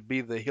to be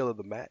the heel of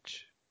the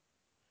match.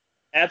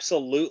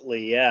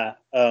 Absolutely. Yeah.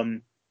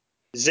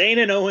 Zayn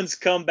and Owens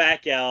come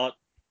back out.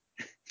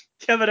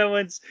 Kevin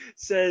Owens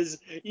says,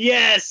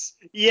 yes,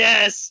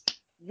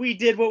 we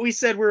did what we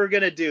said we were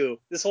going to do.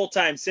 This whole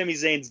time, Sami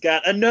Zayn's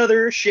got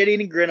another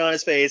shit-eating grin on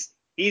his face.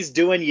 He's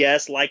doing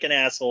yes like an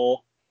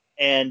asshole.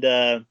 And,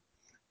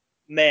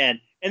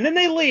 man. And then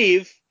they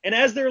leave, and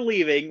as they're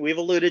leaving, we've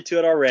alluded to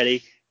it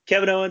already,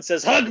 Kevin Owens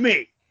says, hug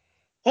me!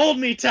 Hold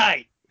me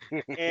tight!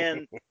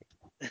 And,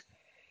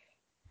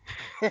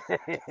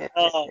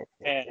 oh,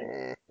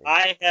 man.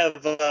 I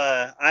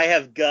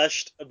have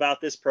gushed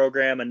about this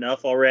program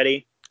enough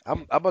already.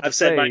 I'm about to I've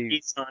said my say,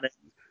 piece on it.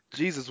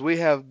 Jesus,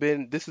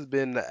 this has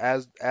been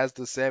as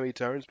the Sammy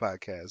Turns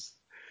podcast.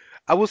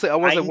 I will say, I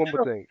want to say one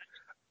more know. thing.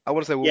 I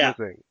want to say one more Yeah.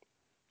 thing.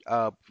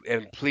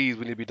 And please,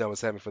 we need to be done with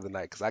Sammy for the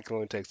night because I can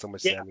only take so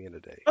much Yeah. Sammy in a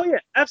day. Oh, yeah,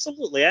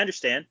 absolutely. I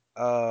understand.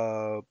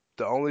 The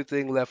only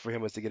thing left for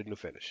him is to get a new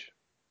finish.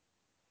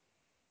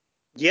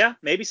 Yeah,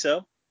 maybe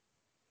so.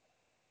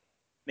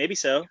 Maybe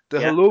so. The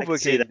Yeah, I can haluva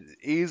see that.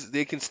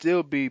 it can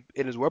still be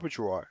in his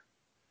repertoire,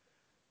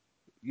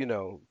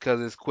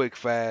 because it's quick,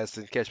 fast,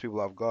 and catch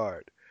people off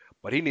guard.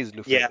 But he needs a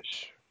new Yeah.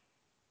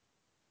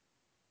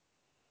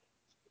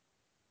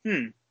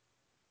 finish.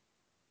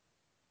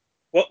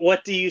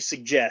 What do you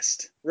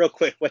suggest? Real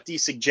quick, what do you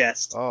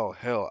suggest? Oh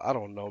hell, I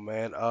don't know,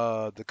 man.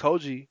 The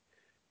Koji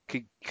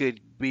could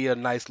be a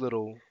nice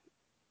little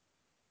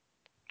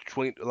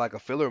like a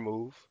filler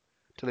move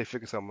till they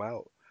figure something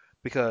out.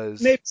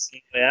 Because Maybe so,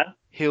 yeah.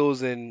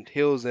 hills and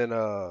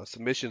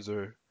submissions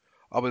are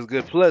always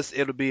good. Plus,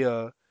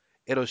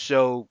 it'll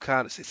show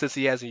kind of since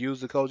he hasn't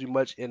used the Koji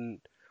much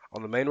on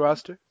the main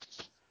roster,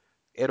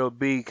 it'll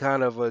be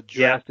kind of a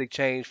Yeah. drastic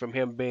change from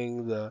him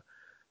being the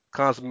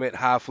consummate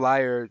high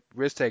flyer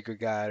risk taker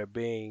guy to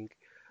being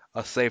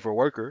a safer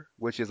worker,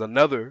 which is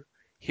another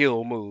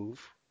heel move,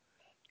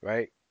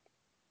 right?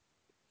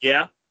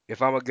 Yeah.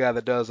 If I'm a guy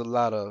that does a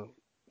lot of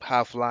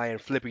high flying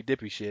flippy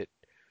dippy shit,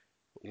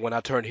 when I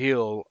turn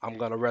heel, I'm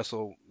gonna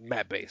wrestle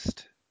mat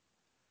based.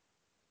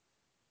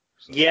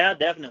 So Yeah,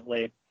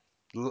 definitely.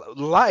 That was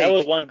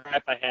like one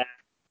gripe I had.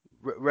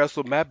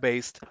 wrestle mat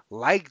based,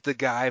 like the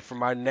guy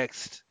from our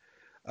next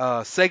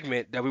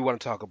segment that we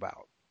want to talk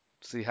about.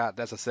 See how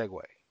that's a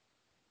segue.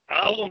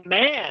 Oh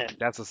man.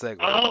 That's a segue.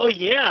 Oh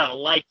yeah,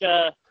 like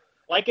a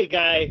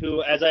guy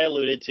who, as I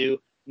alluded to,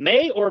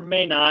 may or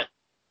may not.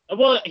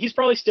 Well, he's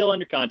probably still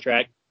under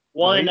contract.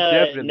 No, One he's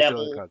definitely still in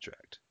Neville,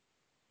 contract.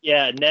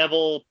 Yeah,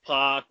 Neville,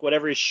 Pac,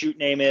 whatever his shoot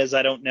name is,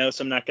 I don't know,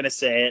 so I'm not going to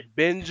say it.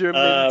 Benjamin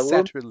Room,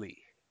 Satterley.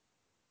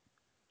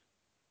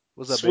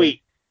 What's up, Ben?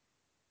 sweet.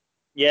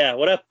 Yeah,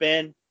 what up,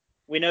 Ben?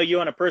 We know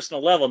you on a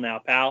personal level now,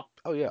 pal.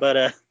 Oh yeah,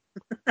 But,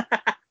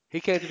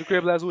 he came to the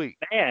crib last week.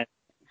 man.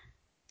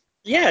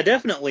 Yeah,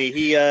 definitely.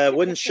 He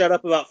wouldn't shut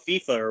up about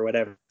FIFA or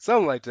whatever.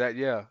 Something like that,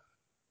 yeah.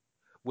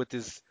 With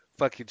his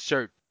fucking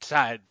shirt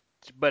tied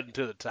button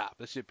to the top.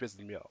 That shit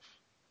pisses me off.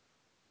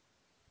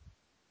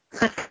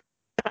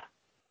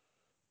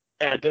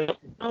 yeah,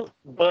 don't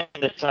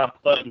button the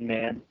top button,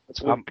 man.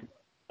 It's weird. I'm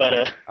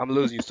But I'm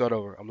losing you. Start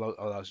over. I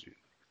lost you.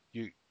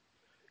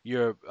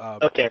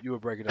 okay, You were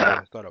breaking up,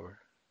 man. Start over.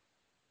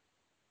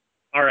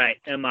 All right.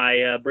 Am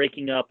I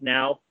breaking up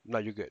now? No,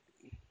 you're good.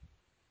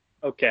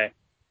 Okay.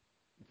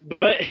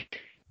 but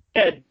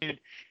yeah, dude,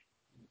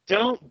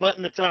 don't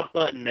button the top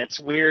button. That's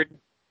weird.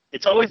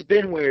 It's always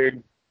been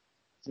weird.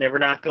 It's never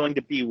not going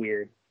to be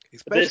weird.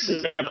 But this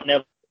Especially is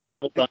never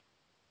done.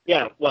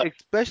 Yeah, what?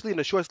 especially in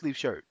a short sleeve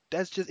shirt.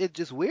 It's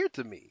just weird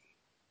to me.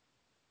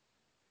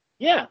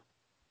 Yeah,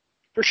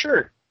 for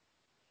sure,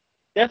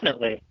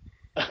 definitely.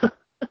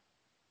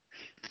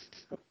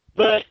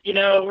 But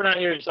we're not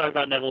here to talk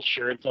about Neville's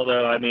shirts.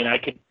 Although, I mean, I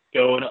could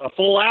go a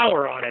full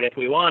hour on it if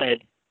we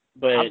wanted.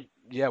 But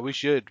Yeah, we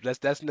should. That's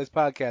the next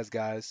podcast,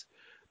 guys.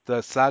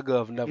 The saga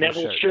of Neville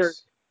Neville's shirt,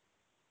 shirts.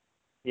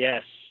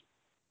 yes.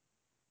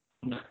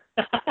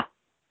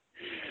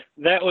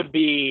 That would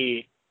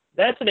be.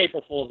 That's an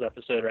April Fool's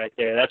episode right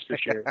there. That's for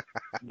sure.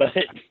 But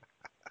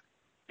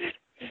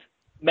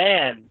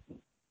man,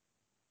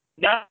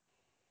 now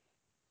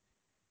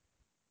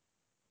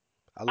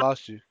I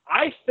lost you.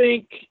 I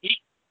think.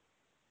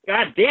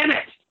 God damn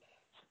it!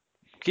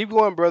 Keep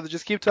going, brother.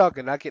 Just keep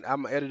talking. I'm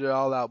gonna edit it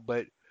all out,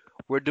 but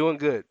we're doing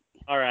good.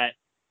 All right.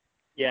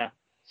 Yeah.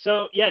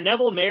 So yeah,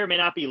 Neville may or may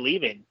not be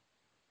leaving.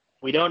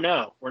 We don't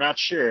know. We're not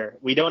sure.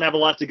 We don't have a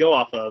lot to go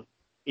off of.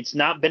 It's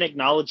not been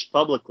acknowledged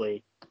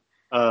publicly.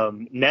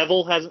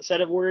 Neville hasn't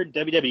said a word.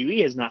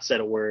 WWE has not said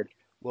a word.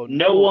 Well,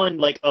 No one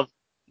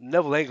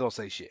Neville ain't gonna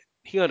say shit.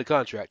 He under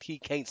contract. He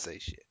can't say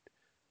shit.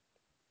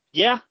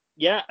 Yeah.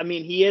 I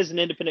mean, he is an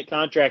independent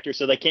contractor,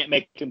 so they can't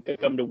make him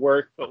come to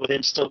work. But with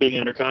him still being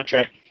under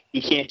contract,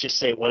 he can't just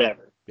say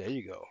whatever. There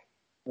you go.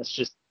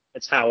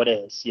 That's how it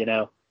is,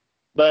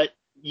 But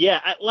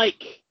yeah,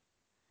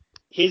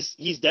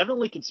 he's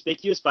definitely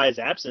conspicuous by his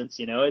absence.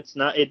 It's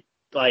not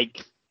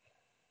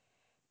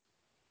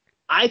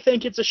I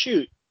think it's a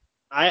shoot.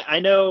 I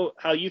know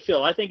how you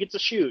feel. I think it's a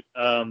shoot.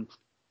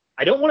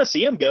 I don't want to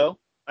see him go.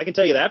 I can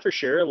tell you that for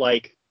sure.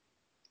 Like,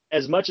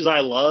 as much as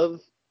I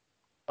love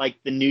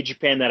the New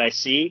Japan that I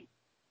see,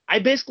 I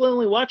basically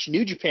only watch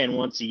New Japan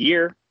once a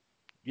year.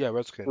 Yeah,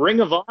 Wrestle Kingdom. Ring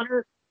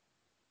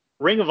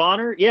of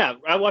Honor. Yeah,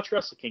 I watch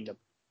Wrestle Kingdom.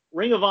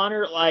 Ring of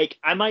Honor, like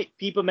I might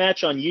peep a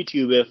match on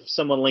YouTube if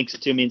someone links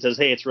it to me and says,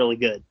 "Hey, it's really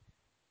good."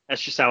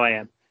 That's just how I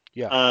am.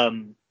 Yeah.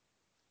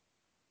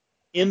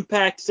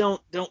 Impact,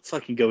 don't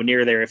fucking go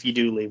near there if you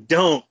do leave.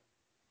 Don't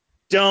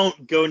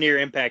go near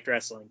Impact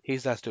Wrestling.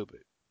 He's not stupid.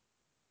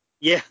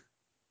 Yeah.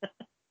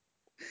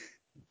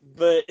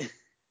 But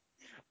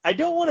I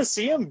don't want to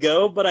see him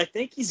go, but I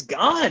think he's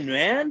gone,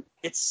 man.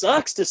 It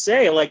sucks to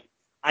say. Like,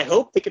 I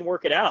hope they can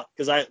work it out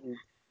because I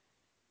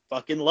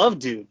fucking love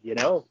dude,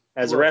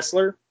 as a Well-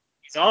 wrestler.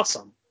 He's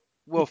awesome.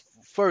 Well,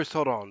 first,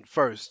 hold on.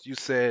 First, you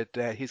said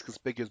that he's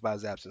conspicuous by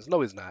his absence.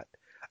 No, he's not.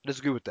 I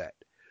disagree with that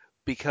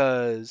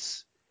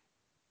because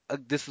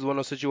this is one of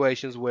those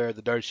situations where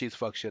the dirt sheets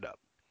fuck shit up.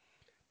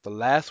 The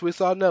last we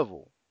saw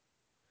Neville,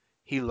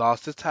 he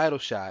lost his title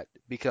shot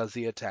because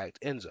he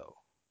attacked Enzo.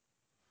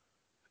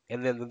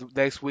 And then the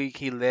next week,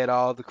 he led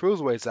all the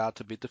cruiserweights out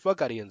to beat the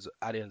fuck out of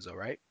Enzo,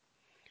 right?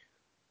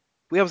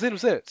 We haven't seen him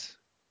since.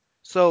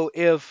 So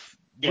if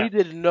Yeah. we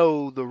didn't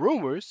know the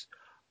rumors,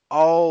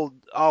 all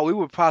we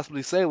would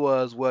possibly say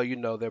was, well,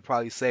 they're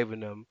probably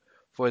saving him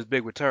for his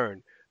big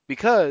return.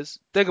 Because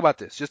think about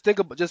this. Just think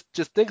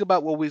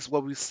about what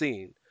we've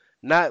seen,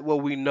 not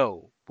what we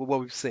know, but what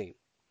we've seen.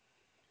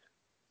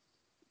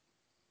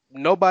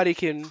 Nobody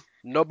can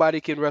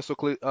wrestle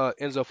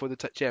Enzo for the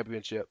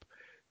championship.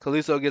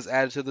 Kalisto gets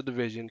added to the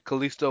division.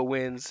 Kalisto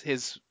wins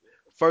his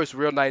first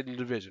real night in the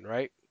division,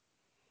 right?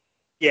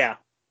 Yeah.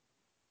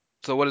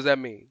 So what does that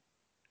mean?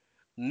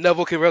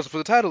 Neville can wrestle for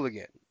the title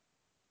again.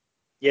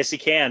 Yes, he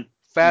can.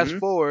 Fast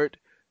forward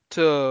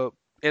to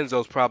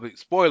Enzo's probably,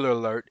 spoiler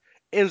alert,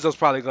 Enzo's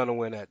probably going to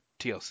win at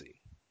TLC.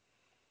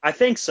 I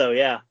think so,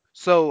 yeah.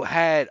 So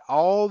had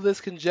all this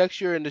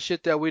conjecture and the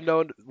shit that we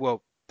know,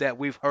 well, that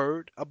we've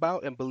heard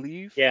about and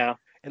believe Yeah.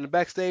 in the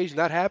backstage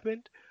not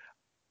happened,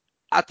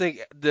 I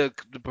think the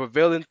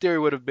prevailing theory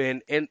would have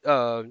been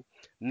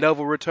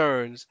Neville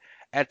returns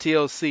at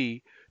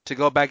TLC to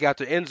go back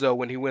after Enzo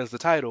when he wins the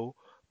title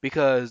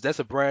because that's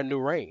a brand new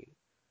reign.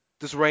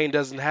 This reign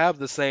doesn't have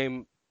the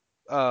same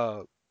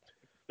The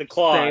same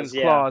claws,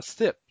 yeah. clause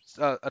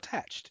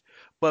attached.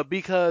 But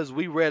because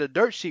we read a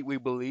dirt sheet, we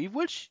believe,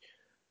 which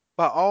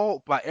by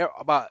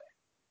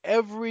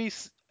every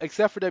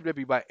except for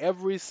WWE, by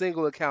every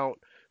single account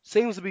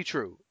seems to be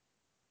true.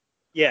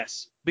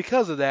 Yes.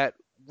 Because of that,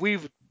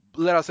 we've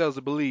led ourselves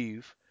to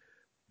believe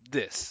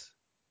this,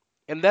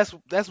 and that's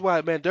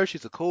why, man, dirt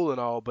sheets are cool and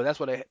all, but that's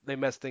why they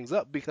mess things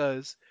up.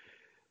 Because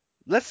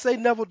let's say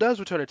Neville does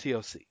return to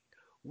TLC,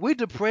 we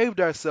depraved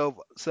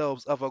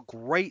ourselves of a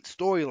great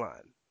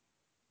storyline.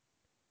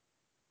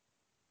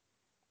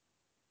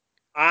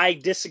 I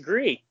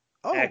disagree,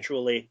 Oh,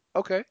 actually.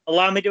 okay,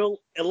 Allow me to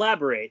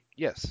elaborate.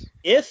 yes,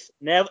 If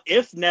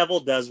Neville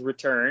does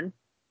return,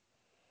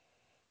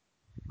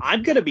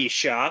 I'm going to be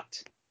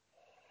shocked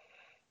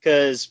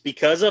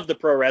because of the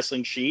Pro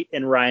Wrestling Sheet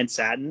and Ryan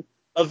Satin,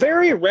 a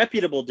very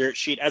reputable dirt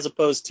sheet as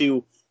opposed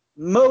to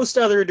most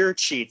other dirt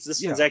sheets.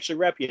 This one's Yeah. actually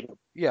reputable.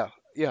 yeah,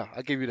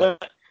 I give you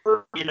that.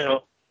 But,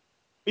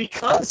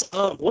 because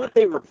of what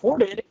they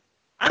reported,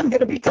 I'm going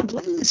to be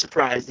completely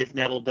surprised if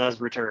Neville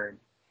does return.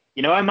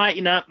 I might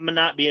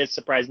not be as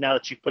surprised now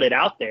that you put it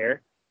out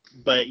there,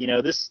 but,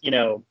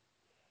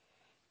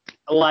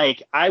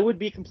 like, I would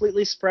be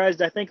completely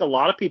surprised. I think a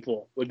lot of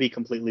people would be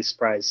completely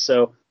surprised.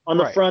 So on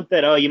the Right. front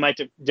that, you might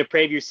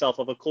deprave yourself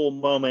of a cool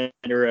moment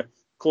or a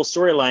cool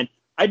storyline,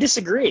 I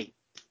disagree.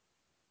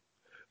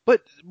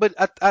 But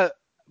I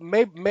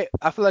maybe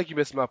I feel like you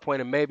missed my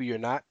point, and maybe you're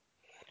not.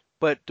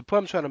 But the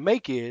point I'm trying to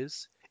make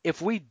is,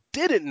 if we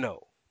didn't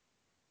know,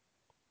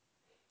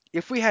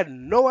 if we had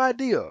no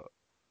idea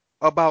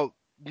about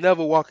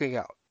Neville walking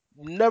out,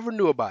 never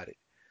knew about it,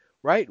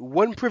 right?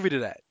 Wasn't privy to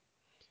that,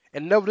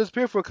 and Neville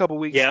disappeared for a couple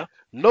weeks. Yeah.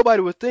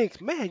 Nobody would think,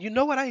 man, you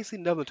know what? I ain't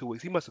seen Neville in 2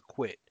 weeks. He must have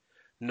quit.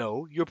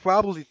 No, you're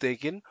probably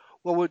thinking,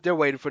 well, they're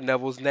waiting for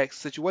Neville's next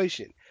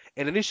situation,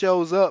 and then he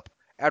shows up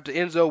after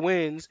Enzo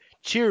wins,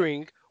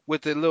 cheering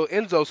with the little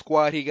Enzo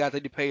squad he got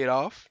that he paid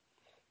off.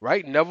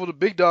 Right? Neville, the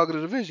big dog of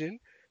the division,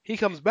 he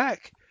comes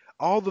back.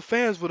 All the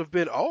fans would have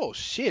been, oh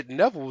shit,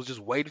 Neville was just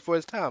waiting for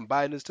his time,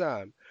 biding his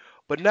time.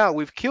 But now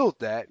we've killed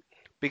that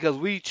because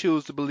we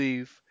choose to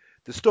believe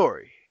the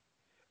story.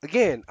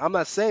 Again, I'm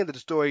not saying that the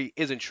story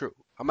isn't true.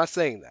 I'm not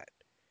saying that.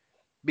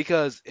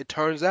 Because it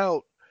turns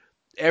out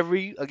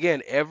every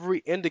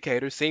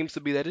indicator seems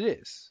to be that it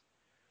is.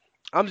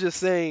 I'm just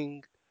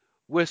saying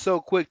we're so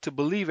quick to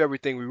believe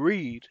everything we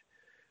read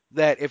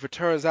that if it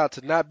turns out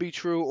to not be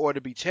true or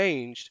to be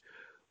changed,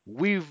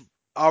 we've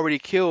already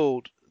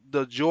killed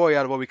the joy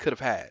out of what we could have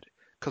had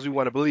because we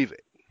want to believe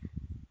it.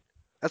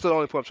 That's the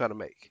only point I'm trying to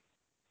make.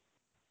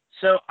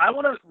 So I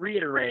want to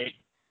reiterate,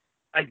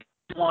 I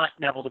don't want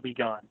Neville to be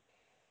gone.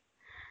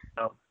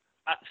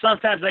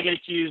 Sometimes I get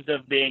accused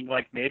of being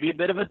like maybe a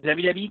bit of a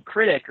WWE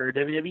critic or a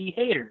WWE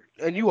hater.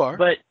 And you are.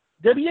 But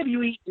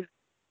WWE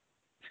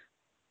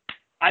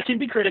I can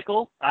be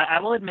critical. I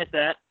will admit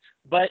that.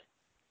 But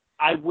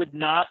I would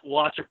not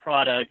watch a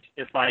product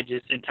if I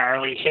just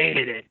entirely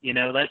hated it.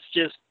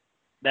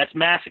 That's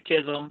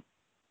masochism.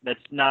 That's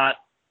not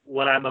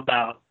what I'm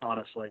about,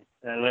 honestly.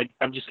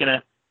 I'm just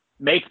gonna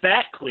make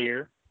that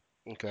clear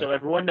Okay. so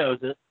everyone knows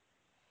it.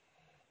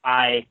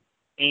 I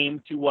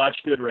aim to watch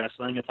good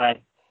wrestling. If I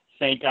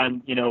think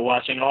I'm,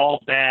 watching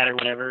all bad or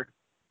whatever,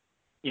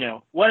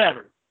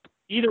 whatever.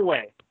 Either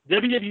way,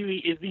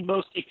 WWE is the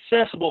most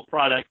accessible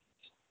product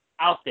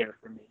out there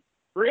for me,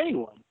 for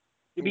anyone,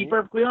 to be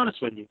perfectly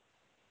honest with you.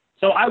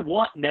 So I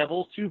want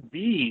Neville to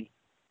be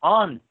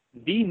on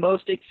the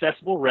most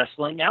accessible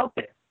wrestling out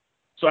there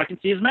so I can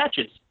see his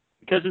matches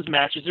because his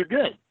matches are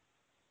good.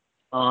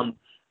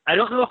 I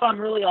don't know if I'm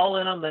really all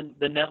in on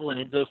the Neville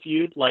and Enzo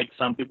feud like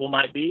some people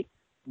might be,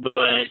 but,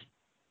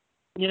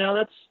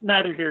 that's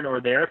neither here nor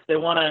there. If they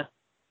want to,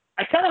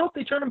 I kind of hope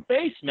they turn him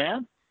face,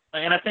 man.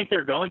 And I think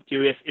they're going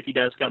to if he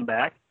does come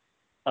back.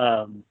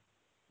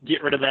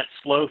 Get rid of that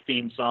slow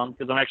theme song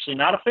because I'm actually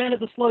not a fan of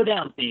the slow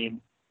down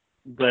theme.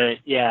 But,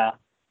 yeah.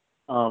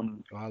 I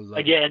love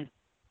Again,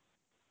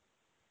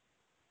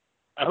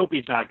 I hope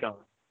he's not going.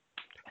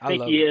 I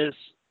think he is.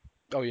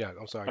 Oh yeah,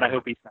 I'm sorry. But I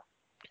hope he's not.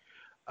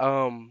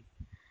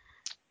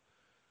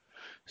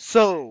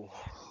 So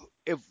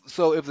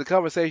if the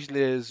conversation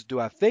is, do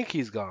I think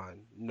he's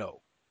gone?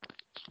 No,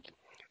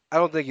 I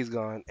don't think he's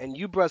gone. And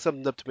you brought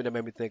something up to me that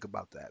made me think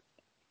about that.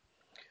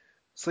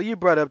 So you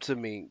brought up to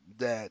me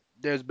that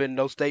there's been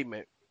no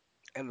statement,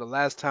 and the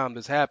last time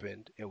this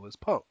happened, it was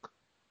Punk.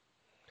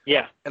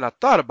 Yeah. And I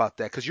thought about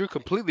that because you're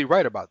completely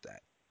right about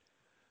that.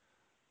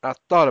 I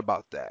thought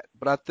about that,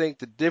 but I think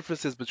the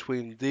differences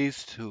between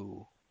these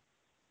two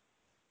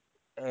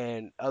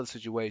and other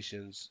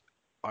situations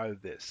are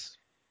this.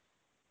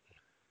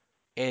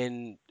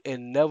 In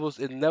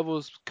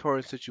Neville's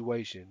current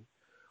situation,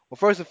 well,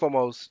 first and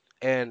foremost,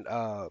 and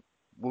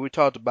when we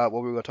talked about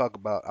what we were going to talk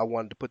about, I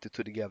wanted to put the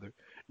two together.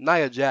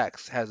 Nia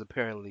Jax has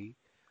apparently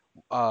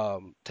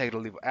taken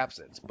a leave of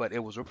absence, but it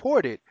was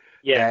reported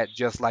Yes. that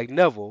just like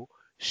Neville,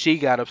 she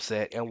got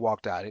upset and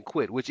walked out and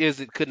quit, which is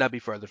it could not be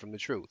further from the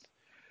truth.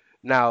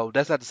 Now,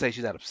 that's not to say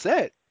she's not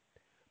upset,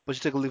 but she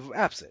took a leave of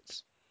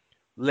absence.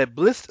 Let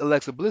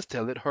Alexa Bliss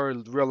tell it, her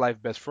real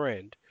life best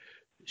friend,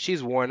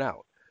 she's worn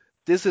out.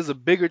 This is a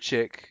bigger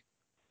chick,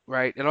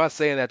 right? And I'm not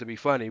saying that to be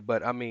funny,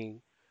 but I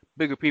mean,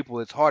 bigger people,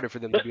 it's harder for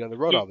them to But, be on the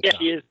road all the yeah,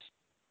 time. she is.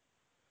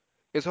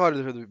 It's harder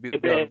for them to be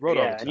on the road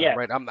all the time, Yeah.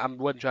 right? I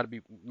wasn't trying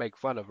to make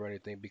fun of her or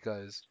anything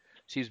because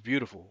she's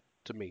beautiful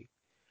to me.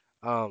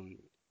 Um,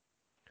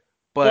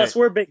 but Plus,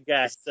 we're big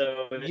guys,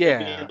 so it'd be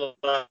yeah, a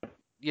lot.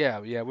 yeah,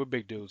 we're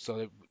big dudes,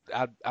 so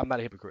I'm not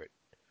a hypocrite.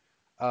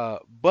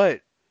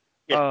 But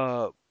Yeah.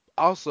 uh,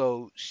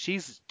 also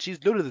she's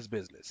new to this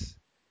business.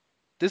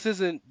 This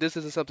isn't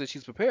something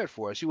she's prepared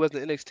for. She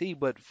wasn't in NXT,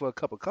 but for a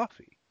cup of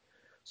coffee.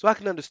 So I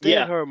can understand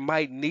Yeah. her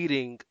might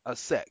needing a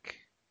sec,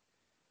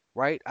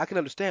 right? I can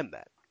understand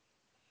that.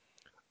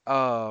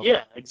 Um,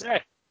 Yeah,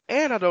 exactly.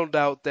 and I don't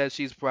doubt that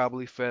she's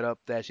probably fed up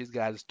that she's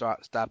got to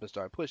stop and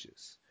start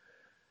pushes.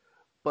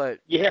 But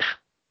Yeah,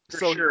 for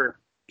so sure.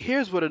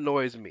 here's what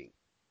annoys me.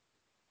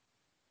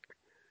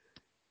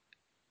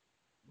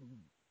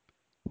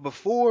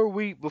 Before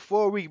we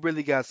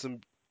really got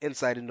some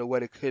insight into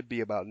what it could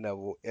be about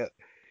Neville,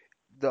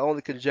 the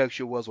only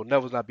conjecture was, well,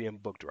 Neville's not being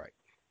booked right.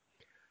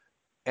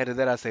 And to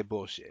that I say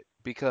bullshit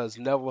because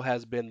Neville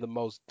has been the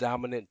most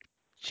dominant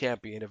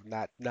champion, if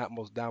not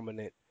most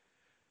dominant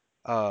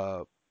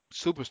uh,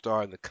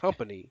 superstar in the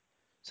company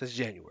since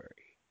January.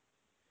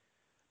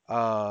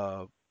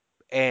 Uh,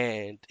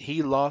 and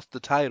he lost the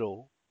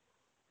title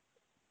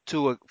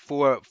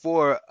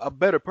for a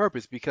better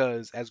purpose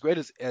because as great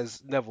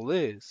as Neville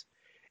is,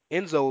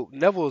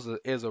 Neville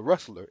is a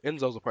wrestler.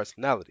 Enzo's a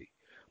personality.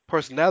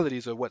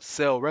 Personalities are what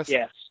sell wrestling.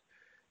 Yes,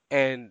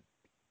 And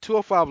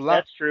 205 Live,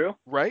 that's true.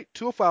 right?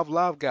 205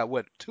 Live got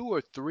what, two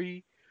or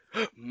three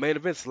main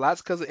event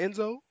slots because of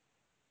Enzo,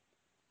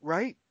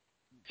 right?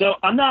 So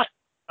I'm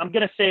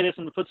going to say this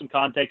and to put some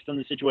context on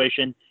the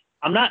situation.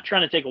 I'm not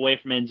trying to take away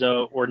from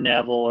Enzo or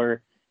Neville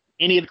or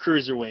any of the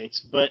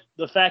cruiserweights, but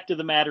the fact of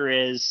the matter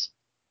is,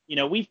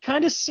 we've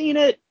kind of seen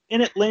it,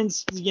 and it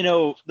lends,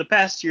 the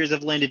past years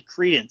have lended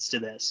credence to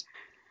this,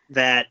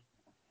 that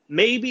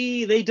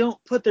maybe they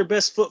don't put their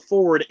best foot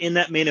forward in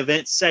that main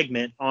event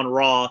segment on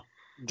Raw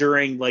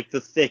during like the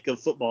thick of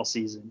football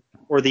season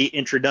or the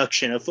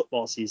introduction of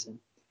football season.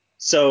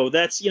 So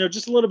that's,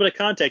 just a little bit of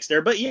context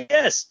there. But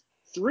yes,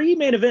 3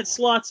 main event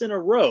slots in a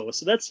row.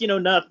 So that's,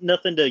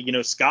 nothing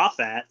to, scoff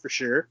at for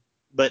sure.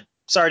 But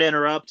sorry to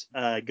interrupt.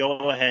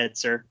 Go ahead,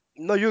 sir.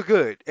 No, you're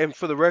good. And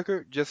for the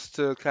record, just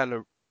to kind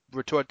of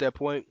retort that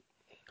point,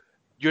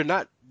 you're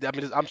not. I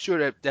mean, I'm sure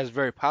that that's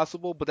very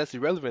possible, but that's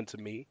irrelevant to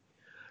me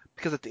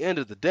because at the end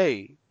of the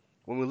day,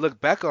 when we look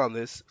back on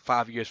this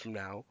 5 years from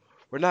now,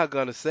 we're not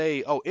gonna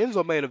say, "Oh,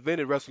 Enzo main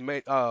evented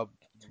WrestleMania,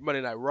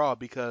 Monday Night Raw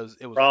because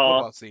it was Raw.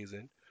 football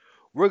season."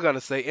 We're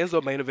gonna say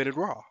Enzo main evented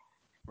Raw,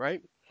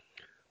 right?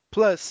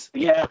 Plus,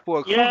 Yeah. for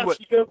a Yeah.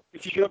 cruiserweight,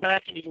 If you go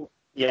back and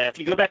if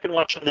you go back and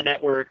watch on the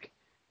network,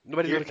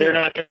 nobody's gonna they're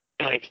care. not going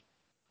to like,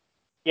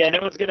 Yeah, no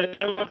one's gonna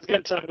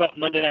talk about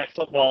Monday Night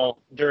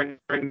Football during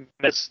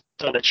this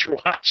so that you're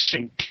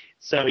watching.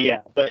 So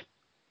yeah, but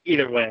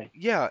either way,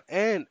 Yeah,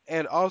 and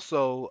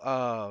also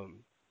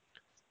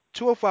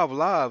 205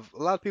 Live.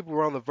 A lot of people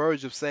were on the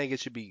verge of saying it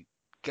should be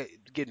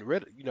getting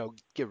rid,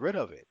 get rid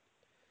of it.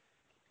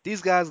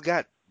 These guys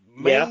got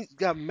yeah,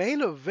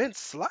 main event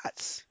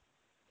slots.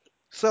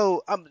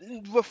 So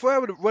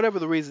for whatever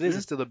the reason is, mhm,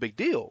 it's still a big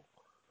deal.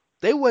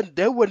 They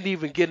wouldn't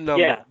even getting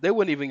yeah, they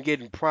wouldn't even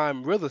getting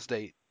prime real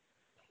estate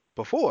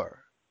before.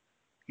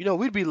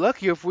 We'd be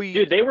lucky if we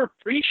dude, they were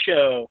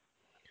pre-show.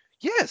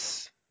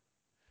 yes.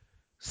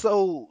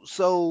 So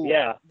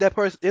Yeah, that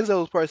person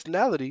Enzo's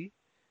personality,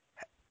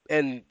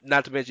 and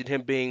not to mention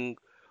him being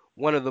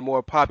one of the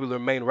more popular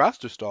main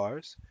roster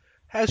stars,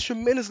 has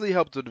tremendously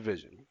helped the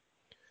division.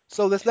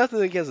 So there's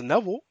nothing against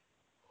Neville.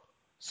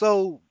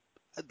 So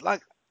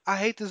like I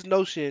hate this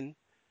notion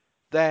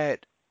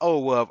that, oh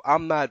well, if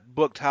I'm not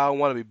booked how I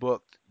want to be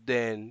booked,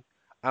 then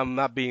I'm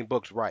not being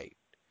booked right.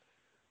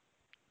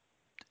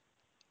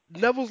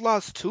 Neville's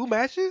lost 2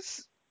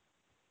 matches,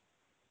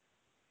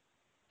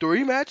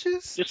 3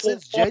 matches just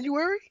since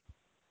January.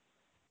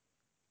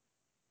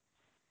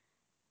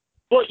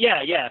 well,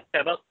 yeah,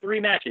 about 3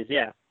 matches.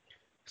 Yeah,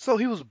 So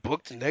he was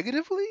booked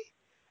negatively.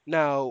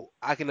 Now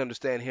I can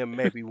understand him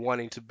maybe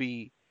wanting to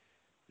be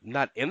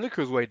not in the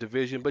cruiserweight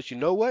division, but you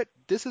know what?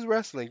 This is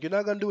wrestling. You're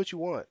not gonna do what you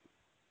want,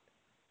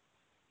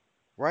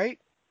 right?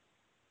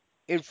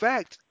 In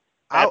fact,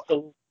 I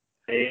absolutely.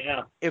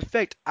 Yeah,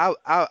 I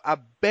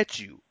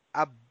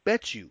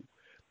bet you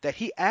that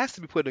he asked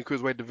to be put in the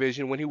cruiserweight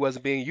division when he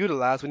wasn't being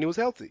utilized when he was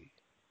healthy,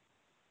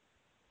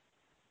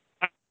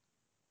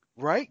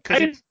 right?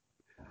 Because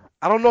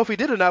I I don't know if he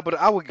did or not, but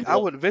I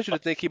just would venture to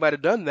think he might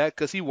have done that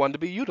because he wanted to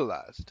be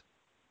utilized.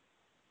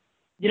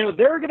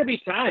 there are going to be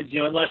times,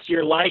 unless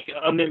you're like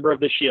a member of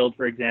the Shield,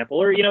 for example,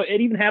 or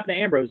it even happened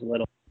to Ambrose a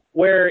little,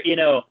 where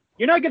you're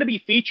not going to be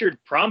featured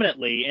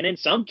prominently, and in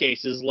some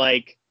cases,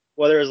 like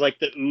whether it's like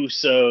the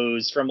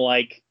Usos from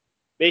like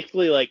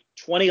basically like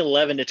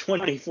 2011 to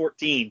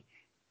 2014,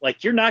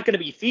 like you're not going to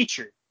be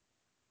featured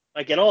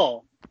like at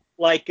all.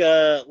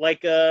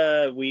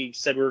 We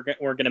said we're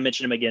going to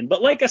mention him again,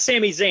 but like a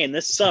Sami Zayn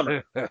this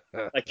summer,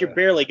 like you're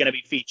barely going to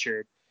be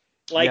featured.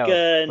 Like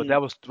Yeah, but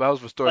that was for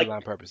like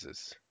storyline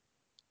purposes.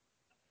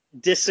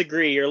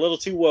 disagree. You're a little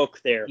too woke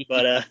there,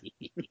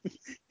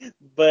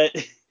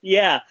 but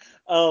yeah,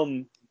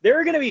 there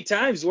are going to be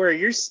times where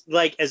you're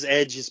like, as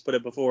Edge has put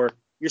it before,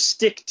 your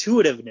stick to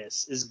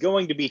itiveness is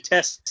going to be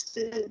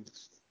tested.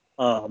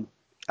 Um,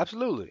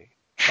 Absolutely.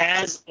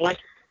 has like,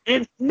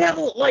 and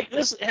Neville, like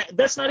this,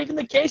 that's not even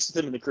the case with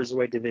him in the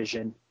cruiserweight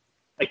division.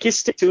 Like his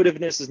stick to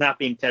itiveness is not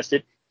being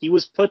tested. He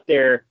was put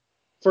there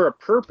for a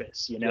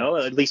purpose, Yes.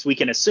 at least we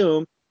can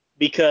assume,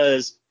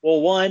 because, well,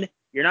 one,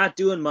 you're not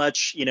doing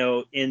much,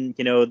 in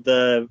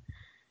the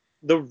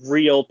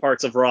real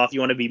parts of Raw if you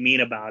want to be mean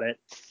about it.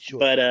 Sure.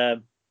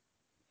 But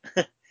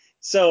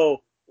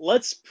so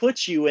let's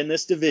put you in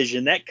this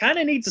division that kind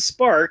of needs a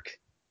spark.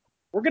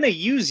 We're gonna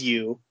use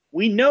you.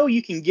 We know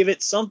you can give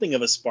it something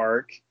of a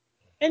spark,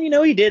 and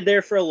he did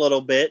there for a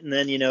little bit, and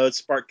then its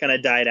spark kind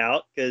of died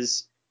out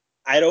because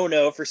I don't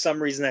know, for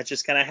some reason that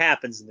just kind of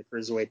happens in the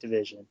cruiserweight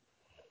division.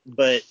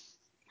 But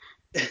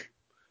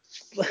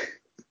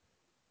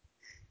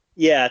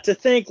yeah, to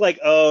think like,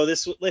 oh,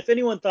 this, if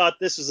anyone thought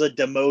this was a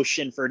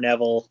demotion for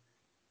Neville,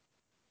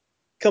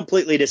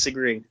 completely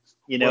disagree.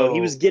 He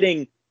was Well,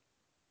 getting,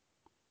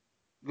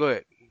 go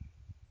ahead.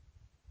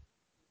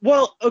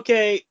 well,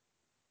 okay,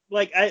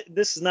 like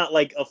this is not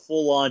like a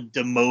full on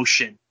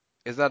demotion.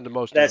 It's not the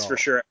most at That's for all.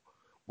 sure.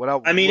 What I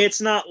I mean, what,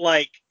 it's not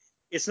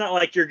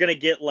like you're gonna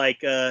get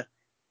like a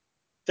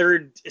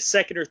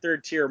second or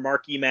third tier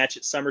marquee match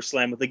at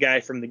SummerSlam with the guy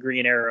from the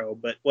Green Arrow,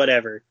 but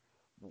whatever.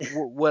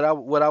 what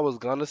I was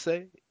gonna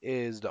say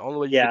is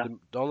Yeah.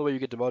 the only way you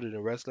get demoted in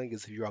wrestling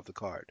is if you're off the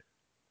card.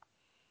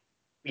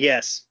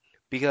 Yes.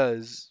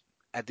 Because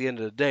at the end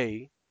of the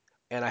day,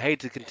 and I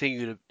hate to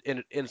continue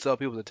to insult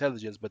people's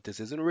intelligence, but this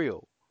isn't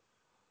real.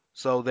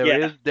 So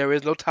Yeah. there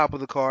is no top of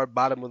the card,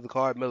 bottom of the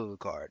card, middle of the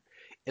card.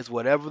 It's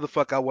whatever the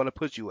fuck I want to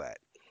put you at.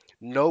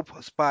 No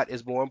spot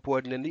is more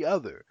important than the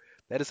other.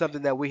 That is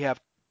something that we have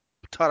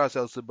taught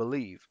ourselves to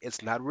believe.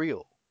 It's not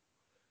real.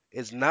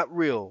 It's not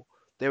real.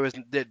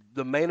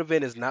 The main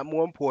event is not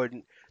more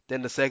important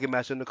than the second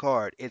match on the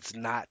card. It's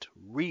not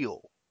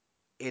real.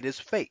 It is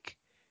fake.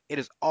 It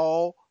is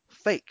all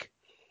fake.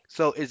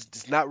 So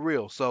it's not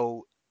real.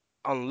 So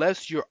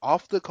unless you're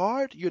off the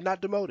card, you're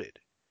not demoted.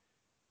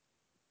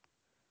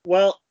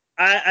 Well,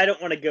 I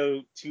don't want to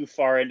go too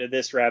far into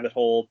this rabbit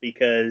hole I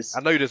because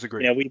know you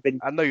disagree. we've been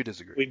I know you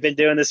disagree. we've been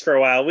doing this for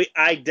a while.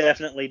 I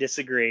definitely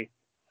disagree.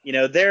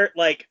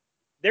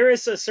 There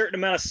is a certain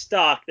amount of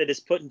stock that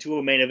is put into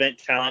a main event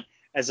talent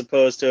as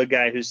opposed to a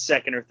guy who's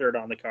second or third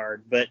on the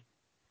card. But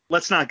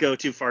let's not go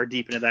too far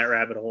deep into that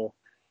rabbit hole.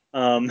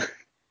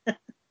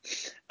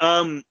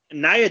 Um,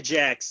 Nia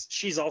Jax,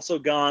 she's also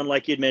gone,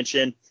 like you'd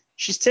mentioned.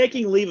 She's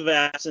taking leave of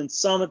absence.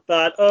 Some have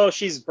thought, oh,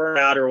 she's burnt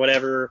out or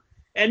whatever,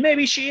 and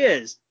maybe she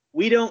is.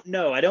 We don't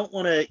know. I don't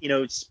want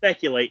to,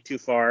 speculate too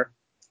far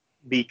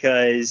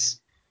because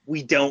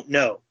we don't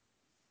know.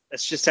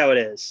 That's just how it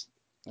is.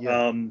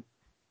 Yeah.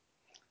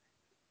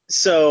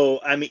 So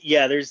I mean,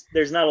 yeah, there's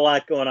not a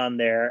lot going on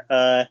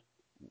there.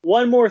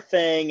 One more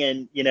thing,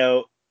 and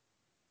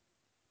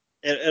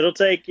it'll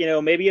take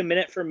maybe a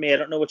minute from me. I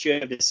don't know what you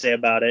have to say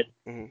about it.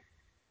 Mm-hmm.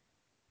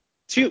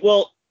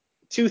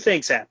 Two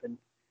things happened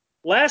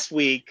last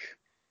week,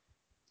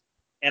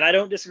 and I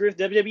don't disagree with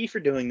WWE for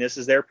doing this.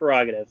 Is their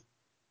prerogative.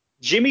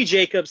 Jimmy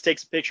Jacobs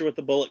takes a picture with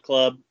the Bullet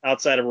Club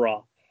outside of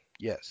Raw.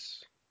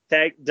 Yes.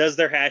 Does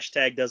their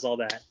hashtag, does all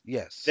that.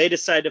 Yes. They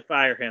decide to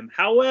fire him.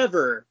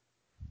 However,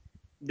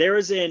 there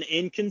is an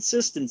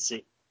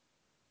inconsistency.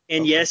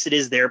 And Okay. yes, it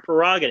is their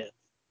prerogative.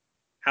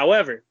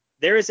 However,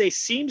 there is a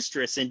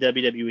seamstress in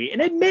WWE,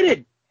 an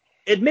admitted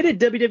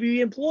WWE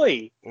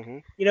employee.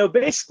 Mm-hmm.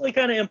 Basically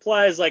kind of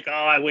implies like, oh,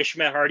 I wish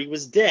Matt Hardy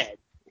was dead.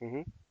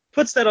 Mm-hmm.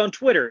 Puts that on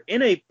Twitter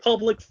in a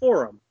public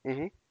forum.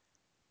 Mm-hmm.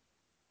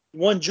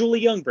 One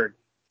Julie Youngberg.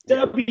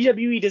 Yeah.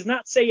 WWE does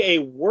not say a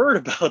word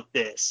about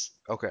this.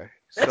 Okay.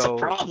 That's So, a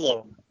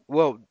problem.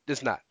 well,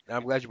 it's not.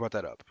 I'm glad you brought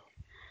that up.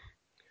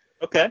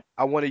 Okay.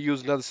 I want to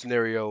use another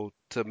scenario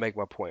to make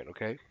my point,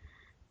 okay?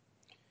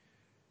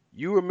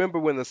 You remember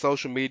when the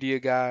social media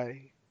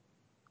guy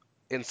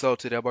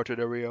insulted Alberto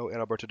Del Rio and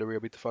Alberto Del Rio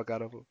beat the fuck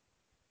out of him?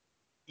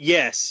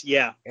 Yes.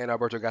 Yeah. And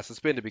Alberto got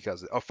suspended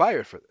or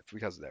fired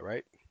because of that,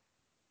 right?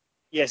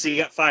 Yes, he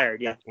got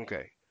fired. Yeah.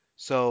 Okay.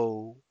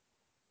 So,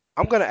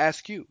 I'm going to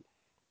ask you,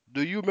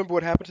 do you remember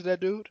what happened to that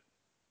dude?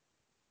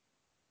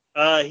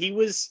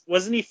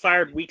 Wasn't he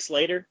fired weeks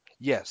later?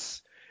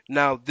 Yes.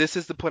 Now, this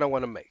is the point I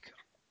want to make.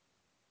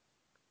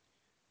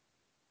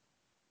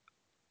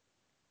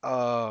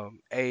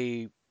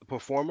 A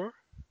performer,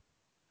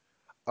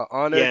 an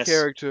honored Yes.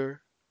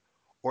 character,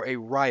 or a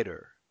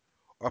writer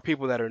are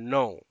people that are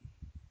known,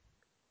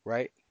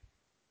 right?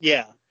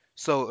 Yeah.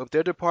 So if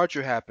their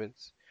departure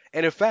happens,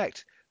 and in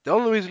fact, the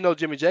only reason no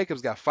Jimmy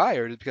Jacobs got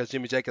fired is because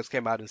Jimmy Jacobs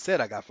came out and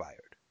said I got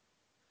fired,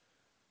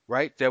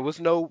 right? There was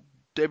no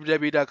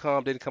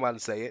WWE.com didn't come out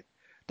and say it.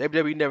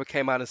 WWE never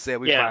came out and said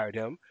we Yeah. fired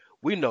him.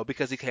 We know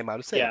because he came out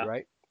and said it, Yeah.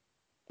 right?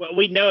 Well,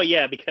 we know,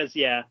 yeah, because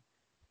yeah,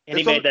 and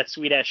he It's only, made that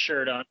sweet ass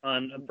shirt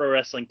on Pro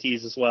Wrestling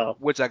Tees as well.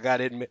 which I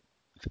gotta admit,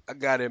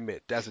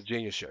 that's a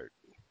genius shirt.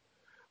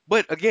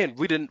 But again,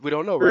 we don't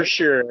know, For right?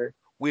 sure.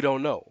 We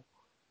don't know.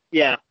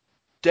 Yeah.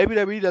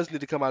 WWE doesn't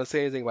need to come out and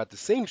say anything about the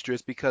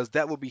seamstress because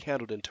that will be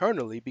handled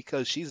internally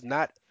because she's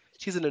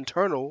an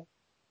internal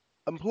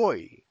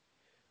employee.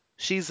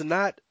 She's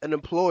not an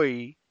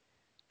employee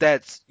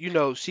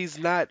she's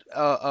not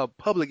a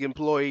public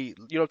employee.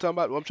 You know what I'm talking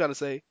about? What I'm trying to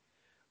say?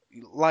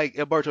 Like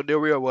Alberto Del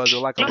Rio was or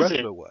She like a wasn't.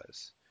 wrestler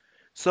was.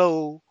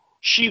 So,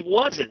 She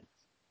wasn't.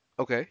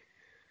 okay.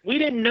 We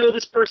didn't know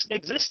this person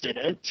existed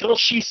until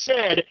she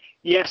said,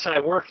 "Yes, I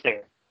work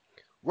there."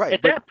 Right,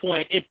 At but that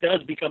point, it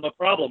does become a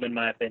problem, in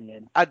my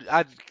opinion.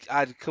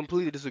 I'd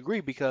completely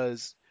disagree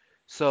because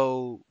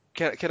so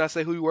can I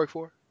say who you work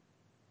for?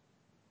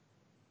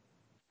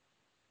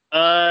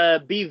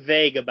 Be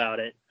vague about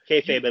it.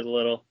 Kayfabe it a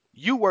little.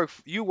 You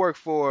work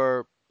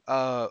for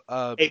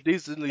A,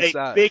 decently a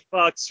sized big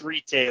box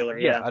retailer,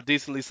 yeah. a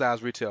decently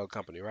sized retail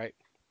company, right?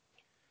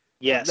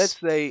 Yes.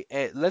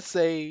 Let's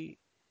say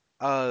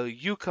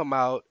you come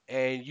out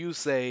and you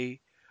say,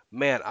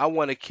 "Man, I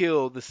want to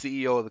kill the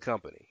CEO of the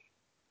company."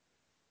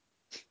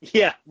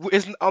 Yeah.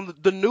 It's on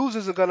the news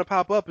isn't going to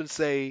pop up and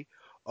say,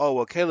 "Oh,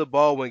 well, Caleb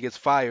Baldwin gets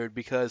fired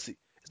because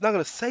it's not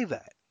going to say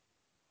that,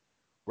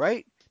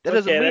 right? That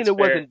doesn't Okay, mean that's it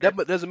fair. wasn't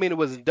that doesn't mean it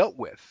wasn't dealt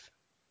with,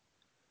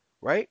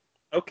 right?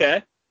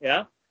 Okay.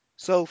 Yeah.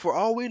 So for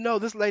all we know,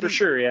 this For lady,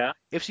 sure, yeah.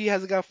 if she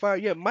hasn't got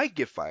fired yet, might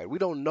get fired. We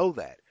don't know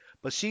that.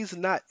 But she's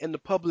not in the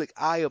public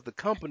eye of the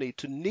company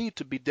to need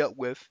to be dealt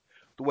with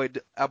the way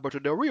Alberto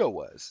Del Rio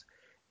was.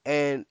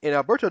 And in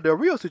Alberto Del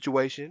Rio's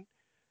situation,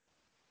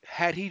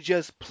 had he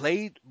just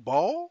played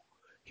ball,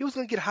 he was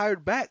going to get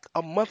hired back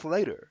a month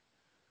later.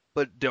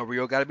 But Del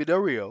Rio got to be Del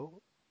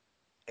Rio,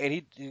 and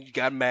he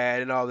got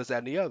mad and all this, that,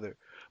 and the other.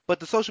 But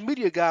the social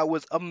media guy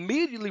was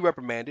immediately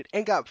reprimanded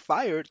and got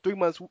fired 3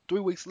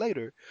 weeks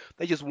later.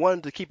 They just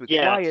wanted to keep it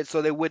Yeah. quiet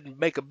so they wouldn't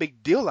make a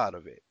big deal out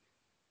of it,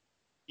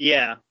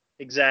 Yeah.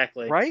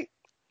 Exactly. right?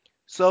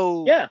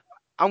 So Yeah.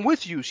 I'm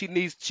with you. She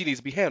needs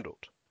to be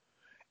handled,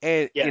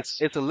 and it's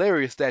Yes. it's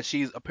hilarious that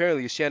she's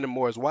apparently Shannon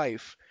Moore's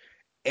wife,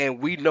 and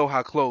we know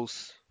how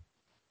close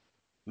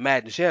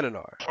Matt and Shannon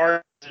are.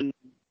 Hard.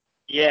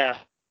 Yeah.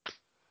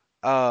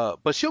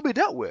 But she'll be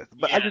dealt with.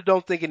 But I Yeah. just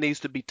don't think it needs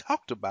to be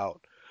talked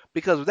about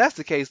because if that's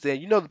the case, then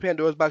you know the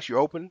Pandora's box you're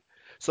open.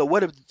 So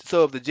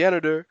if the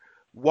janitor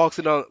walks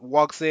in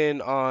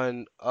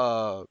on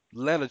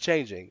Lana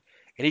changing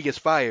and he gets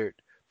fired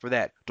for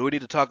that, do we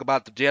need to talk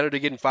about the janitor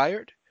getting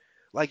fired?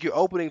 Like you're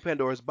opening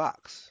Pandora's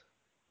box.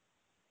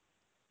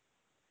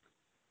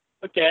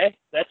 Okay.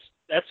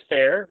 That's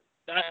fair.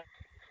 I,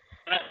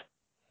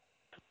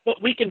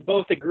 but we can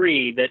both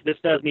agree that this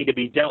does need to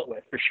be dealt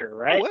with for sure, Oh,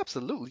 right?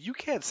 absolutely. You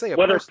can't say a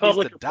Whether person needs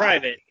to public or die.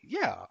 private.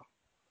 Yeah,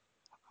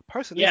 a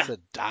person needs Yeah.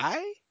 to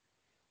die.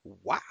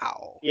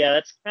 Wow. Yeah,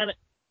 that's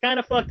kind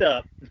of fucked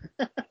up.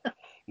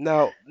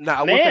 Now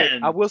I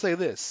Man. will say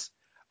this.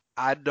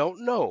 I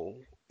don't know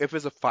if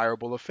it's a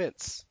fireable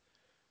offense.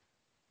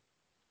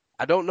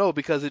 I don't know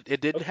because it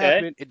didn't Okay.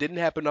 happen. It didn't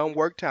happen on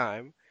work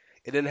time.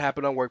 It didn't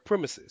happen on work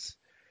premises.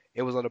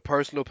 It was on a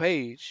personal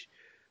page.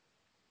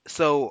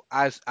 So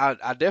I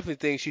definitely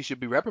think she should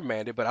be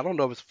reprimanded, but I don't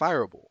know if it's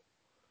fireable.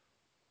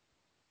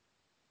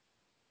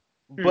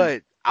 Hmm.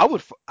 But I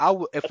would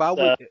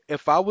That's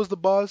if I was the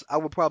boss, I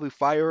would probably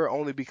fire her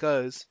only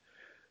because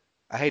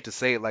I hate to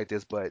say it like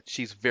this, but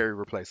she's very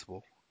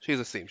replaceable. She's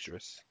a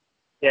seamstress.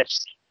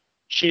 yes,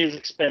 she is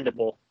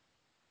expendable.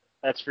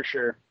 That's for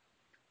sure.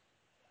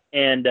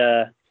 And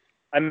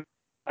I'm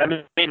I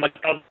mean like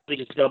probably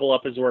just double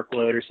up his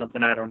workload or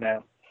something. I don't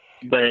know.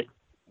 But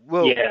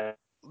Well, yeah.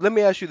 let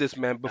me ask you this,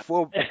 man.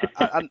 Before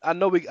I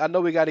know we got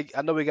to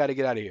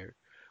get out of here,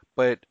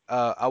 but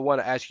I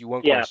want to ask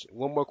you Yeah.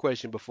 one more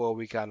question before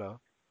we kind of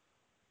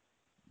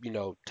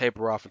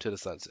taper off into the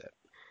sunset.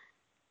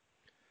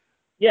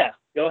 Yeah.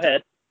 Go Th-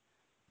 ahead.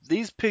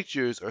 these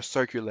pictures are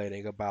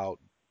circulating about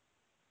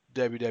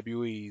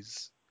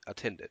WWE's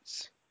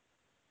attendance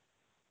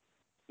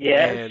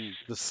Yes. and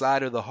the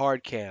side of the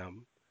hard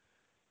cam,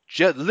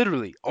 just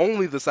literally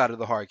only the side of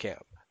the hard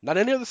cam, not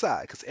any other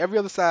side, because every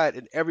other side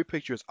in every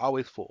picture is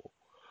always full,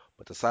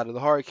 but the side of the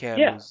hard cam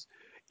Yeah.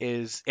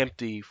 is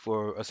empty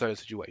for a certain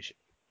situation.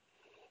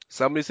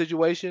 Some of these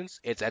situations,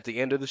 it's at the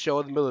end of the show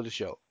or the middle of the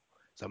show.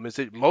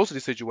 Most of the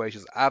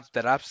situations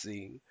that I've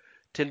seen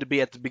tend to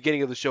be at the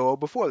beginning of the show or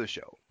before the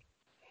show.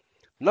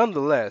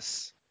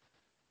 Nonetheless,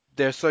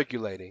 they're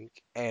circulating,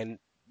 and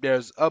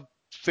there's a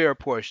fair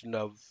portion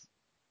of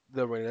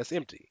the arena that's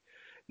empty.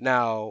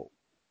 Now,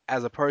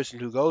 as a person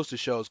who goes to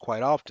shows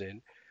quite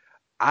often,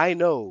 I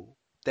know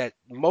that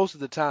most of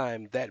the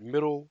time that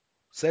middle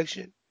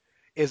section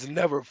is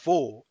never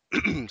full,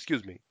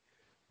 excuse me,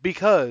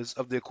 because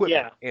of the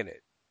equipment Yeah. in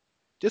it.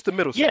 Just the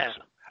middle Yeah.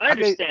 section. I I can't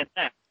understand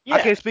that. I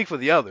Yeah. can't speak for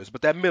the others,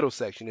 but that middle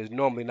section is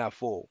normally not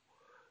full.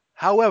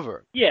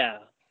 However, Yeah.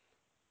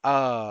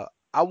 uh,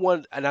 I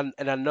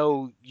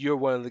know you're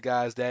one of the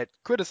guys that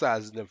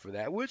criticizes them for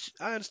that, which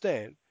I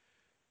understand.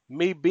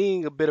 Me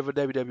being a bit of a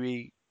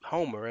WWE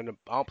homer and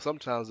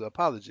sometimes an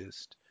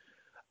apologist,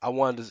 I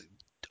wanted to,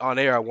 on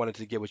air. I wanted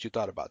to get what you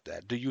thought about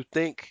that. Do you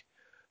think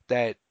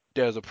that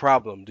there's a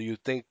problem? Do you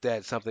think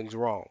that something's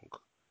wrong?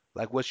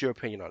 Like, what's your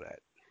opinion on that?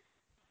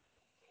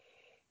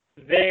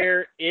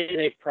 There is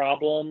a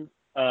problem.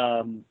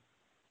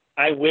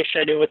 I wish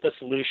I knew what the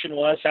solution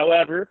was.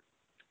 However,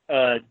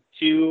 uh,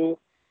 to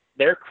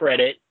their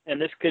credit,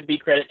 and this could be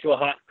credit to a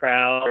hot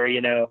crowd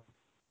or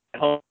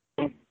home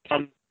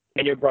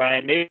Daniel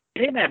Bryan, maybe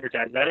they didn't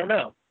advertise. I don't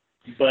know,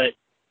 but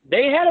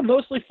they had a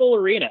mostly full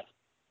arena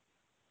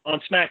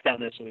on SmackDown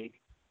this week.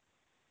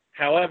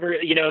 However,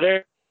 there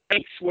are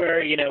weeks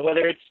where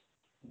whether it's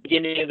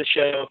beginning of the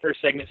show,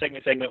 first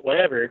segment,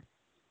 whatever,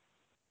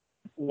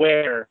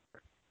 where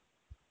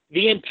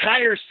the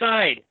entire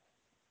side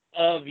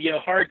of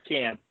hard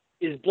cam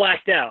is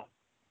blacked out.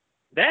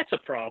 That's a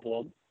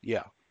problem.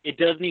 Yeah, It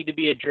does need to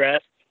be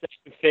addressed,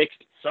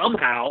 fixed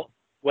somehow.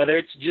 Whether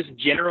it's just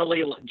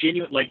generally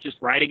genuine, like just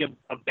writing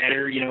a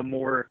better,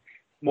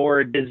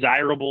 more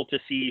desirable to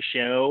see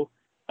show.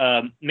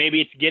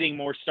 Maybe it's getting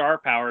more star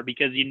power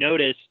because you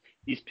notice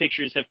these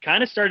pictures have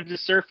kind of started to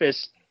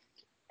surface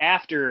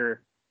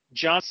after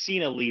John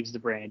Cena leaves the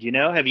brand.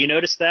 Have you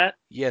noticed that?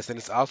 yes, and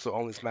it's also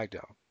only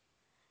SmackDown.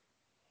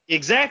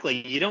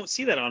 Exactly. You don't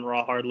see that on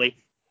Raw hardly.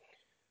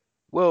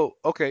 Well,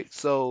 okay,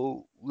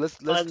 so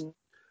Um,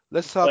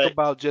 let's talk but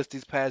about just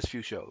these past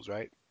few shows,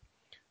 right?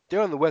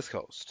 They're on the West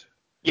Coast.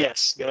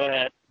 yes, go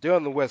ahead. They're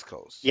on the West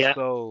Coast, Yeah,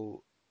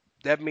 so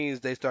that means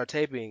they start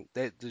taping.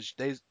 They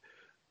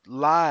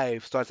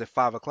live starts at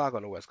 5 o'clock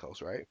on the West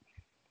Coast, right?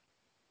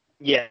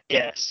 yeah,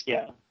 yes,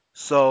 yeah.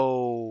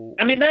 So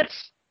I mean,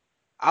 that's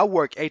I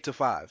work 8 to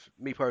 5,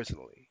 me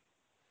personally.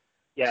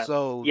 yeah,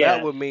 So that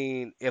yes, would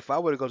mean if I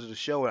were to go to the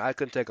show and I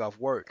couldn't take off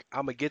work,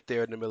 I'm gonna get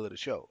there in the middle of the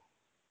show.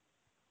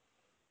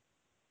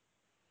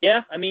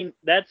 yeah. I mean,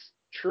 that's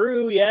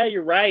true. Yeah,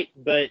 you're right.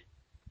 But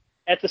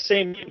at the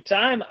same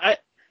time,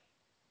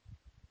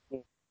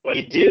 what do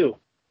you do?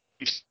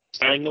 You're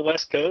starting the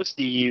West Coast.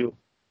 Do you?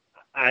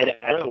 I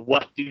don't know.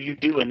 What do you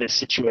do in this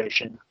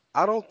situation?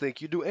 I don't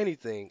think you do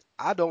anything.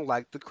 I don't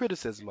like the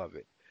criticism of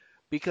it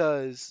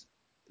because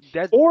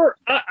that Or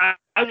I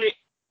would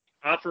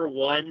offer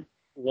one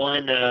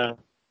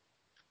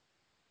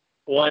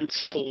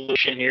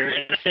solution here,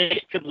 and I think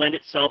it could lend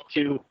itself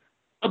to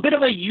a bit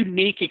of a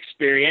unique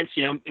experience.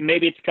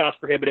 Maybe it's cost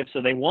prohibitive,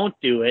 so they won't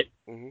do it.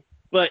 mhm.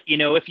 But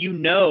if you're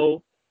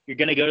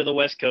going to go to the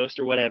West Coast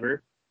or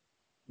whatever,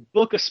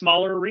 book a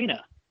smaller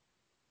arena.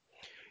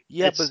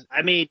 Yeah, but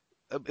I mean,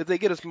 if they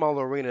get a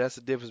smaller arena, that's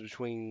the difference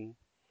between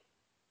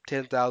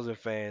 10,000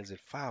 fans and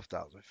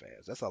 5,000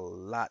 fans. That's a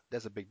lot.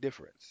 That's a big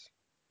difference.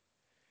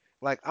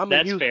 Like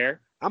that's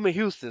fair. I'm in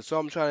Houston, so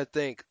I'm trying to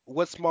think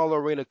what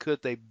smaller arena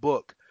could they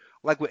book?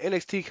 Like when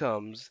NXT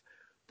comes,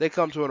 they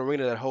come to an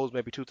arena that holds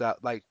maybe 2,000.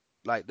 Like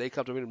they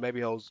come to an arena that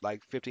maybe holds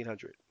like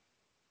 1,500.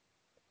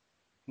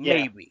 Yeah.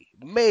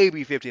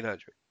 maybe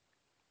 1,500.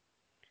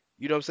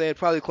 You know what I'm saying?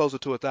 Probably closer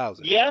to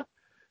 1,000. Yeah.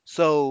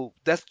 So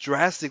that's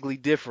drastically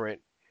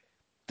different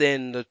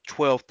than the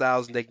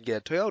 12,000 they can get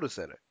at Toyota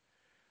Center.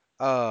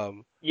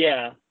 Um,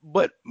 Yeah.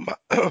 but my,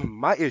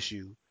 my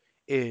issue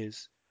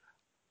is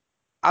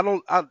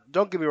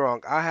don't get me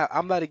wrong.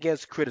 I'm not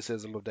against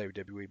criticism of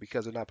WWE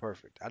because they're not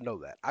perfect. I know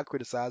that. I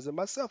criticize them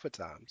myself at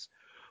times.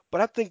 But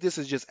I think this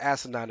is just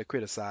asinine to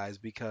criticize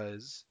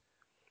because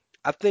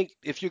I think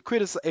if you're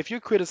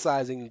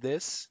criticizing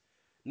this,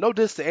 no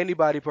diss to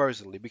anybody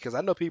personally because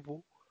I know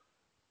people,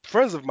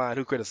 friends of mine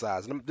who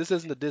criticize. And this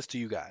isn't a diss to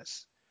you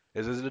guys.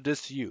 This isn't a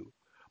diss to you.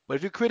 But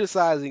if you're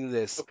criticizing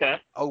this Okay.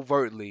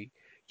 overtly,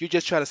 you're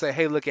just trying to say,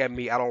 "Hey, look at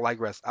me. I don't like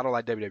I don't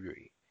like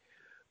WWE."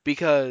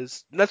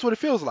 Because that's what it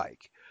feels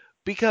like.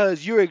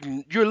 Because you're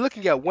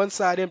looking at one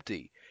side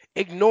empty,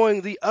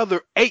 ignoring the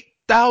other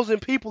 8,000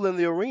 people in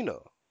the arena.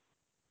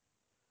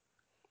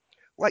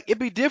 Like it'd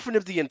be different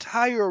if the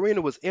entire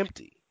arena was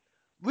empty.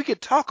 We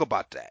could talk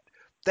about that.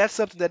 That's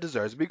something that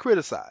deserves to be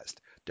criticized.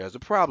 There's a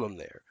problem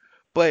there.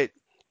 But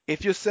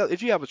if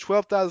you have a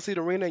 12,000 seat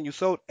arena and you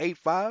sold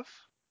 8.5,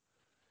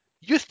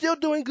 you're still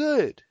doing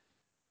good.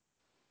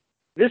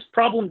 This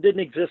problem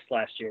didn't exist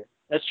last year.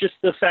 That's just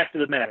the fact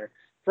of the matter.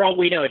 For all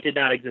we know, it did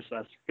not exist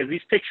last year because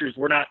these pictures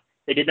were not,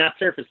 they did not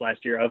surface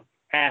last year of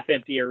half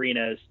empty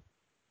arenas,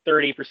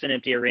 30%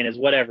 empty arenas,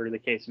 whatever the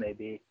case may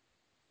be.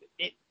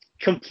 It,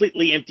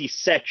 completely empty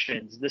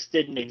sections. This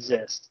didn't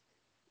exist.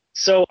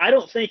 So I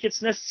don't think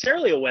it's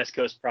necessarily a West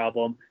Coast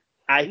problem.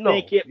 I think No,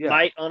 yeah.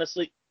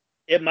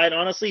 it might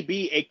honestly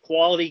be a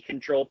quality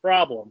control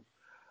problem.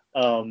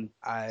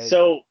 I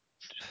So,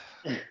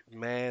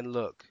 Man,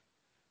 look.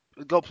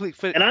 Go please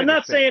and I'm finish,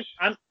 not saying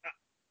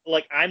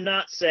finish. I'm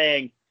not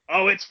saying,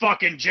 oh, it's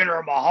fucking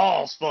Jinder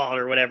Mahal's fault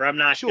or whatever.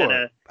 Sure.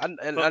 I I'm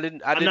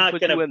didn't not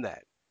put you gonna, in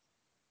that.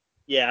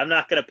 yeah, I'm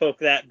not gonna poke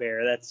that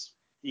bear. That's,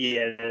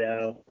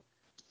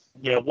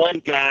 one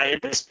guy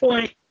at this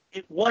point,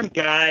 one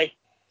guy,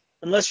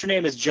 unless your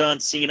name is John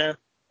Cena,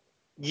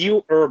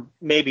 you or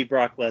maybe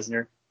Brock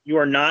Lesnar, you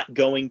are not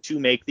going to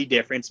make the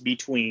difference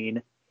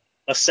between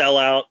a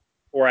sellout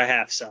or a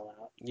half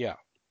sellout. Yeah.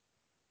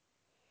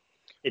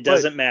 It But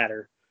doesn't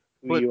matter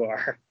who but you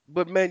are.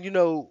 but man,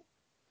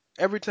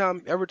 every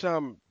time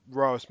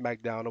Raw or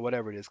SmackDown or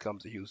whatever it is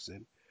comes to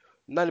Houston,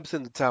 90%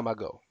 of the time I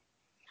go.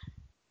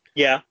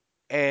 Yeah.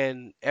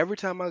 And every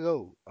time I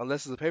go,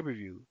 unless it's a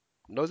pay-per-view,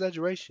 no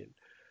exaggeration,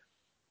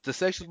 the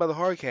sections by the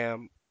hard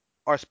cam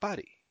are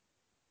spotty.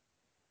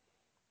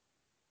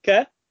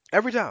 Okay.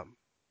 Every time.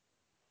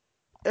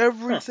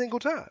 Every Huh. single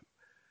time.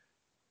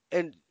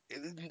 And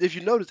if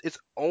you notice, it's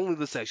only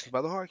the sections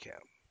by the hard cam,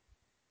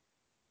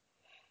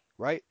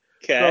 right?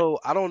 Okay. So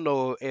I don't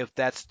know if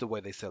that's the way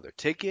they sell their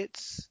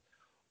tickets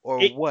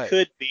or It what.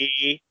 could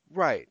be.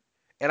 Right.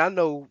 And I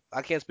know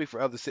I can't speak for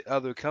other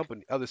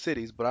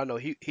cities, but I know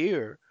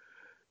here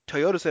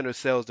Toyota Center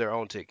sells their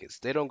own tickets.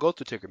 They don't go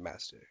through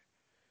Ticketmaster.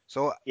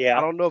 So I Yeah.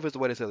 don't know if it's the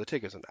way they sell the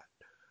tickets or not.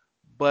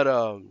 But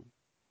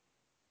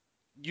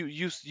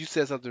you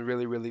said something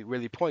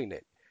really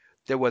poignant.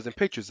 There wasn't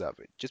pictures of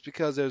it. Just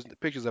because there's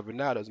pictures of it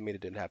now doesn't mean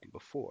it didn't happen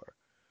before.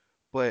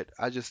 But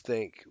I just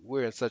think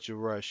we're in such a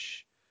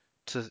rush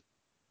to.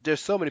 There's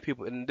so many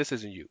people, and this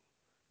isn't you.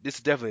 This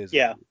definitely isn't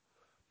Yeah. you.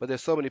 But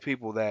there's so many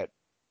people that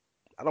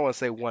I don't want to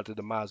say want the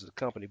demise of the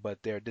company,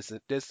 but they're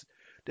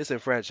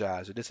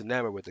disenfranchised or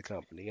disenamored with the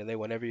company, and they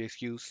want every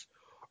excuse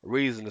or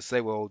reason to say,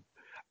 "Well,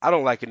 I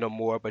don't like it no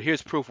more, but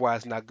here's proof why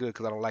it's not good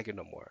because I don't like it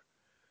no more,"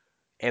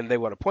 and they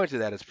want to point to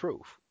that as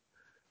proof.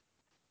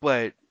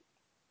 But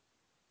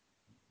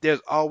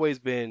there's always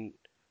been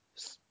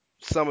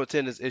some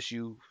attendance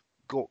issue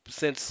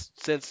since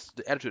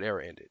the Attitude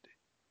Era ended.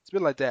 It's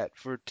been like that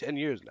for 10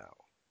 years now,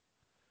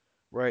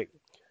 right?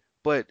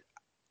 But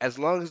as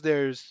long as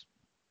there's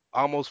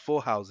almost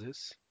full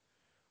houses,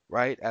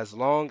 right? As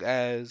long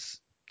as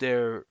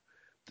they're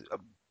uh,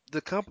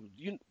 the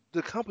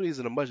company's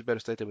in a much better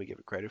state than we give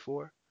it credit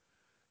for.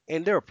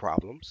 And there are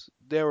problems.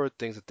 There are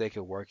things that they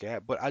can work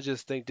at, but I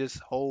just think this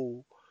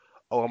whole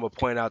I'm gonna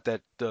point out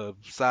that the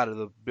side of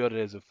the building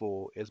isn't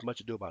full is much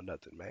ado about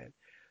nothing, man.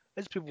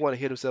 These people want to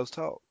hear themselves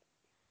talk.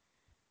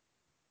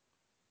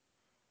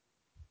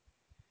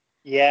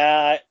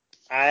 Yeah.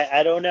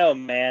 I don't know,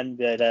 man,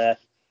 but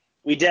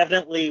we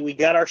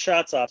got our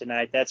shots off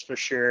tonight. That's for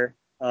sure.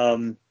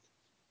 Man,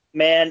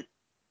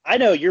 I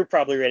know you're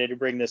probably ready to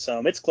bring this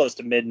home. It's close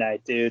to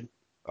midnight, dude.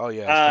 Oh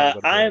yeah,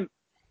 it's time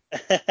to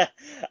go to bed. I'm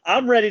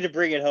I'm ready to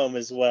bring it home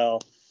as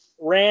well.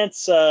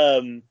 Rance,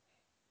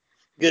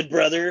 good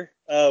brother,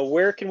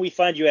 where can we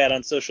find you at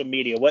on social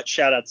media? What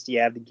shout outs do you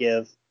have to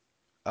give?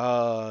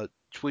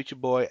 Tweet your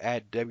boy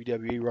at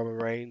WWE Roman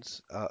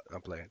Reigns. I'm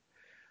playing.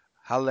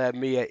 Holla at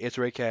me at It's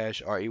Ray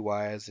Cash, REY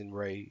as in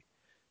Ray,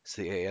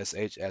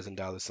 CASH as in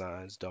dollar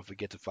signs. Don't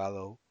forget to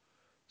follow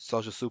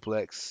Social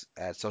Suplex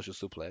at Social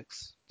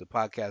Suplex, the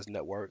podcast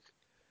network.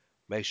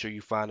 Make sure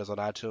you find us on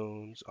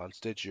iTunes, on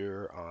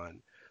Stitcher,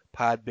 on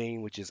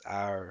Podbean, which is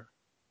our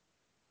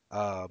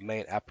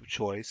main app of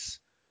choice.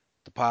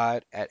 The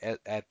pod at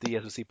the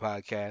SOC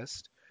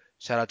Podcast.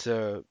 Shout out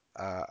to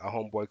our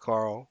homeboy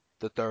Carl,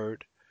 the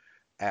third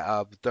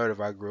of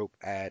our group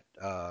at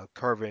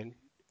Curvin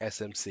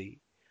SMC.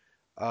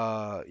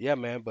 Yeah,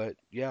 man, but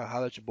yeah,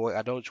 holla at your boy.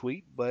 I don't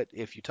tweet, but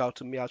if you talk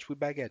to me, I'll tweet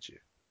back at you.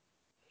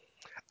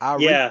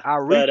 Yeah, I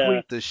but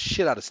retweet the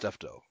shit out of stuff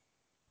though.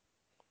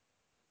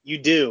 you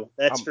do.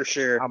 That's I'm for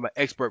sure. I'm an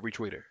expert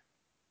retweeter.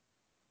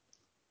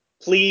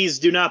 Please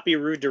do not be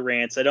rude to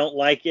rants. I don't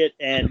like it.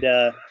 And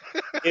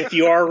if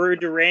you are rude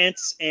to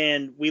rants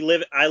and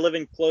I live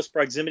in close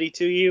proximity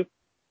to you,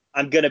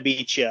 I'm gonna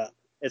beat you up.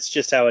 It's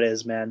just how it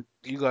is, man.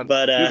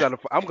 But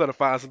I'm gonna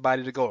find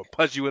somebody to go and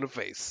punch you in the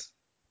face.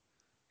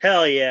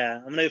 hell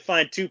yeah, I'm gonna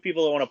find two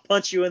people that want to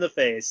punch you in the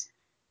face,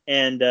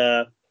 and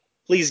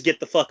please get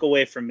the fuck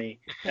away from me,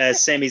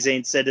 as Sami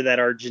Zayn said to that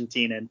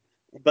Argentinian.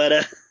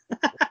 But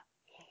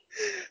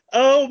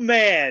oh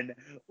man,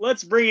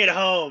 let's bring it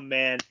home,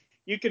 man.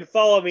 You can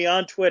follow me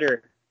on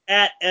Twitter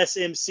at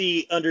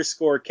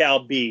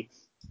SMC_CalB.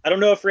 I don't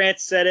know if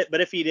Rance said it,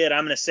 but if he did,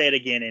 I'm going to say it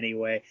again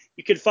anyway.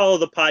 You can follow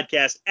the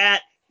podcast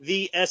at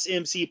the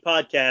SMC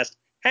Podcast.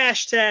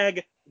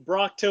 Hashtag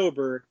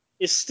Brocktober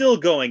is still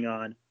going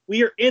on.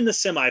 We are in the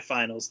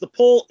semifinals. The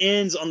poll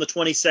ends on the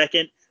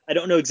 22nd. I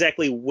don't know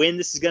exactly when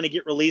this is going to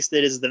get released.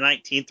 It is the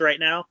 19th right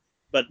now,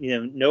 but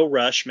no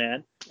rush,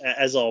 man,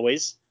 as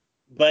always.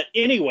 But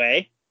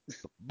anyway,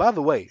 By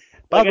the way,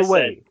 like I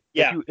said,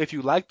 yeah, if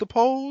you like the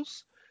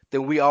polls,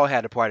 then we all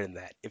had a part in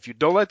that. If you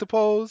don't like the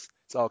polls,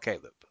 it's all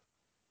Caleb.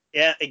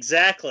 yeah,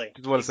 exactly,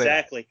 Just want to say that.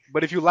 exactly.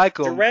 But if you like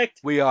them,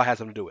 Direct. we all had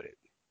something to do with it.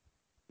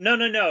 No.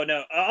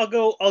 I'll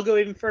go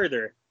even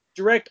further.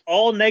 Direct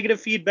all negative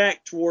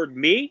feedback toward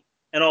me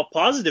and all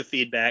positive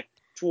feedback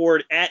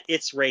toward at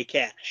it's Ray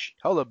Cash.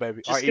 Hold up,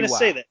 baby. Just gonna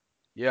say that.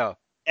 Yeah,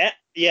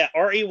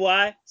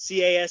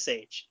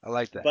 REYCASH. I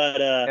like that.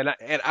 But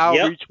And I'll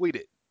yep. retweet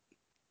it.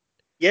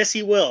 Yes,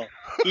 he will.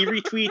 He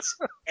retweets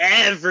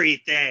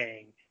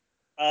everything.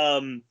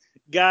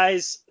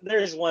 Guys,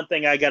 there's one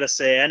thing I gotta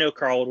say. I know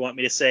Carl would want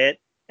me to say it,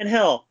 and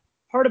hell,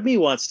 part of me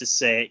wants to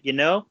say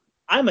it.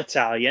 I'm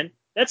Italian.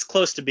 That's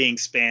close to being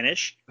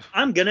Spanish.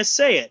 I'm gonna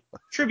say it.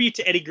 Tribute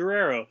to Eddie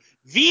Guerrero.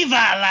 Viva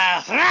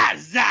la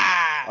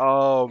raza!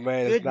 Oh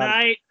man, Good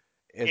night.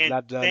 It's and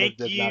not done. thank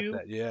It's not you.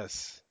 that.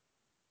 Yes.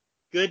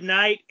 Good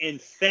night,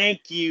 and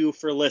thank you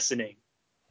for listening.